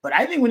 But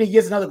I think when he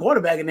gets another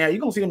quarterback in there, you're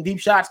going to see them deep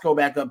shots go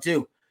back up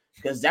too,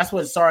 because that's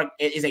what Sark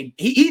is. He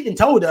even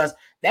told us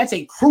that's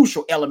a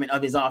crucial element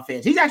of his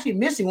offense. He's actually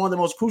missing one of the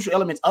most crucial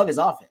elements of his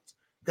offense,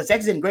 because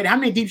Texas isn't great. How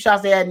many deep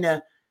shots they had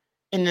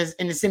in the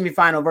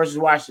semifinal versus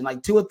Washington?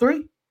 Like 2 or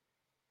 3?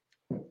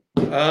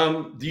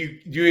 Do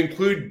you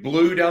include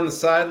Blue down the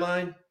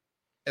sideline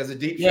as a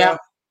deep shot?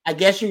 I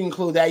guess you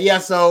include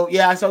that. So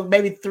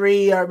maybe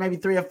 3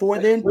 or 4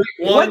 then.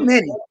 One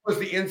was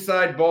the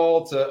inside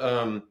ball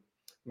to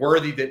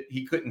Worthy that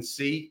he couldn't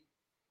see.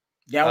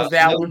 That was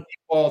that one.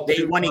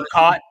 The one he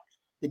caught.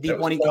 The deep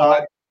one he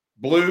caught.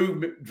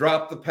 Blue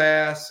dropped the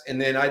pass,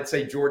 and then I'd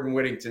say Jordan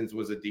Whittington's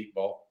was a deep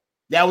ball.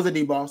 That was a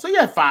deep ball. So you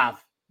had 5,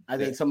 I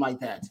think, something like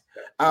that.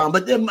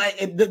 But then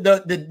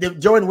the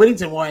Jordan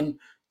Whittington one,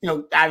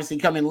 obviously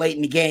coming late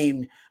in the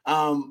game,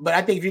 But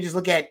I think if you just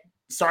look at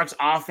Sark's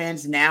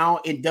offense now,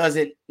 it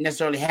doesn't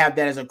necessarily have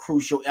that as a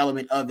crucial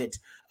element of it.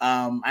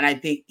 And I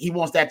think he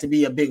wants that to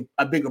be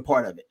a bigger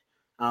part of it.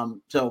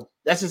 So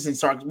that's just in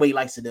Sark's what he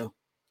likes to do.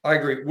 I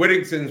agree.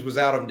 Whittington's was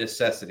out of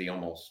necessity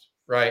almost,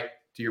 right?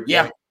 To your point.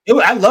 Yeah,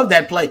 I love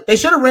that play. They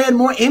should have ran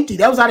more empty.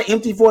 That was out of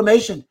empty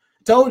formation.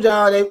 Told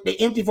y'all the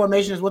empty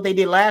formation is what they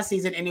did last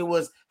season, and it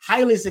was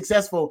highly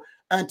successful.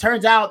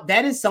 Turns out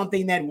that is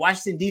something that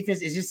Washington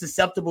defense is just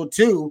susceptible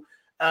to.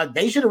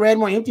 They should have ran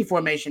more empty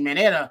formation, man.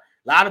 They had a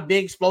lot of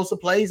big explosive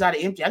plays out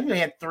of empty. I think they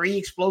had 3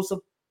 explosive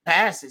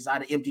passes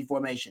out of empty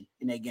formation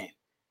in that game.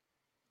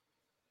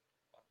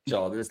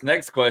 So this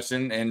next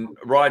question, and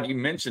Rod, you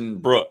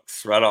mentioned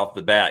Brooks right off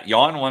the bat.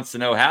 Jan wants to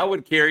know, how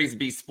would carries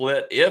be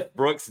split if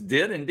Brooks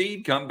did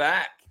indeed come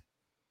back?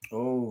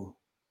 Oh,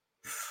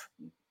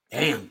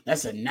 damn,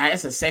 that's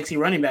a sexy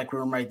running back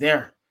room right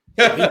there.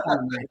 That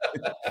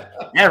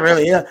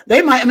really, yeah.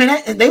 They might. I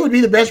mean, they would be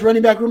the best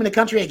running back room in the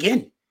country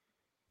again.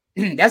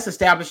 That's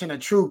establishing a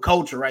true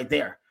culture right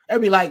there.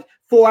 That'd be like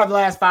 4 out of the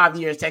last 5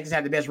 years, Texas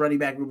had the best running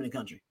back room in the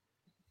country.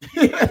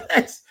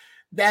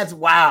 That's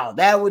wow.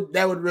 That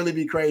would really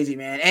be crazy,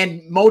 man.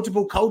 And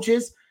multiple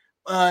coaches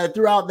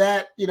throughout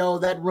that,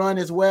 that run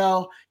as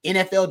well.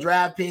 NFL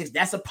draft picks.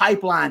 That's a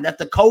pipeline. That's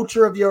the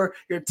culture of your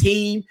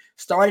team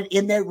started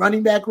in that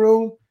running back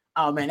room.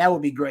 Oh man, that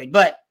would be great.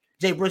 But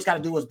Jay Brooks got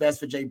to do what's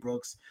best for Jay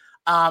Brooks.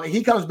 If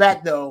he comes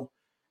back though,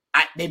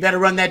 they better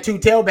run that 2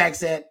 tailback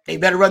set. They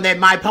better run that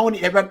My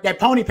Pony, that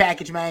pony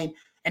package, man.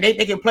 And they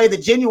can play the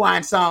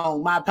Genuine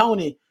song, My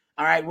Pony,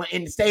 all right,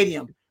 in the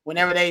stadium.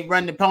 Whenever they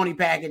run the pony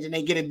package and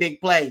they get a big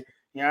play,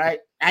 all right?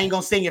 I ain't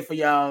going to sing it for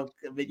y'all,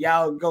 but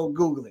y'all go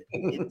Google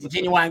it. The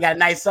Genuine got a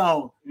nice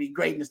song. It'd be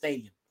great in the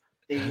stadium.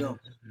 There you go.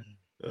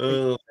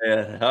 Oh,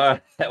 man. All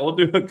right. We'll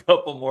do a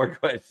couple more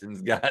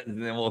questions, guys,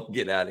 and then we'll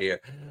get out of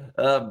here.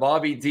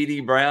 Bobby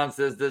T.D. Brown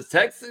says, does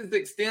Texas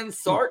extend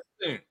Sark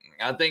soon?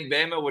 I think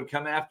Bama would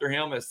come after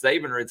him if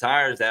Saban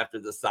retires after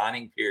the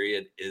signing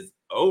period is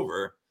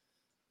over.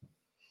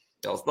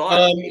 Y'all's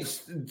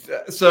thoughts?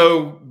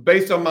 So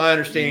based on my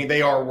understanding,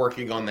 they are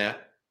working on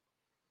that.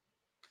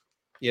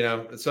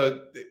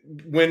 So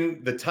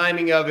when the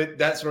timing of it,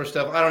 that sort of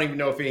stuff, I don't even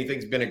know if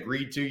anything's been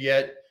agreed to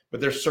yet,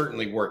 but they're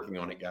certainly working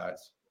on it,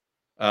 guys.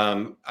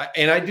 I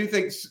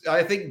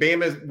think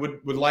Bama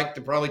would like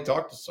to probably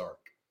talk to Sark.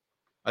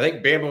 I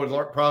think Bama would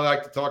probably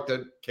like to talk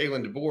to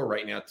Kalen DeBoer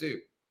right now too.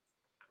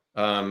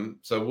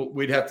 So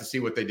we'd have to see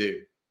what they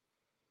do.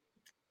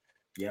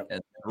 Yep.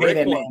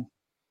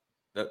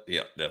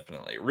 Yeah,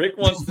 definitely. Rick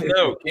wants to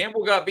know,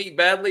 Campbell got beat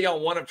badly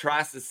on one of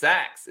Trice's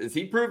sacks. Is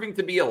he proving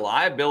to be a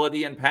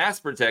liability in pass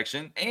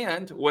protection?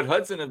 And would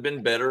Hudson have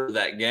been better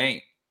that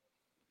game?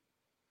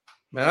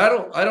 Man,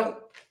 I don't.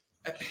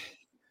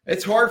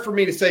 It's hard for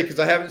me to say because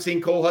I haven't seen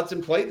Cole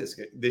Hudson play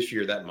this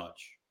year that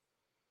much,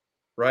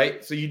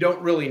 right? So you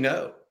don't really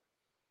know.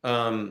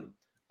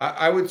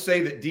 I would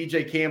say that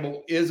DJ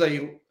Campbell is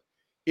a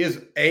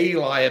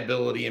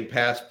liability in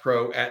pass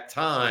pro at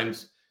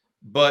times.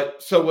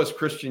 But so was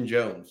Christian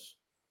Jones,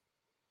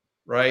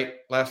 right?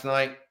 Last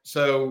night.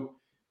 So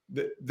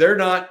they're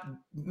not,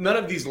 none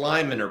of these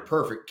linemen are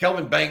perfect.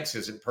 Kelvin Banks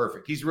isn't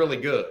perfect. He's really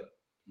good,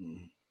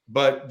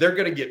 but they're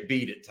going to get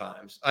beat at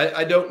times.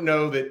 I don't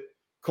know that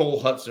Cole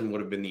Hudson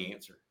would have been the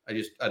answer.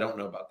 I don't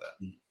know about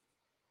that.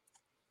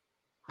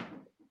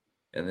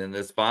 And then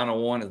this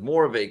final one is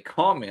more of a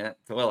comment.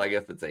 Well, I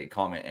guess it's a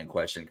comment and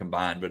question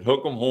combined. But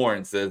Hook'em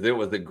Horn says, it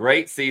was a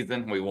great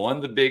season. We won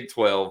the Big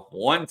 12,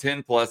 won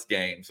 10-plus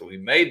games. So we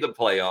made the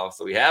playoffs.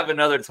 So we have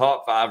another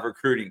top 5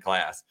 recruiting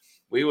class.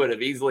 We would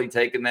have easily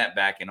taken that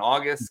back in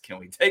August. Can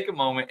we take a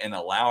moment and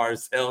allow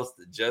ourselves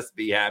to just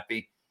be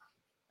happy?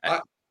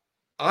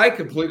 I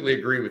completely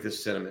agree with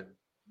this sentiment.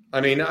 I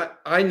mean,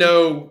 I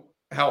know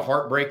how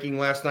heartbreaking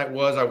last night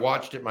was. I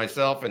watched it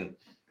myself, and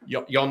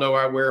y'all know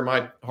I wear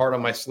my heart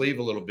on my sleeve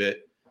a little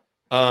bit.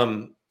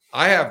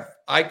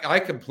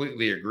 I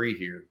completely agree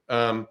here.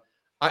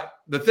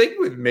 The thing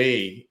with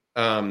me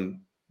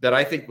that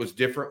I think was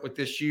different with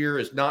this year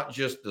is not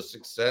just the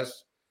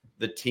success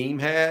the team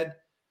had,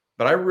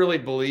 but I really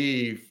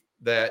believe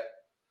that,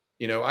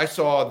 I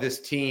saw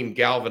this team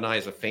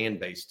galvanize a fan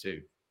base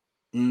too.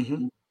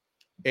 Mm-hmm.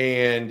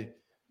 And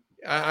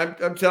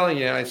I'm telling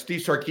you,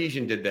 Steve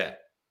Sarkisian did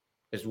that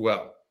as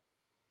well,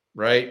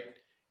 right?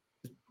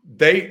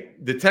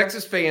 The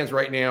Texas fans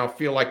right now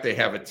feel like they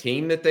have a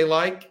team that they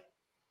like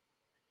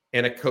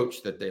and a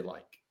coach that they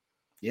like.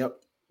 Yep.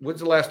 When's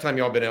the last time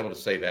y'all been able to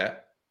say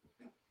that?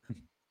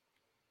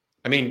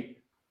 I mean,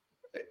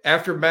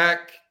 after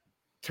Mac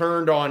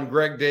turned on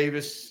Greg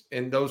Davis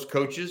and those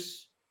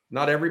coaches,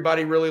 not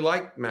everybody really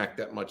liked Mac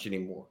that much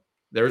anymore.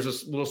 There's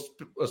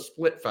a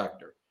split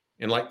factor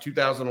in like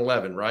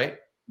 2011, right?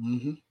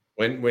 Mm-hmm.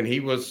 When he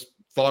was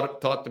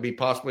thought to be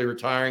possibly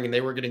retiring and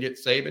they were going to get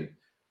Saban.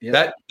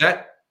 Yep.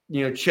 That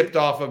chipped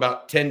off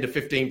about 10 to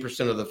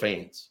 15% of the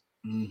fans.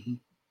 Mm-hmm.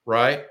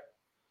 Right?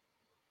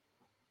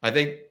 I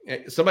think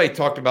somebody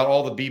talked about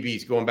all the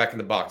BBs going back in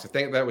the box. I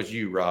think that was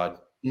you, Rod.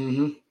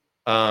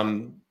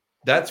 Mm-hmm.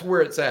 That's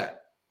where it's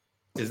at,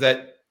 is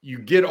that you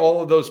get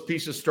all of those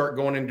pieces start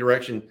going in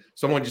direction.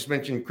 Someone just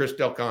mentioned Chris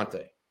Del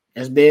Conte.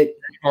 That's big.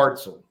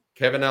 Hartzell,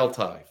 Kevin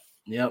Eltife.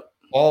 Yep.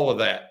 All of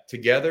that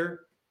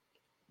together.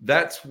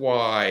 That's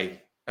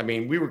why, I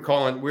mean, we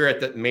were at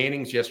the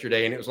Mannings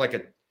yesterday, and it was like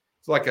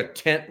a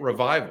tent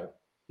revival.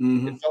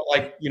 Mm-hmm. It felt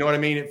like, you know what I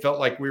mean? It felt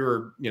like we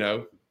were,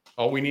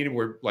 all we needed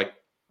were like,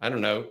 I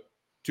don't know,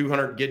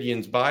 200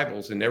 Gideon's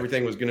Bibles, and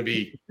everything was going to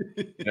be,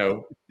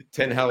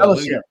 10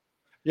 hallelujah.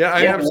 Yeah,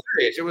 I'm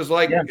serious. It was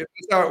like, that's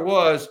how it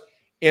was.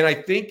 And I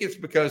think it's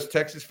because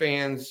Texas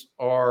fans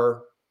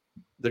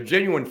they're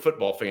genuine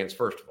football fans,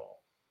 first of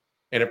all,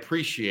 and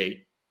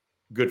appreciate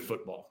good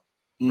football,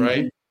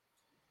 right?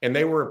 And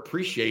they were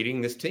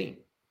appreciating this team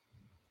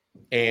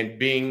and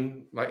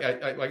being, like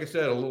I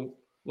said, a little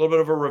bit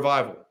of a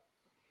revival.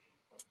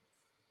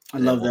 I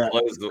love that.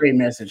 Great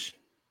message.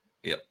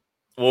 Yep.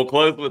 We'll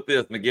close with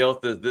this. Miguel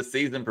says, this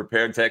season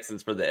prepared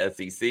Texas for the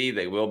SEC.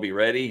 They will be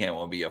ready and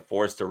will be a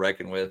force to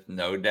reckon with,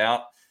 no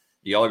doubt.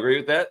 Do y'all agree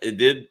with that? It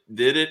did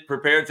it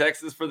prepare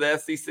Texas for the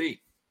SEC?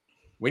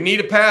 We need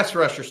a pass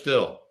rusher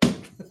still.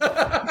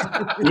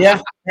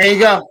 Yeah, there you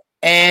go.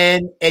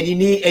 And you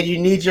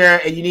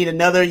need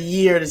another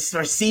year to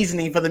start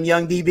seasoning for them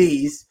young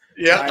DBs.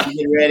 Yeah, to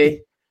get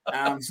ready.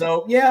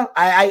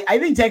 I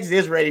think Texas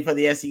is ready for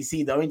the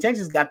SEC, though. I mean,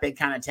 Texas got that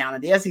kind of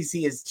talent. The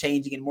SEC is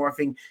changing and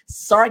morphing.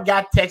 Sark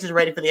got Texas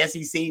ready for the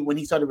SEC when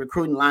he started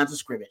recruiting lines of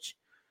scrimmage.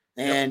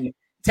 And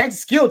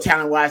Texas skill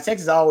talent-wise,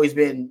 Texas has always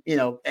been,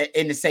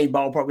 in the same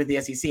ballpark with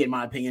the SEC, in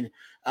my opinion.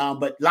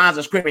 But lines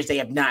of scrimmage, they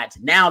have not.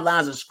 Now,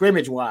 lines of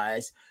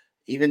scrimmage-wise,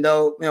 even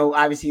though,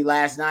 obviously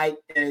last night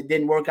it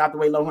didn't work out the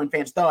way Longhorn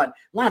fans thought,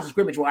 lines of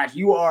scrimmage-wise,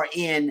 you are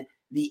in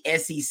the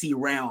SEC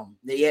realm.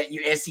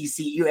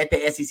 You're at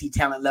the SEC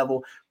talent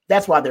level.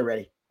 That's why they're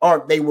ready,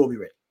 or they will be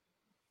ready.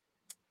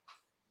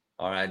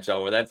 All right,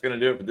 y'all. Well, that's going to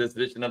do it for this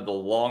edition of the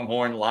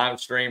Longhorn live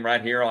stream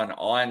right here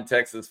on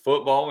Texas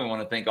Football. We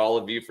want to thank all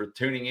of you for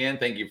tuning in.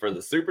 Thank you for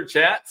the super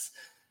chats.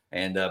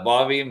 And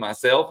Bobby,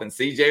 myself, and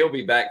CJ will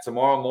be back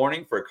tomorrow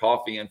morning for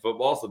Coffee and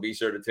Football, so be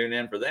sure to tune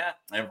in for that.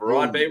 And for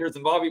Rod Babers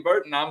and Bobby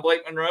Burton, I'm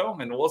Blake Monroe,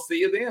 and we'll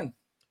see you then.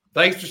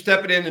 Thanks for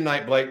stepping in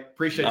tonight, Blake.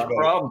 Appreciate you. No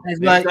problem. Thanks,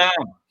 Blake.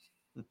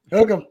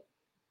 Welcome.